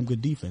played some damn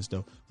good defense,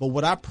 though. But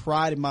what I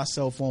prided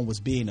myself on was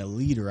being a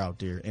leader out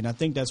there. And I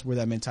think that's where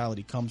that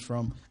mentality comes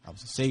from. I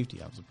was a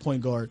safety. I was a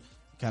point guard.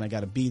 Kind of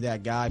got to be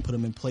that guy, put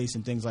him in place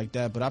and things like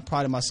that. But I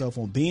prided myself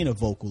on being a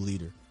vocal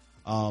leader.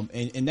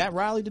 And that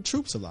rallied the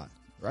troops a lot,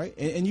 right?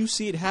 And you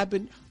see it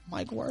happen.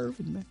 Michael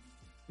Irvin, man.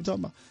 We're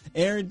talking about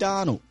Aaron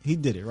Donald. He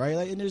did it,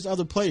 right? And there's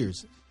other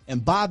players.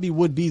 And Bobby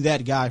would be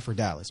that guy for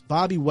Dallas.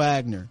 Bobby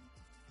Wagner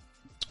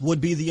would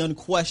be the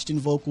unquestioned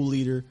vocal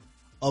leader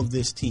of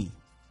this team.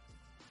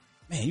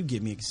 Man, you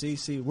get me.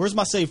 See, where's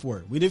my safe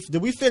word?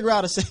 Did we figure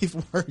out a safe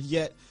word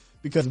yet?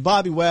 Because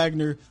Bobby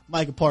Wagner,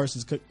 Micah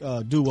Parsons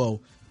duo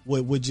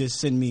would just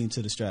send me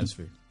into the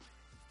stratosphere.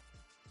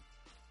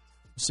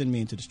 Send me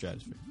into the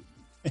stratosphere.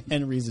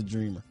 Henry's a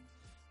dreamer.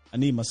 I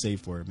need my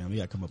safe word, man. We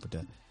got to come up with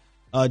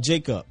that.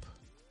 Jacob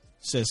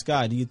says,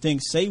 Sky, do you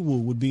think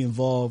Saywood would be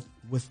involved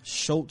with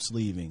Schultz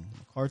leaving?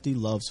 McCarthy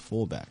loves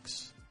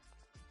fullbacks.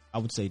 I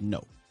would say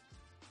no.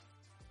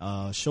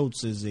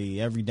 Schultz is a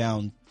every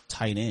down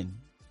tight end,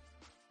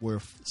 where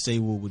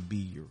Saywood would be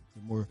your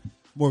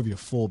more of your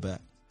fullback.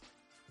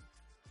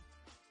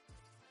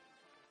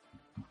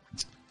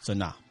 So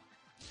nah.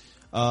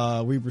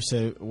 Weaver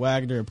said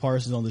Wagner and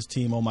Parsons on this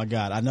team. Oh my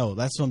God, I know.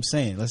 That's what I'm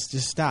saying. Let's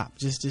just stop.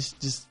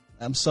 Just.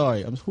 I'm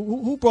sorry.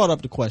 Who brought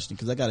up the question?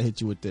 Because I got to hit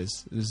you with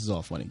this. This is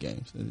all funny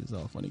games.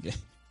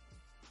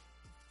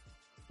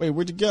 Wait,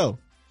 where'd you go?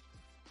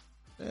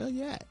 Hell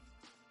yeah.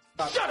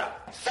 Shut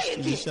up. Say it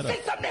again.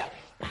 Say something else.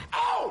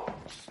 Oh,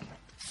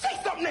 say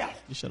something else.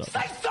 You shut up.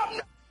 Say something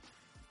else.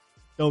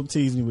 Don't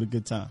tease me with a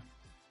good time.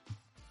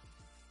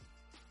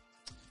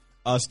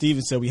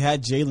 Steven said, we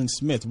had Jalen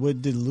Smith.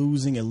 What did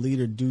losing a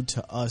leader do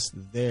to us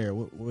there?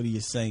 What are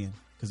you saying?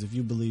 Because if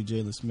you believe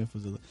Jalen Smith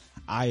was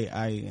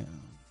I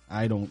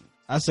don't.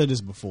 I said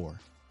this before.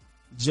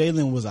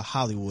 Jalen was a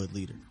Hollywood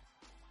leader.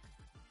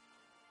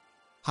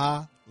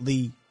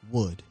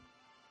 Hollywood.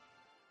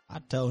 I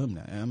tell him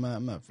that. I'm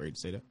not afraid to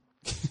say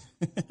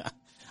that.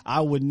 I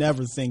would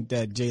never think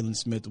that Jalen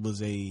Smith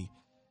was a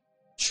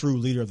true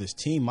leader of this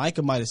team.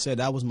 Micah might have said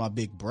that was my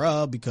big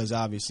bruh because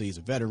obviously he's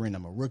a veteran.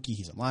 I'm a rookie.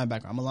 He's a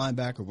linebacker. I'm a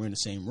linebacker. We're in the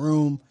same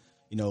room.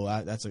 You know,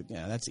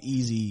 that's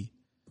easy.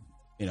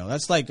 You know,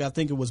 that's like, I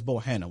think it was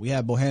Bohanna. We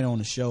had Bohanna on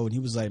the show and he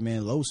was like,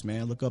 man, Los,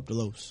 man, look up to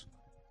Los.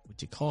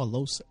 What you call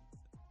Los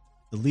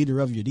the leader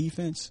of your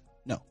defense?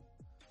 No.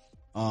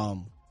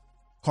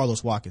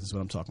 Carlos Watkins is what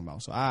I'm talking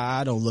about. So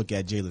I don't look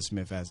at Jalen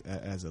Smith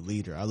as a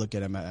leader. I look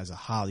at him as a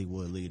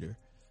Hollywood leader.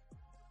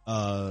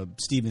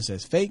 Steven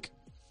says fake.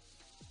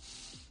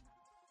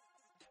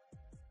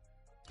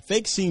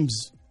 Fake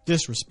seems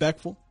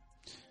disrespectful.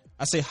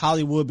 I say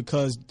Hollywood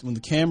because when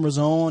the camera's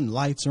on, the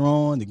lights are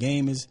on, the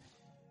game is.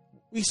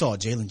 We saw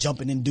Jalen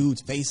jumping in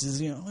dudes'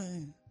 faces, you know,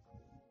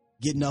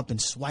 getting up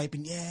and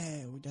swiping.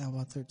 Yeah, we're down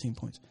about 13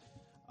 points.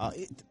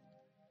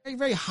 Very,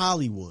 very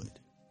Hollywood.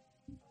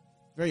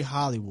 Very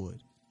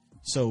Hollywood.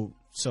 So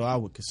I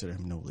would consider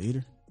him no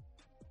leader.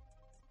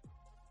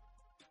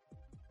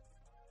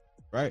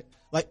 Right?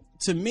 Like,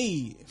 to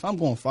me, if I'm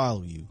going to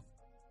follow you,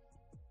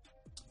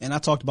 and I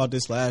talked about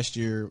this last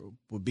year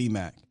with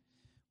BMAC,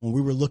 when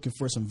we were looking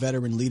for some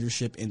veteran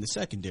leadership in the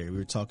secondary. We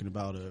were talking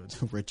about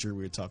Richard.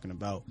 We were talking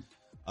about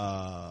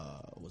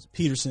was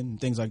Peterson and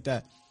things like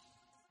that.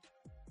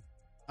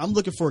 I'm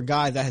looking for a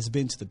guy that has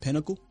been to the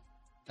pinnacle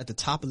at the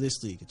top of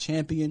this league, a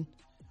champion,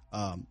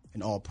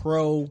 an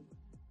all-pro,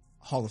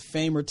 Hall of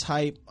Famer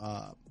type,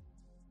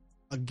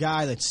 a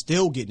guy that's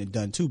still getting it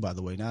done too, by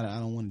the way. Now, I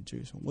don't want to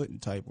Jason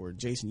Witten type or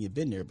Jason, you've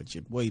been there, but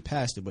you're way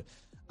past it. But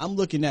I'm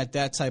looking at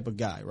that type of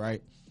guy,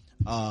 right?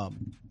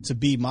 To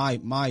be my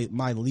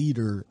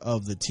leader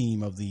of the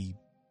team, of the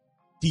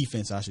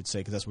defense, I should say,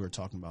 because that's what we're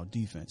talking about,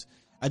 defense.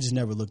 I just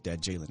never looked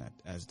at Jalen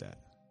as that.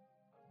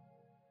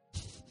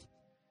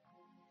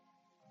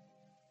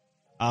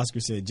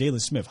 Oscar said, Jalen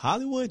Smith,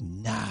 Hollywood?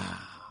 Nah.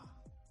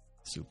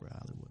 Super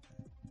Hollywood.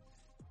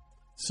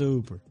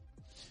 Super.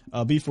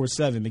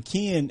 B47,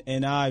 McKeon,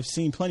 and I've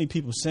seen plenty of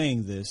people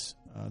saying this.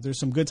 There's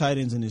some good tight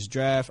ends in this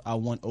draft. I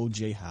want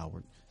O.J.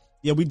 Howard.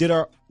 Yeah, we did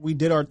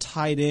our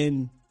tight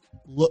end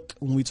look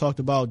when we talked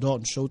about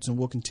Dalton Schultz, and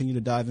we'll continue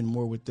to dive in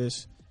more with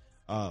this.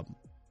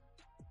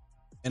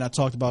 And I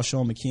talked about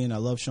Sean McKeon. I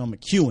love Sean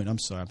McEwen. I'm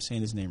sorry, I'm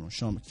saying his name wrong.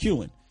 Sean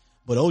McEwen.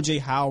 But O.J.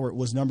 Howard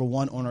was number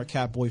one on our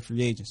Catboy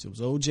free agents. It was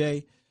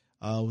O.J.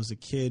 Was a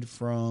kid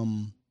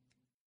from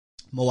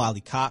Mo Ali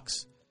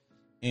Cox.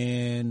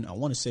 And I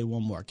want to say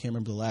one more. I can't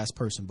remember the last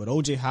person. But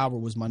O.J.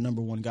 Howard was my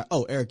number one guy.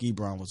 Oh, Eric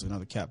Ebron was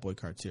another Catboy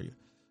criteria.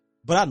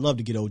 But I'd love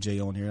to get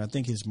O.J. on here. I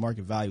think his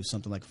market value is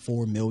something like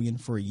 $4 million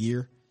for a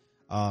year.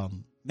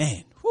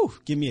 Man,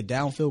 give me a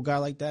downfield guy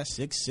like that.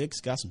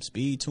 6'6", got some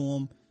speed to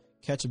him,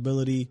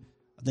 catchability.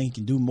 I think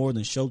he can do more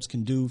than Schultz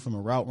can do from a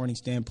route running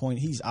standpoint.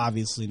 He's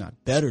obviously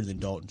not better than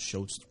Dalton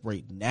Schultz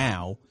right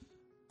now.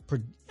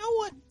 You know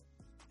what?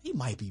 He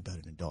might be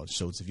better than Dalton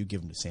Schultz if you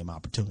give him the same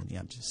opportunity.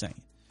 I'm just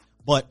saying.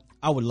 But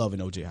I would love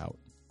an O.J. Howard.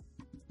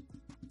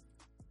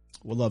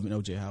 We'll love an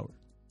O.J. Howard.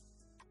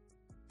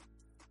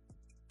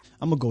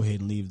 I'm going to go ahead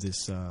and leave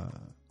this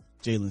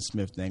Jalen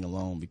Smith thing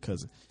alone,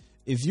 because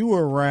if you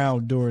were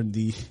around during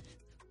the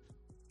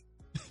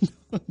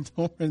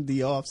during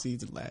the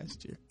offseason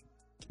last year,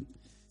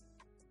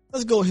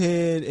 let's go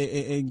ahead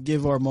and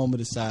give our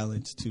moment of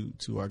silence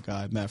to our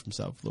guy, Matt from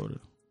South Florida.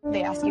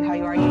 They ask you how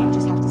you are, you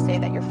just have to say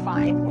that you're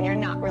fine when you're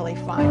not really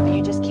fine, but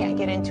you just can't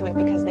get into it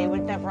because they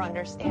would never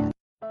understand.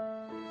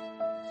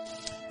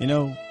 You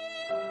know,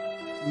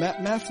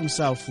 Matt from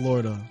South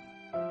Florida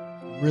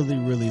really,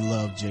 really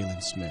loved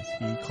Jalen Smith.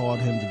 He called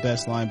him the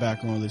best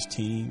linebacker on this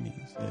team. He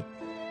said,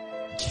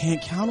 you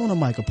can't count on a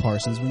Micah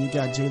Parsons when you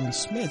got Jalen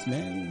Smith,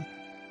 man.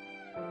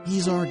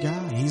 He's our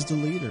guy. He's the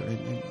leader.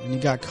 And he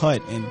got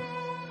cut, and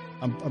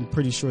I'm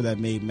pretty sure that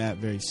made Matt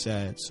very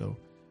sad. So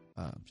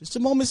just a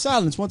moment of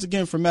silence once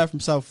again for Matt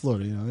from South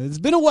Florida. You know, it's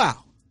been a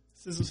while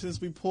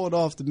since we pulled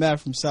off the Matt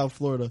from South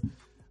Florida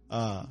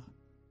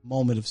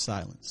moment of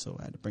silence. So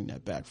I had to bring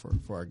that back for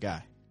our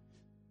guy.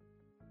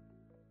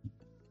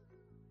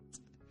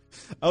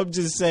 I'm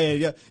just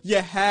saying, you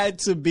had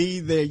to be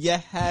there. You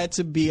had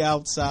to be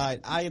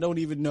outside. I don't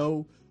even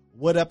know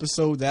what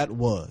episode that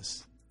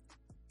was.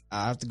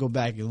 I have to go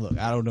back and look.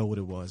 I don't know what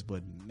it was,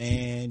 but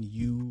man,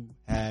 you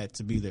had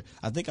to be there.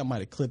 I think I might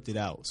have clipped it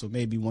out. So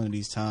maybe one of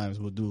these times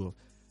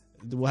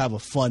we'll have a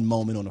fun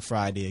moment on a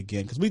Friday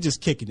again, because we're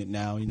just kicking it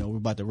now. You know, we're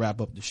about to wrap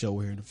up the show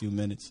here in a few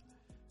minutes.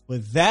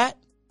 But that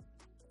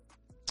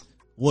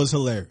was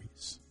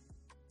hilarious.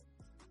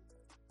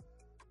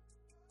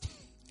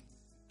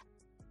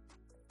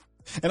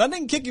 And I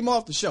didn't kick him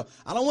off the show.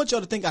 I don't want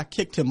y'all to think I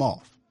kicked him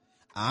off.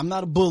 I'm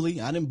not a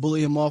bully. I didn't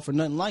bully him off or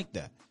nothing like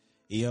that.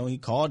 You know, he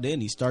called in.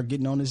 He started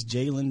getting on this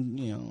Jalen,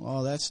 you know,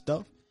 all that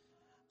stuff.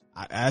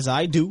 As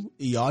I do.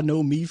 Y'all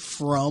know me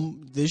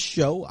from this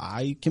show.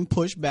 I can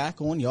push back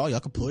on y'all.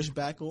 Y'all can push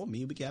back on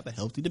me. We can have a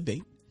healthy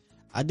debate.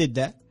 I did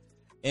that.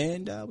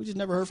 And we just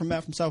never heard from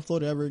Matt from South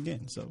Florida ever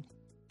again. So,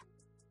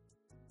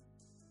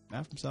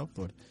 Matt from South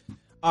Florida.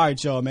 All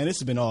right, y'all, man. This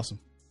has been awesome.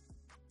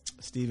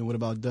 Steven, what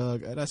about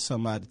Doug? That's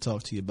something I had to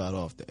talk to you about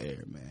off the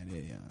air,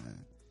 man.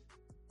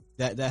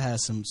 That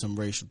has some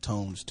racial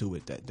tones to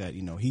it that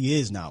you know, he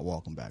is not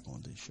welcome back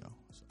on this show.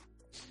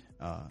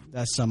 So,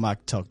 that's something I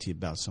can talk to you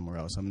about somewhere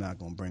else. I'm not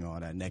going to bring all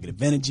that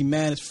negative energy,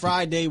 man. It's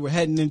Friday. We're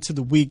heading into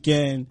the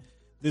weekend.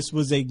 This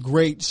was a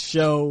great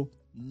show.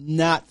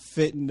 Not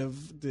fitting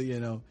to you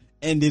know,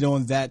 end it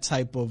on that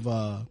type of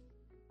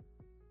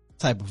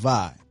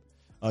vibe.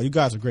 You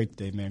guys are great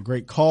today, man.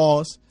 Great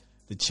calls.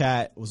 The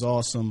chat was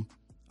awesome.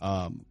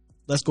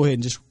 Let's go ahead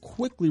and just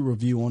quickly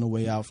review on the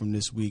way out from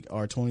this week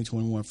our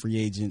 2021 free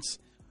agents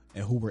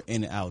and who we're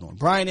in and out on.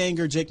 Brian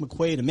Anger, Jake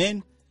McQuaid, I'm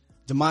in.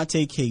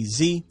 DeMonte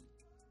KZ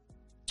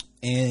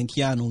and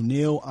Keanu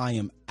Neal, I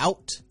am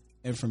out.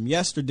 And from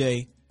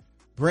yesterday,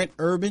 Brent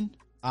Urban,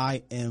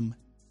 I am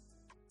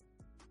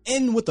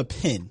in with a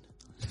pin.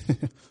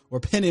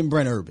 Or pin in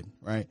Brent Urban,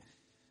 right?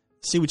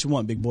 See what you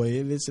want, big boy.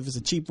 If it's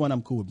a cheap one,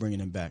 I'm cool with bringing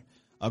him back.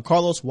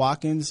 Carlos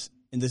Watkins,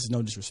 and this is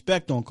no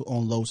disrespect on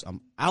Los,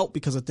 I'm out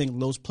because I think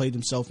Los played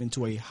himself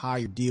into a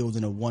higher deal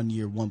than a 1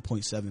 year,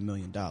 $1.7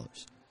 million.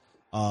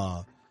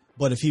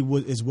 But if he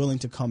is willing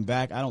to come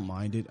back, I don't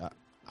mind it.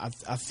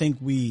 I think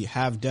we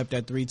have depth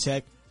at 3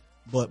 tech,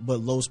 but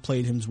Los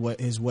played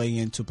his way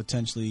into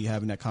potentially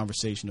having that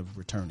conversation of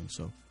returning.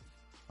 So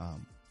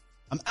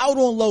I'm out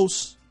on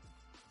Los.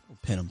 I'll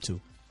pin him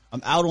too.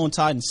 I'm out on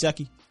Todd and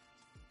Secchi.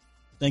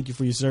 Thank you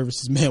for your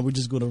services, man. We're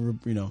just going to,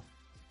 you know,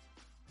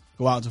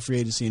 go out to free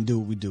agency and do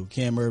what we do.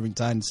 Cam Irving,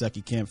 Ty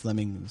Nsekhe, Cam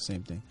Fleming, the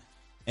same thing.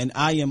 And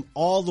I am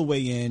all the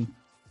way in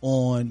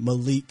on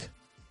Malik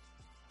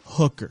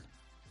Hooker.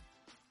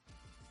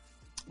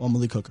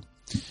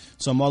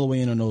 So I'm all the way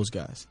in on those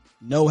guys.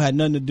 No, had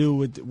nothing to do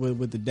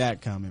with the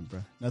Dak comment, bro.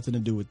 Nothing to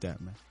do with that,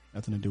 man.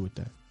 Nothing to do with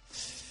that.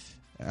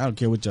 I don't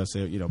care what y'all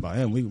say, you know, about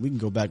him. We can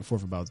go back and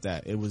forth about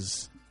that. It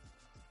was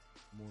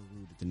more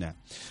rooted than that.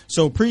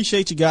 So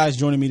appreciate you guys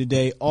joining me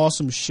today.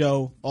 Awesome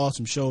show.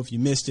 If you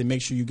missed it,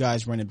 make sure you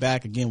guys run it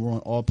back. Again, we're on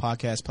all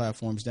podcast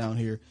platforms down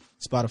here.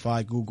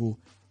 Spotify, Google,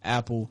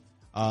 Apple.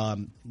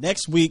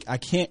 Next week, I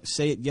can't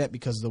say it yet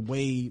because the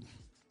way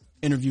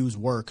interviews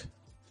work,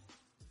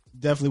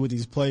 definitely with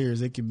these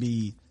players, it can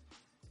be,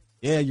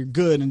 yeah, you're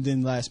good, and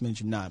then last minute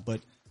you're not.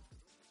 But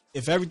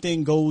if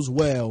everything goes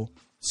well,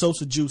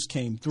 Sosa Juice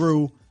came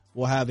through.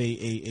 We'll have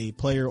a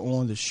player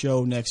on the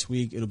show next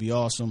week. It'll be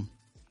awesome.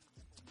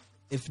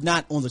 If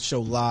not on the show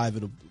live,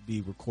 it'll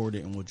be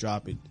recorded and we'll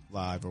drop it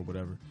live or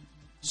whatever.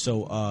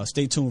 So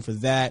stay tuned for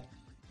that.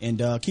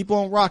 And keep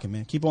on rocking,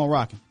 man. Keep on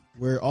rocking.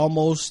 We're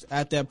almost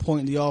at that point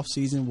in the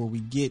offseason where we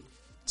get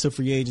to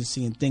free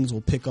agency and things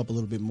will pick up a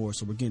little bit more.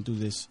 So we're getting through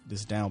this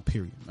down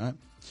period. All right.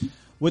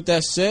 With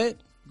that said,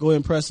 go ahead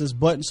and press this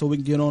button so we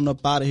can get on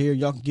up out of here.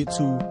 Y'all can get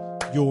to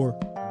your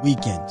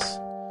weekends.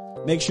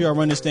 Make sure I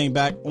run this thing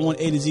back on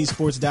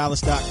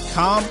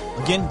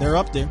A2ZSportsDallas.com. Again, they're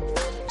up there.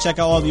 Check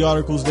out all the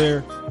articles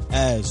there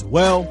as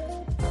well.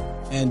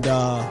 And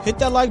hit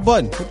that like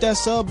button, hit that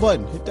sub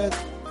button, hit that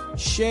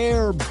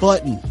share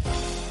button.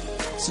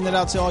 Send it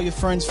out to all your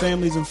friends,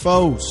 families, and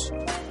foes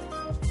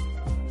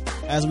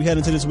as we head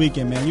into this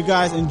weekend, man. You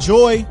guys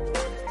enjoy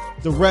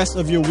the rest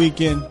of your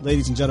weekend,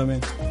 ladies and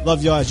gentlemen.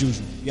 Love y'all as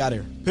usual. We out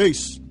here.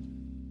 Peace.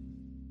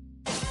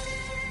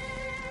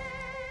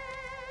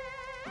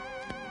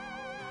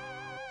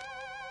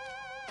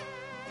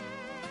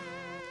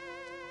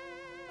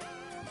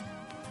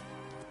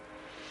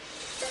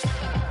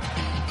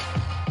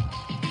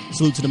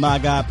 Salute to the my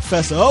guy,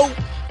 Professor O.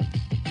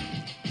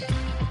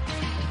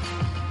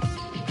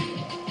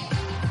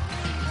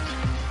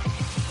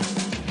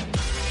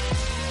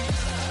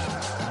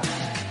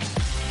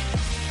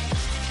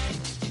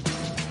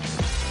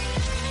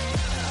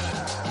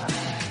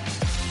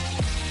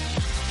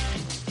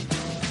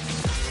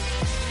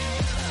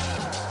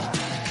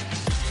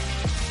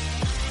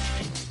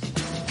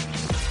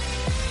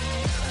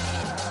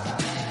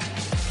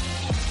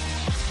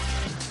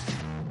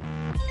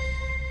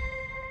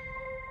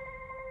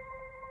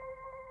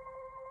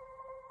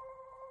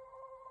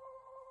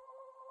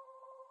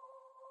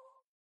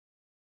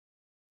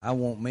 I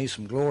want me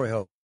some glory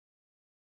hole.